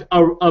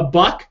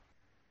buck,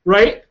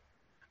 right?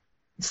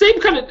 Same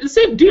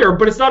deer,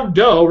 but it's not a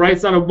doe, right?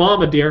 It's not a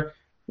mama deer.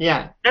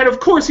 Yeah. And of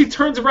course he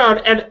turns around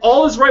and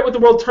all is right with the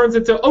world turns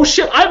into, oh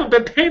shit, I haven't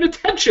been paying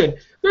attention.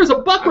 There's a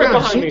buck right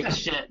behind me.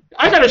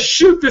 I gotta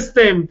shoot this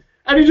thing.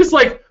 And he just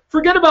like,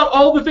 forget about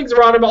all the things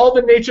around him, all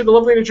the nature, the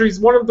lovely nature. He's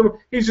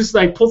just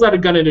like pulls out a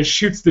gun and just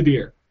shoots the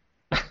deer.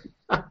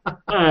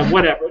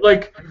 Whatever.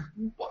 Like,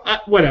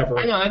 whatever.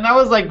 I know, and that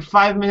was like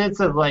 5 minutes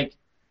of like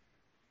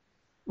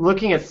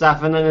looking at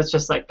stuff, and then it's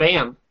just like,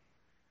 bam.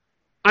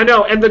 I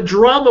know, and the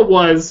drama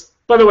was,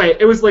 by the way,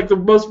 it was like the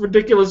most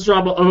ridiculous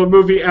drama of a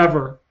movie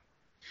ever.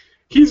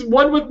 He's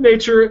one with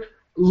nature,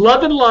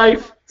 loving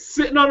life,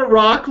 sitting on a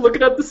rock,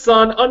 looking at the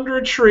sun under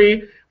a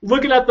tree,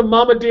 looking at the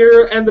mama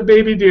deer and the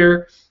baby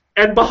deer,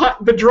 and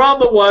the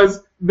drama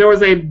was there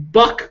was a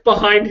buck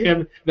behind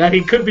him that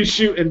he could be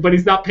shooting, but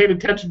he's not paying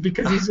attention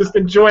because he's just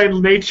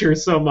enjoying nature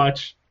so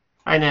much.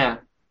 I know.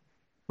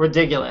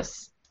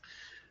 Ridiculous.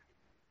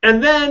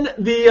 And then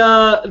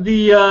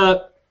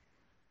there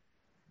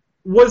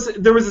was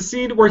a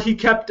scene where he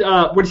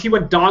when he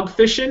went dog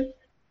fishing,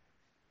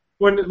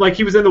 when like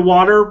he was in the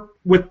water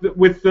with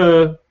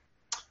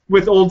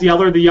Old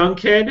Yeller, the young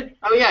kid.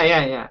 Oh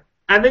yeah.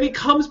 And then he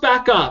comes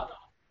back up,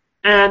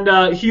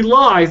 and he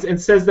lies and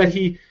says that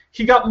he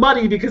got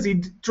muddy because he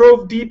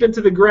drove deep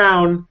into the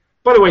ground.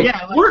 By the way,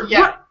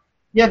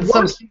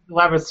 some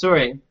elaborate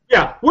story.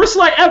 Yeah, worst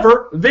lie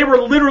ever. They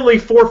were literally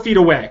 4 feet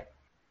away.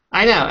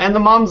 I know, and the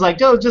mom's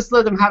like, "Oh, just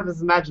let him have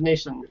his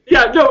imagination."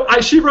 Yeah, no,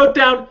 she wrote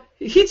down,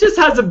 he just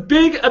has a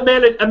big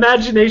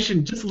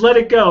imagination, just let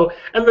it go.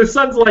 And the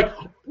son's like,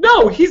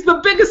 no, he's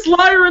the biggest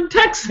liar in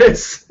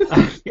Texas.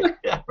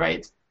 Yeah,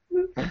 right.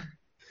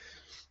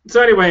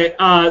 So anyway,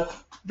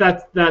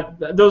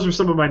 those were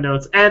some of my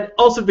notes. And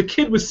also, the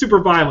kid was super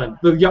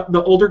violent.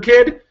 The older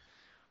kid,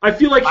 I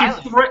feel like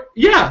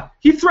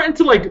he threatened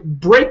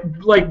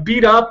to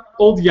beat up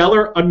Old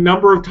Yeller a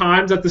number of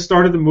times at the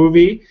start of the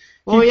movie.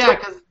 Well, yeah,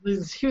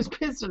 because he was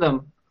pissed at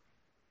him.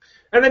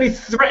 And then he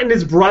threatened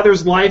his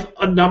brother's life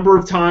a number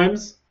of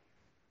times.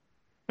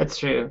 That's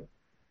true.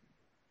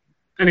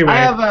 Anyway,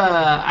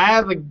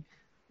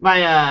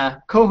 my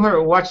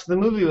cohort watched the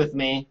movie with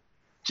me.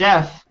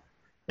 Jeff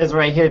is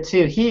right here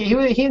too. He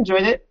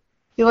enjoyed it.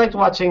 He liked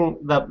watching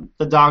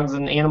the dogs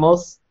and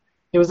animals.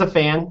 He was a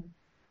fan.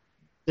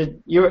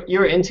 You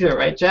were into it,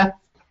 right, Jeff?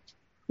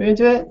 You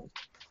into it?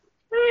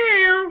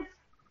 Meow.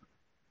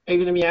 Are you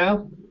gonna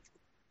meow?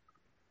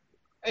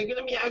 Are you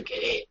gonna meow,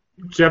 kitty?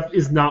 Jeff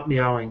is not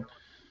meowing.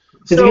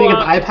 Is he gonna get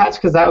the eye patch?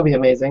 Because that would be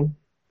amazing.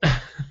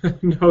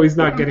 No, he's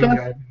not getting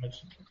the eye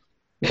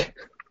patch.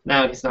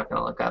 No, he's not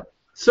gonna look up.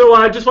 So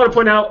I just want to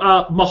point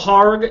out,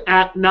 Maharg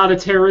at Not a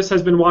Terrorist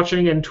has been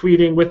watching and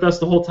tweeting with us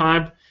the whole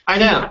time. I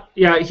know.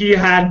 He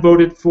had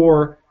voted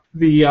for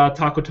the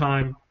Taco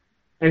Time,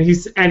 and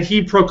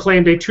he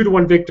proclaimed a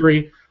 2-1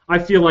 victory. I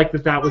feel like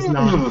that was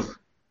not.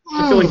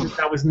 I feel like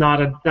that was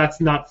not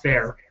that's not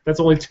fair. That's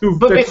only 2.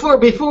 But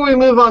before we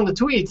move on to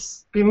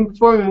tweets,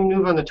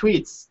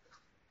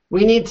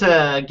 we need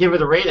to give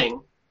it a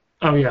rating.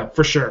 Oh yeah,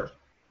 for sure.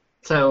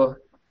 So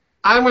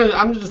I'm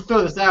gonna just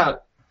throw this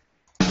out.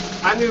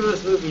 I'm giving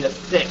this movie a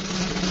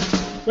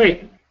 6.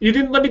 Wait, you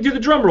didn't let me do the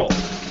drum roll.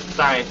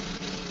 Sorry.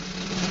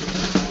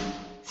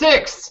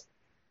 6.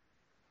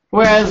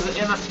 Whereas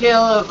in a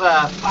scale of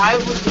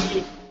 5 would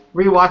be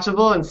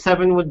rewatchable, and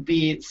 7 would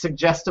be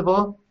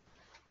suggestible,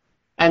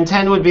 and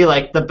 10 would be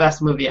like the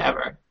best movie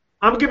ever.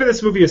 I'm giving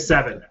this movie a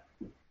 7.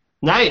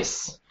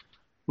 Nice.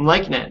 I'm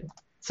liking it.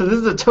 So this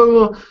is a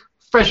total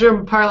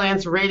Fresher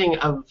Parlance rating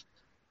of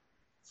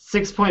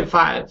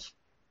 6.5.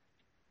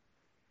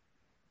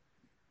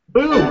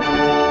 Boom!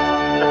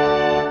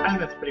 I think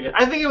that's pretty good.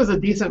 I think it was a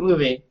decent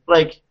movie.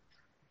 Like,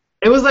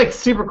 it was like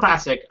super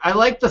classic. I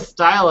like the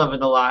style of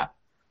it a lot,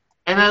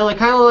 and I like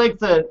how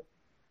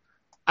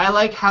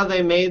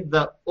they made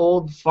the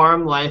old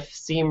farm life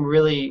seem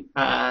really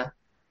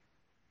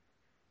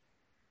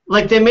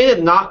like they made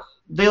it not.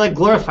 They like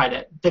glorified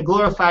it. They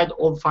glorified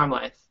old farm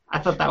life. I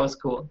thought that was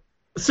cool.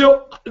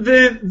 So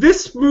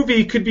this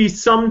movie could be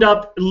summed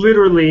up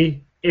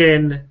literally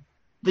in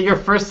your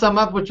first sum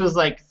up, which was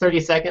like 30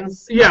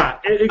 seconds. Yeah,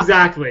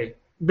 exactly.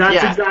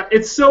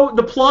 It's so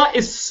the plot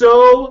is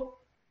so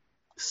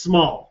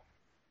small.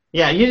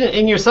 Yeah, you didn't,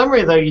 in your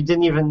summary though, you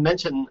didn't even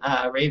mention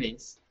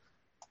rabies.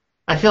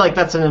 I feel like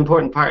that's an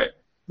important part.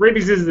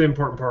 Rabies is the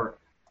important part.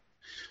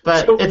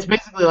 But it's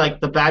basically like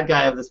the bad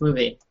guy of this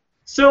movie.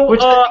 So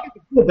which I think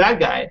is the bad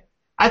guy.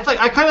 I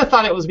kind of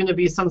thought it was going to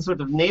be some sort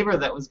of neighbor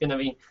that was going to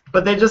be,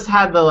 but they just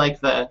had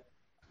the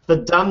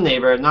dumb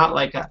neighbor, not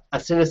like a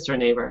sinister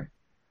neighbor.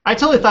 I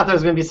totally thought there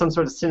was going to be some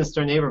sort of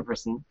sinister neighbor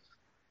person.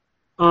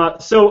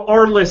 So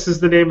Arliss is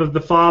the name of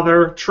the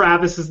father.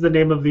 Travis is the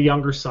name of the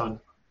younger son.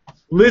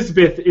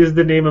 Lisbeth is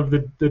the name of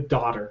the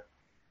daughter.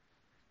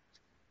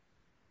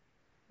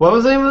 What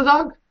was the name of the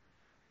dog?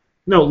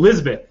 No,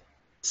 Lisbeth.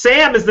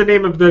 Sam is the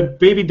name of the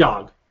baby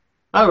dog.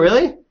 Oh,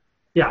 really?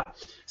 Yeah.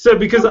 So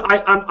because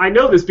I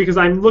know this because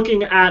I'm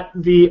looking at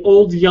the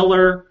Old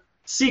Yeller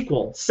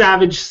sequel,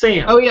 Savage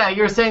Sam. Oh yeah,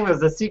 you were saying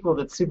there's a sequel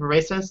that's super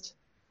racist?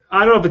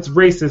 I don't know if it's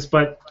racist,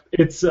 but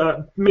it's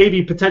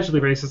maybe potentially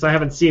racist. I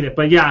haven't seen it,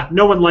 but yeah,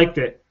 no one liked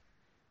it.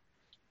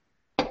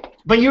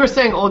 But you were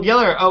saying Old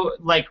Yeller,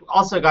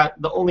 also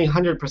got the only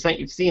 100%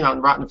 you've seen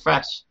on Rotten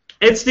Fresh.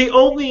 It's the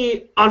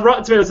only on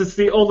Rotten Tomatoes. It's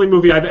the only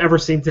movie I've ever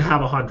seen to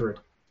have 100.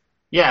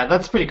 Yeah,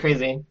 that's pretty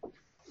crazy.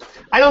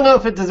 I don't know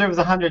if it deserves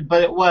 100,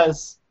 but it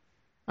was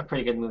a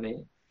pretty good movie.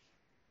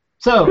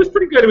 So it was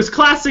pretty good. It was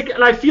classic,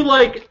 and I feel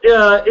like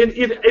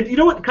you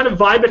know what kind of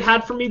vibe it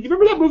had for me. Do you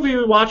remember that movie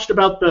we watched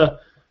about the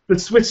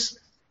Swiss?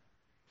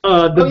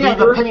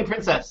 The Penny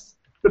Princess.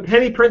 The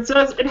Penny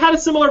Princess. It had a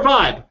similar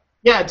vibe.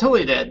 Yeah, it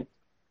totally did.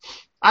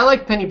 I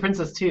like Penny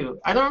Princess too.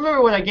 I don't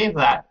remember what I gave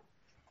that.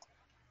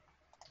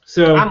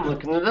 So I'm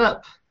looking it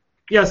up.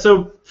 Yeah.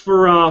 So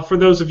for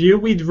those of you,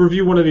 we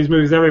review one of these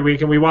movies every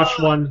week, and we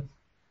watched one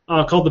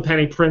called The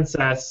Penny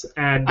Princess.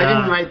 And I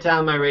didn't write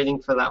down my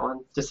rating for that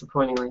one,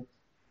 disappointingly.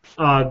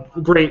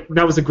 Great.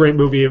 That was a great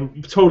movie.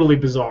 Totally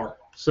bizarre.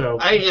 So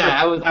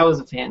I was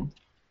a fan.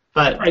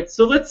 But all right.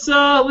 So let's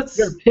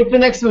pick the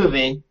next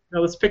movie.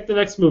 Now let's pick the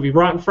next movie.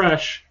 Rotten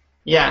Fresh.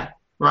 Yeah,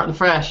 Rotten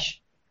Fresh.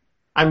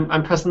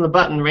 I'm pressing the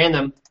button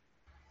random.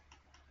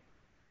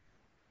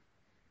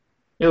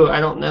 Ooh, I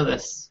don't know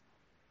this.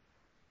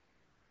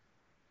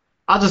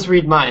 I'll just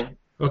read mine.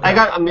 Okay. I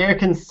got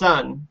American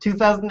Son,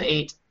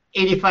 2008,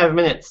 85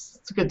 minutes.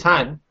 It's a good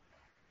time.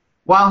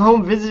 While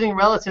home visiting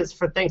relatives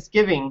for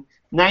Thanksgiving,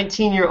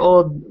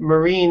 19-year-old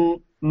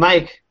Marine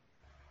Mike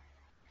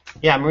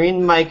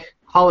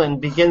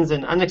Holland begins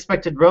an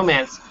unexpected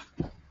romance,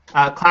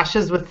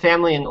 clashes with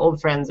family and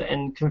old friends,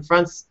 and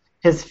confronts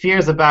his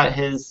fears about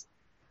his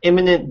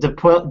imminent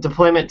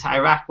deployment to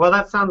Iraq. Well,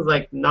 that sounds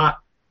like not...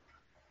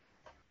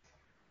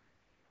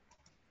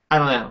 I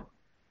don't know.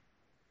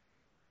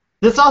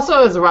 This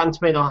also is a Rotten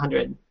Tomato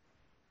 100,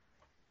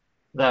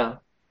 though.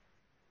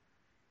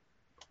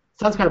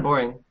 Sounds kind of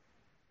boring.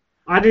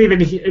 I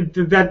didn't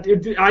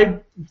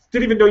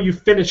even know you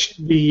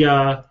finished the.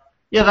 Yeah,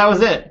 that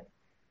was it.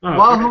 Oh,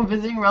 While okay. home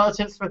visiting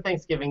relatives for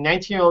Thanksgiving,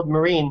 19-year-old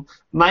Marine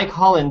Mike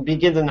Holland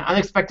begins an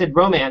unexpected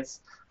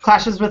romance,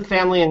 clashes with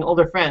family and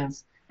older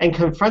friends, and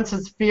confronts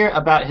his fear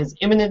about his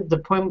imminent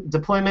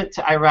deployment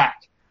to Iraq.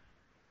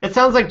 It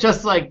sounds like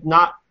just like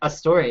not a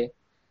story.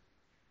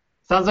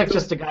 Sounds like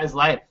just a guy's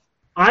life.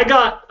 I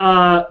got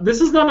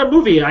this is not a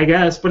movie, I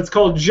guess, but it's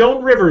called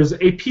Joan Rivers: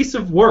 A Piece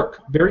of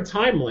Work. Very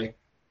timely.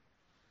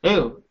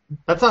 Ooh,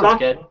 that sounds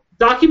good.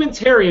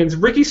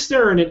 Documentarians Ricky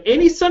Stern and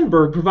Annie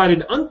Sundberg provide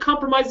an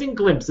uncompromising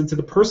glimpse into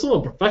the personal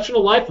and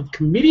professional life of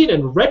comedian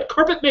and red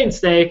carpet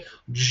mainstay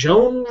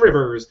Joan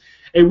Rivers,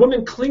 a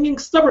woman clinging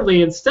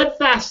stubbornly and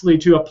steadfastly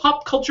to a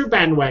pop culture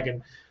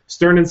bandwagon.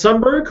 Stern and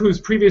Sundberg, whose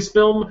previous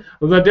film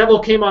The Devil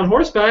Came on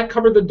Horseback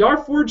covered the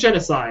Darfur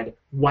genocide.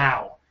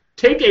 Wow.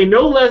 Take a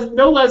no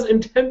less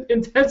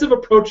intensive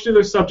approach to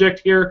their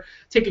subject here,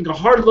 taking a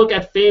hard look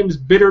at fame's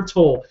bitter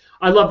toll.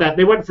 I love that.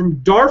 They went from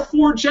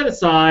Darfur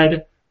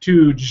genocide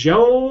to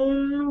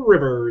Joan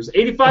Rivers.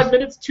 85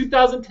 minutes,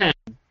 2010.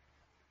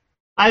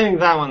 I think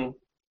that one.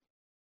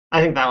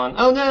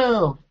 Oh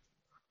no!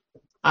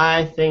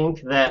 I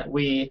think that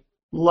we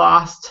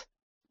lost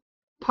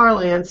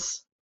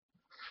Parlance.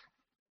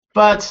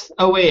 But,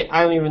 oh wait,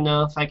 I don't even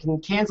know if I can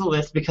cancel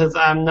this because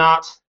I'm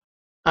not,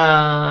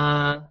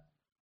 I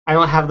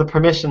don't have the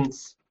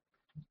permissions.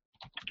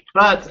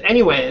 But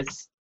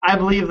anyways, I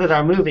believe that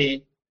our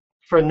movie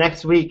for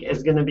next week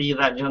is going to be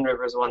that Joan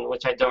Rivers one,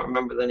 which I don't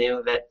remember the name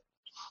of it.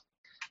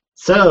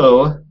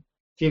 So,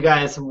 if you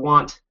guys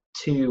want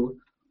to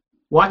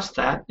watch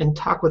that and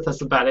talk with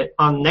us about it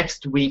on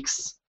next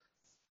week's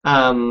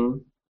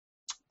review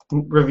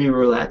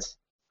roulette,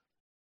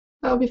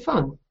 that'll be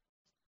fun.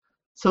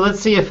 So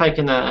let's see if I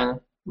can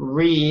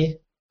re-add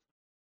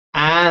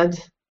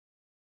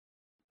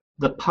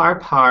the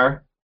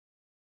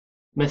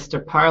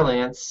Mr.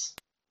 Parlance.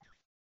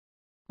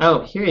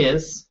 Oh, here he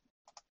is.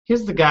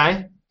 Here's the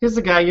guy.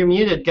 You're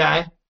muted,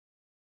 guy.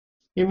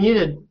 You're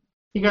muted.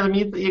 You gotta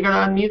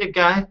unmute it,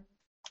 guy.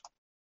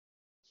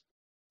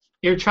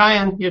 You're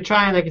trying.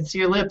 I can see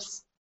your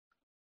lips.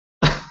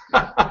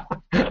 I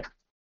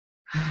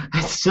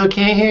still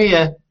can't hear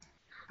you.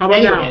 How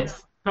about Anyways. now?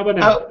 How about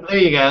now? Oh, there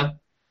you go.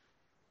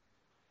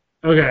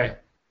 Okay.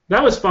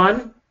 That was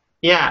fun.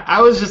 Yeah,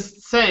 I was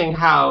just saying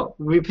how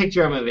we picked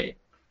your movie,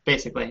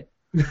 basically.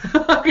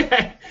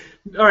 Okay.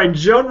 All right,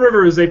 Joan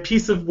Rivers, A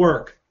Piece of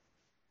Work.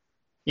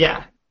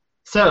 Yeah.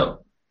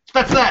 So,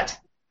 that's that.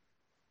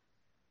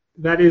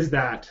 That is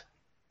that.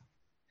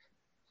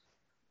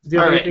 Do you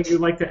have All anything right.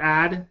 you'd like to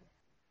add?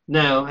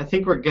 No, I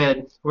think we're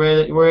good.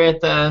 We're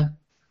at the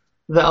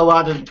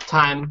allotted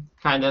time,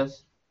 kind of.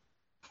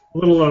 A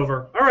little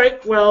over. All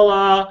right.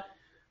 Well,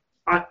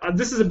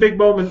 this is a big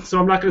moment, so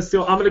I'm not going to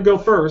steal. I'm going to go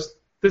first.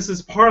 This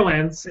is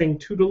Parlance saying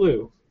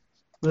toodaloo.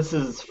 This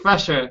is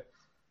fresher.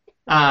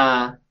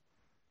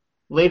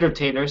 Later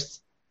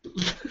taters.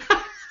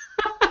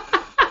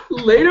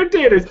 Later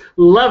taters.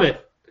 Love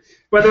it.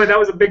 By the way, that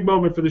was a big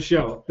moment for the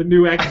show. The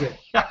new exit.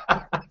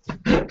 All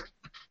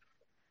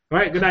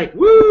right. Good night.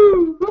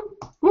 Woo!